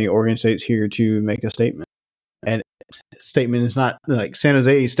do think Oregon State's here to make a statement. statement. It's not like San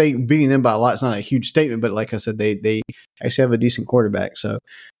Jose State beating them by a lot. It's not a huge statement, but like I said, they actually have a decent quarterback. So,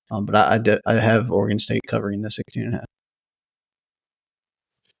 but I have Oregon State covering the 16.5.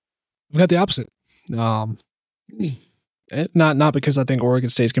 We got the opposite. Not because I think Oregon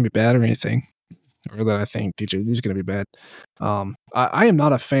State's going to be bad or anything, or that I think DJU's going to be bad. I am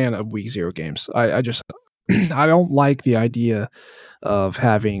not a fan of week 0 games. I just I don't like the idea of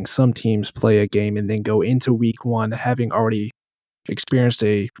having some teams play a game and then go into week 1 having already experienced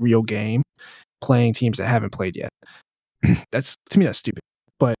a real game, playing teams that haven't played yet. That's, to me, that's stupid.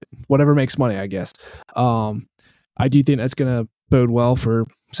 But whatever makes money, I guess. I do think that's going to bode well for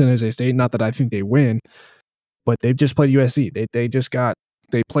San Jose State. Not that I think they win, but they've just played USC.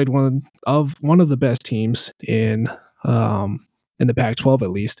 They played one of the best teams in the Pac-12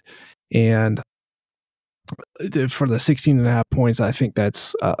 at least, and for the 16.5 points, I think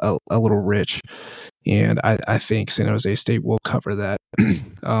that's a little rich, and I think San Jose State will cover that.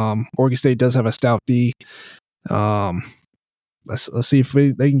 Oregon State does have a stout D. Let's see if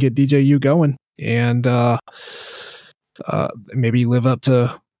they can get DJU going and maybe live up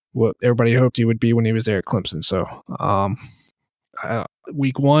to what everybody hoped he would be when he was there at Clemson. So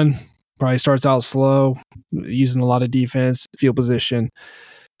week 1 probably starts out slow, using a lot of defense, field position.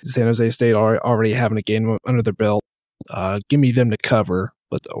 San Jose State already having a game under their belt. Give me them to cover,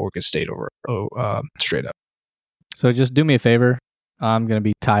 but the Oregon State over straight up. So just do me a favor. I'm going to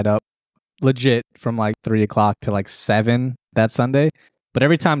be tied up legit from like 3 o'clock to like 7 that Sunday. But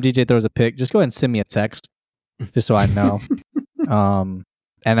every time DJ throws a pick, just go ahead and send me a text just so I know. And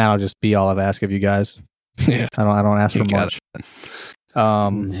that'll just be all I've asked of you guys. Yeah. I don't ask for much.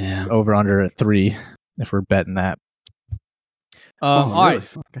 It's over under at 3 if we're betting that. All right.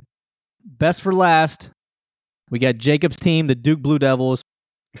 Okay. Best for last. We got Jacob's team, the Duke Blue Devils,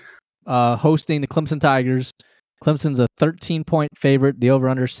 hosting the Clemson Tigers. Clemson's a 13-point favorite. The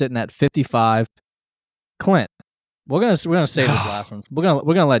over/under sitting at 55. Clint, we're gonna say this last one. We're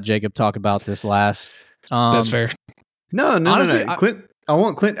gonna let Jacob talk about this last. That's fair. No. Honestly, Clint. I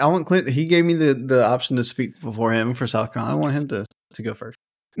want Clint. He gave me the option to speak before him for South Carolina. I want him to go first.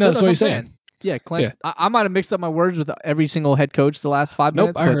 No, that's what he's saying. Yeah, Clint. Yeah. I might have mixed up my words with every single head coach the last 5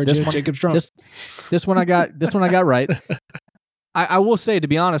 minutes. I heard you. Jacob's drunk. This one I got. This one I got right. I will say, to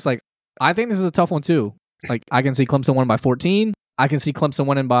be honest, like I think this is a tough one too. Like I can see Clemson winning by 14. I can see Clemson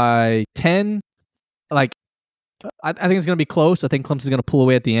winning by 10. Like I think it's going to be close. I think Clemson's going to pull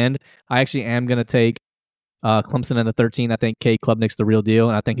away at the end. I actually am going to take Clemson in the 13. I think Cade Klubnik's the real deal,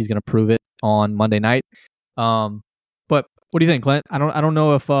 and I think he's going to prove it on Monday night. But what do you think, Clint? I don't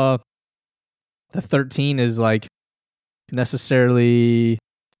know if the 13 is like necessarily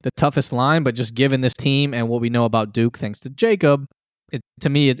the toughest line, but just given this team and what we know about Duke, thanks to Jacob, to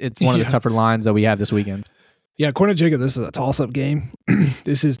me it's one of the tougher lines that we have this weekend. Yeah, according to Jacob, this is a toss-up game.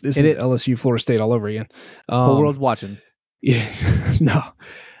 This is LSU Florida State all over again. Whole world's watching. Yeah, no.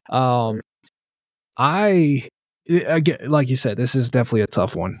 I like you said, this is definitely a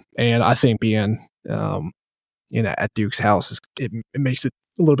tough one, and I think being at Duke's house it makes it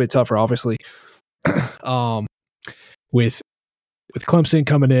a little bit tougher, obviously. With Clemson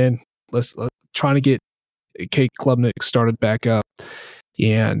coming in, let's trying to get Cade Klubnik started back up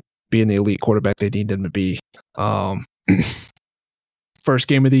and being the elite quarterback they need him to be. First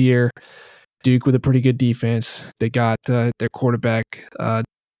game of the year, Duke with a pretty good defense. They got their quarterback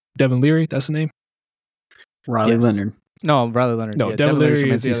Devin Leary. That's the name. Riley Leonard. No, Riley Leonard. No, yeah, Devin Leary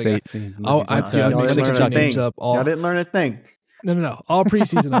is the State. I mixed those two names up. Y'all didn't learn a thing. No. All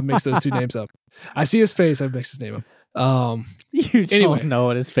preseason, I mixed those two names up. I see his face. I mixed his name up. You don't know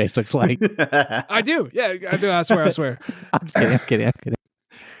what his face looks like. I do. Yeah, I do. I swear. I'm just kidding.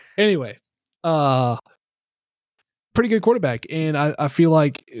 Anyway, pretty good quarterback. And I feel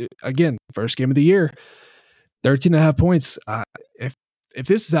like, again, first game of the year, 13.5 points. If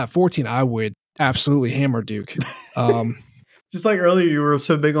this is at 14, I would absolutely hammer Duke. Just like earlier, you were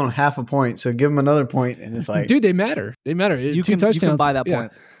so big on half a point, so give them another point, and it's like, dude, they matter. You can buy that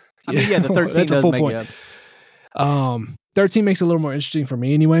point. I mean, the 13 that's does a full make point. it up. 13 makes it a little more interesting for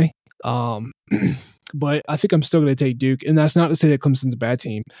me anyway. But I think I'm still going to take Duke, and that's not to say that Clemson's a bad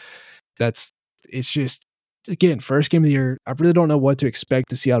team. It's just, again, first game of the year. I really don't know what to expect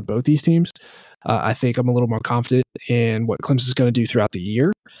to see out of both these teams. I think I'm a little more confident in what Clemson's going to do throughout the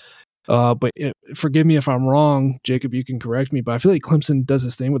year. But forgive me if I'm wrong, Jacob, you can correct me, but I feel like Clemson does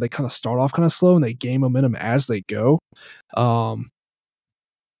this thing where they kind of start off kind of slow and they gain momentum as they go.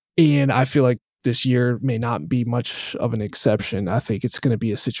 And I feel like this year may not be much of an exception. I think it's going to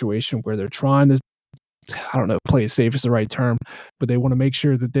be a situation where they're trying to, I don't know, play it safe is the right term, but they want to make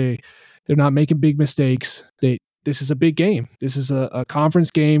sure that they're not making big mistakes. this is a big game. This is a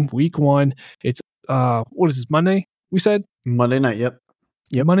conference game, week 1. It's what is this, Monday? We said Monday night. Yep.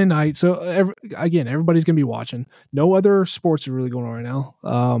 Monday night. So everybody's gonna be watching. No other sports are really going on right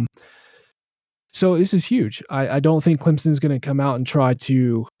now. So this is huge. I don't think Clemson's gonna come out and try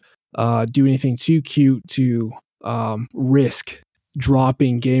to do anything too cute to risk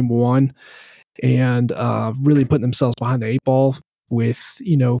dropping game 1 and really putting themselves behind the 8 ball with,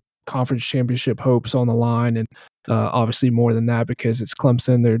 conference championship hopes on the line, and obviously more than that because it's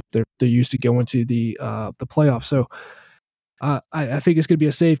Clemson. They're used to going to the playoffs. So I think it's going to be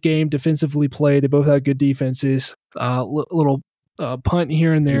a safe game, defensively played. They both have good defenses. Little punt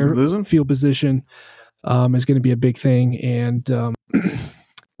here and there, field position is going to be a big thing. And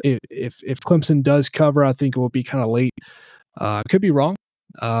if Clemson does cover, I think it will be kind of late. Could be wrong.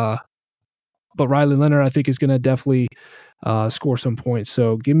 But Riley Leonard, I think, is going to definitely score some points.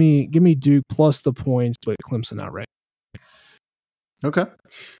 So give me Duke plus the points, but Clemson outright. Okay.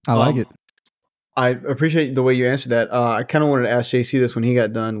 I like it. I appreciate the way you answered that. I kind of wanted to ask JC this when he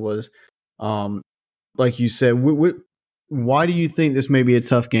got done was, like you said, why do you think this may be a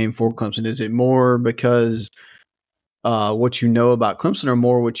tough game for Clemson? Is it more because what you know about Clemson or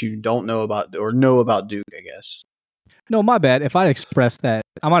more what you don't know about or know about Duke, I guess? No, my bad. If I expressed that,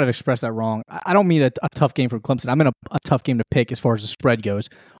 I might have expressed that wrong. I don't mean a tough game for Clemson. I mean a tough game to pick as far as the spread goes,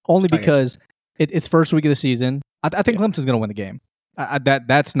 only because it's first week of the season. I think Clemson's going to win the game.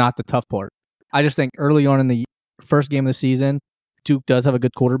 That's not the tough part. I just think early on in the first game of the season, Duke does have a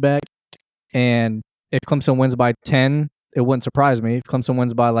good quarterback, and if Clemson wins by 10, it wouldn't surprise me. If Clemson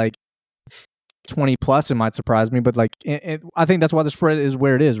wins by like 20 plus, it might surprise me. But like, I think that's why the spread is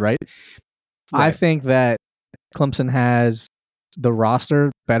where it is, right? I think that Clemson has the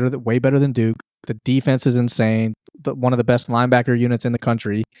roster way better than Duke. The defense is insane. One of the best linebacker units in the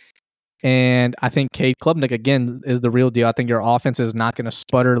country. And I think Cade Klubnik, again, is the real deal. I think your offense is not going to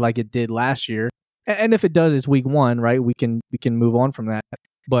sputter like it did last year. And if it does, it's week 1, right? We can move on from that.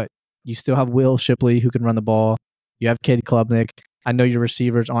 But you still have Will Shipley who can run the ball. You have Cade Klubnik. I know your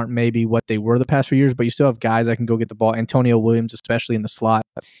receivers aren't maybe what they were the past few years, but you still have guys that can go get the ball. Antonio Williams, especially in the slot,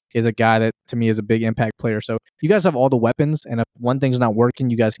 is a guy that, to me, is a big impact player. So you guys have all the weapons, and if one thing's not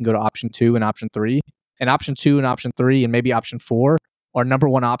working, you guys can go to option 2 and option 3. And option 2 and option 3 and maybe option 4 are number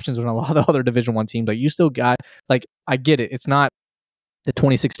 1 options on a lot of other Division I teams. Like, you still got, like, I get it. It's not the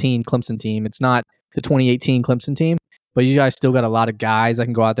 2016 Clemson team. It's not the 2018 Clemson team, but you guys still got a lot of guys that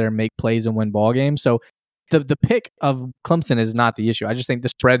can go out there and make plays and win ball games. So the pick of Clemson is not the issue. I just think the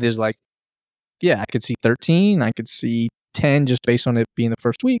spread is like, I could see 13. I could see 10 just based on it being the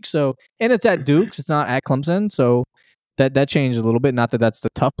first week. So, and it's at Duke's. It's not at Clemson. So that changed a little bit. Not that that's the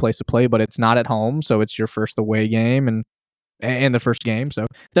tough place to play, but it's not at home. So it's your first away game and the first game. So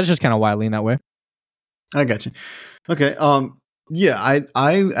that's just kind of why I lean that way. I got you. Okay.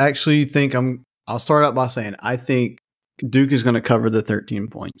 I actually think I'll start out by saying I think Duke is going to cover the 13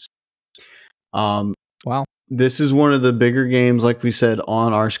 points. Wow. This is one of the bigger games, like we said,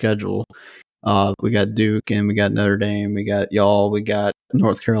 on our schedule. We got Duke and we got Notre Dame, we got y'all, we got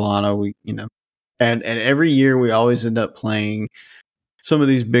North Carolina, and every year we always end up playing some of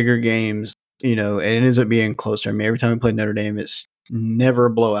these bigger games, and it ends up being closer. I mean, every time we play Notre Dame, it's never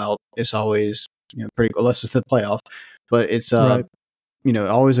a blowout. It's always, pretty, unless it's the playoff, but it's, right.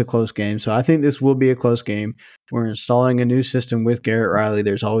 Always a close game. So I think this will be a close game. We're installing a new system with Garrett Riley.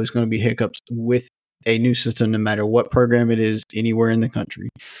 There's always going to be hiccups with a new system, no matter what program it is anywhere in the country.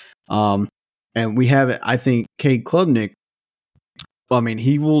 And we have, I think, Cade Klubnik,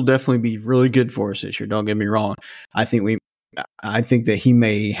 he will definitely be really good for us this year. Don't get me wrong. I think that he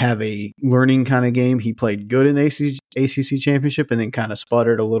may have a learning kind of game. He played good in the ACC championship and then kind of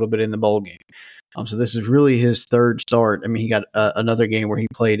sputtered a little bit in the bowl game. So this is really his third start. I mean, he got another game where he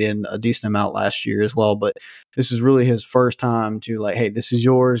played in a decent amount last year as well, but this is really his first time to hey, this is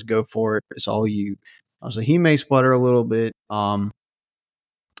yours, go for it. It's all you. So he may sputter a little bit.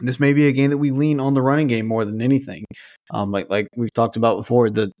 This may be a game that we lean on the running game more than anything. Like we've talked about before,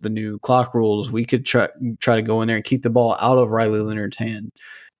 the new clock rules, we could try to go in there and keep the ball out of Riley Leonard's hand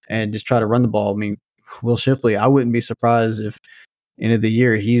and just try to run the ball. I mean, Will Shipley, I wouldn't be surprised if end of the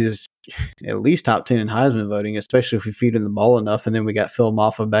year he's at least top 10 in Heisman voting, especially if we feed him the ball enough. And then we got Phil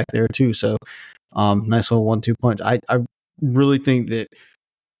Maffa back there too. So nice little 1-2 punch. I really think that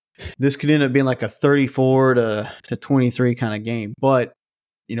this could end up being like a 34 to 23 kind of game, but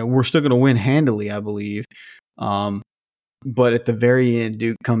we're still going to win handily, I believe. But at the very end,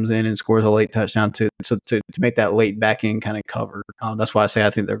 Duke comes in and scores a late touchdown to make that late back end kind of cover. That's why I say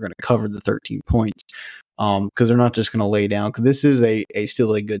I think they're going to cover the 13 points. because they're not just going to lay down. Because this is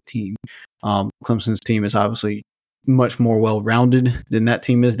still a good team. Clemson's team is obviously much more well rounded than that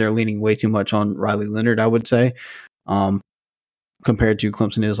team is. They're leaning way too much on Riley Leonard, I would say, compared to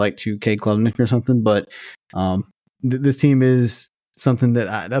Clemson is like to Cade Klubnik or something. But this team is something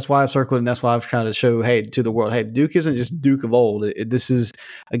that that's why I've circled, and that's why I've tried to show, hey, to the world, hey, Duke isn't just Duke of old. This is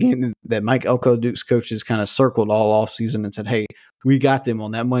a game that Mike Elko, Duke's coaches, kind of circled all offseason and said, hey, we got them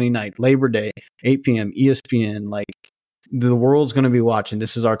on that Monday night, Labor Day, 8 p.m., ESPN. Like, the world's going to be watching.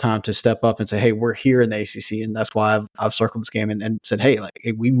 This is our time to step up and say, hey, we're here in the ACC, and that's why I've circled this game and said, hey,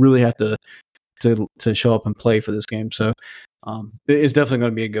 we really have to show up and play for this game. So it's definitely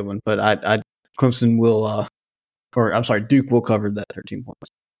going to be a good one. But Clemson will Duke will cover that 13 points.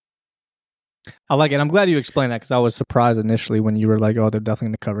 I like it. I'm glad you explained that because I was surprised initially when you were like, oh, they're definitely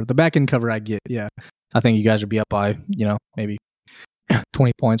going to cover. The back end cover I get, yeah. I think you guys would be up by, maybe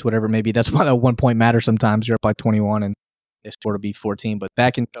 20 points, whatever it may be. That's why that 1 point matters sometimes. You're up by 21 and it's sort of be 14. But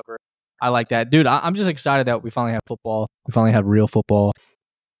back end cover, I like that. Dude, I'm just excited that we finally have football. We finally have real football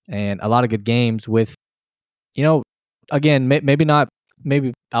and a lot of good games with, again, maybe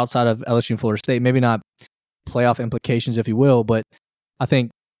outside of LSU and Florida State, maybe not playoff implications, if you will, but I think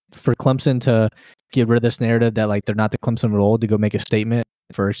for Clemson to get rid of this narrative that like they're not the Clemson of old, to go make a statement,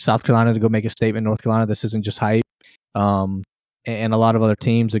 for South Carolina to go make a statement, North Carolina, this isn't just hype, and a lot of other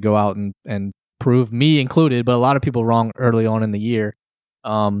teams to go out and prove, me included, but a lot of people wrong early on in the year.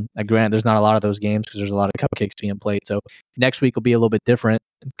 Granted, there's not a lot of those games because there's a lot of cupcakes being played, so next week will be a little bit different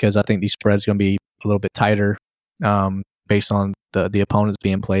because I think these spreads going to be a little bit tighter based on the opponents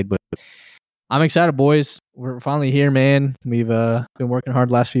being played, but I'm excited, boys. We're finally here, man. We've been working hard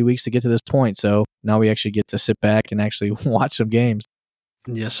the last few weeks to get to this point, so now we actually get to sit back and actually watch some games.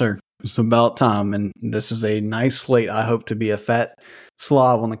 Yes, sir. It's about time, and this is a nice slate. I hope to be a fat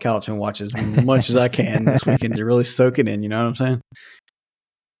slob on the couch and watch as much as I can this weekend to really soak it in. You know what I'm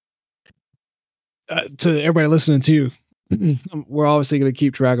saying? To everybody listening too, we're obviously going to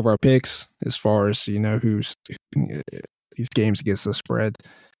keep track of our picks as far as who's these games against the spread.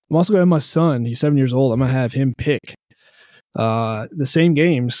 I'm also going to have my son. He's 7 years old. I'm going to have him pick the same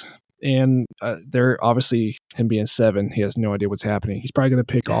games. And they're obviously, him being 7, he has no idea what's happening. He's probably going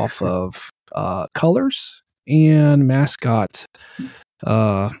to pick off of colors and mascot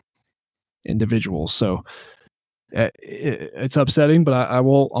individuals. So it's upsetting, but I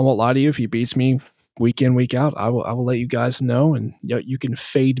won't lie to you. If he beats me week in, week out, I will let you guys know, and you can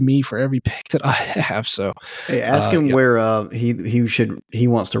fade me for every pick that I have. So hey, ask him where he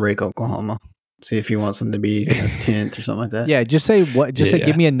wants to rake Oklahoma. See if he wants them to be 10th or something like that. Yeah, just say what. Just say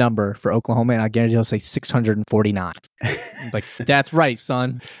give me a number for Oklahoma, and I guarantee he'll say 649. Like, that's right,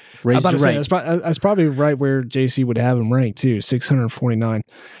 son. Raise your rank. That's probably right where JC would have him ranked too. 649,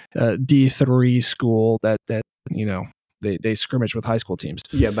 D3 school that they scrimmage with high school teams.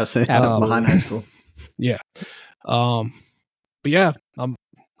 Yeah, but behind high school. Yeah. But yeah, I'm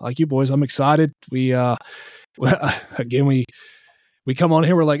like you boys. I'm excited. We come on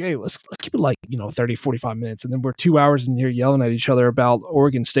here, we're like, hey, let's keep it 30, 45 minutes. And then we're 2 hours in here yelling at each other about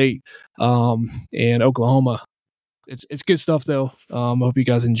Oregon State and Oklahoma. It's good stuff though. I hope you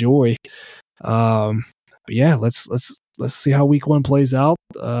guys enjoy. But yeah, let's see how week 1 plays out.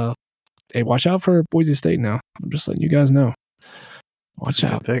 Hey, watch out for Boise State now. I'm just letting you guys know. Watch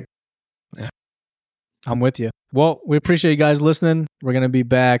out. Pick. Yeah. I'm with you. Well, we appreciate you guys listening. We're going to be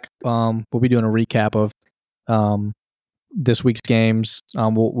back. We'll be doing a recap of this week's games.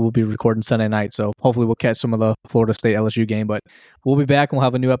 We'll be recording Sunday night, so hopefully we'll catch some of the Florida State LSU game. But we'll be back and we'll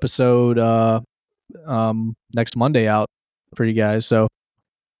have a new episode next Monday out for you guys. So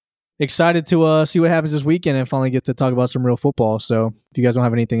excited to see what happens this weekend and finally get to talk about some real football. So if you guys don't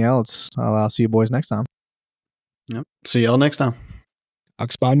have anything else, I'll see you boys next time. Yep. See y'all next time.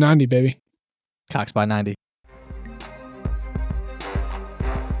 Cox by 90, baby. Cox by 90.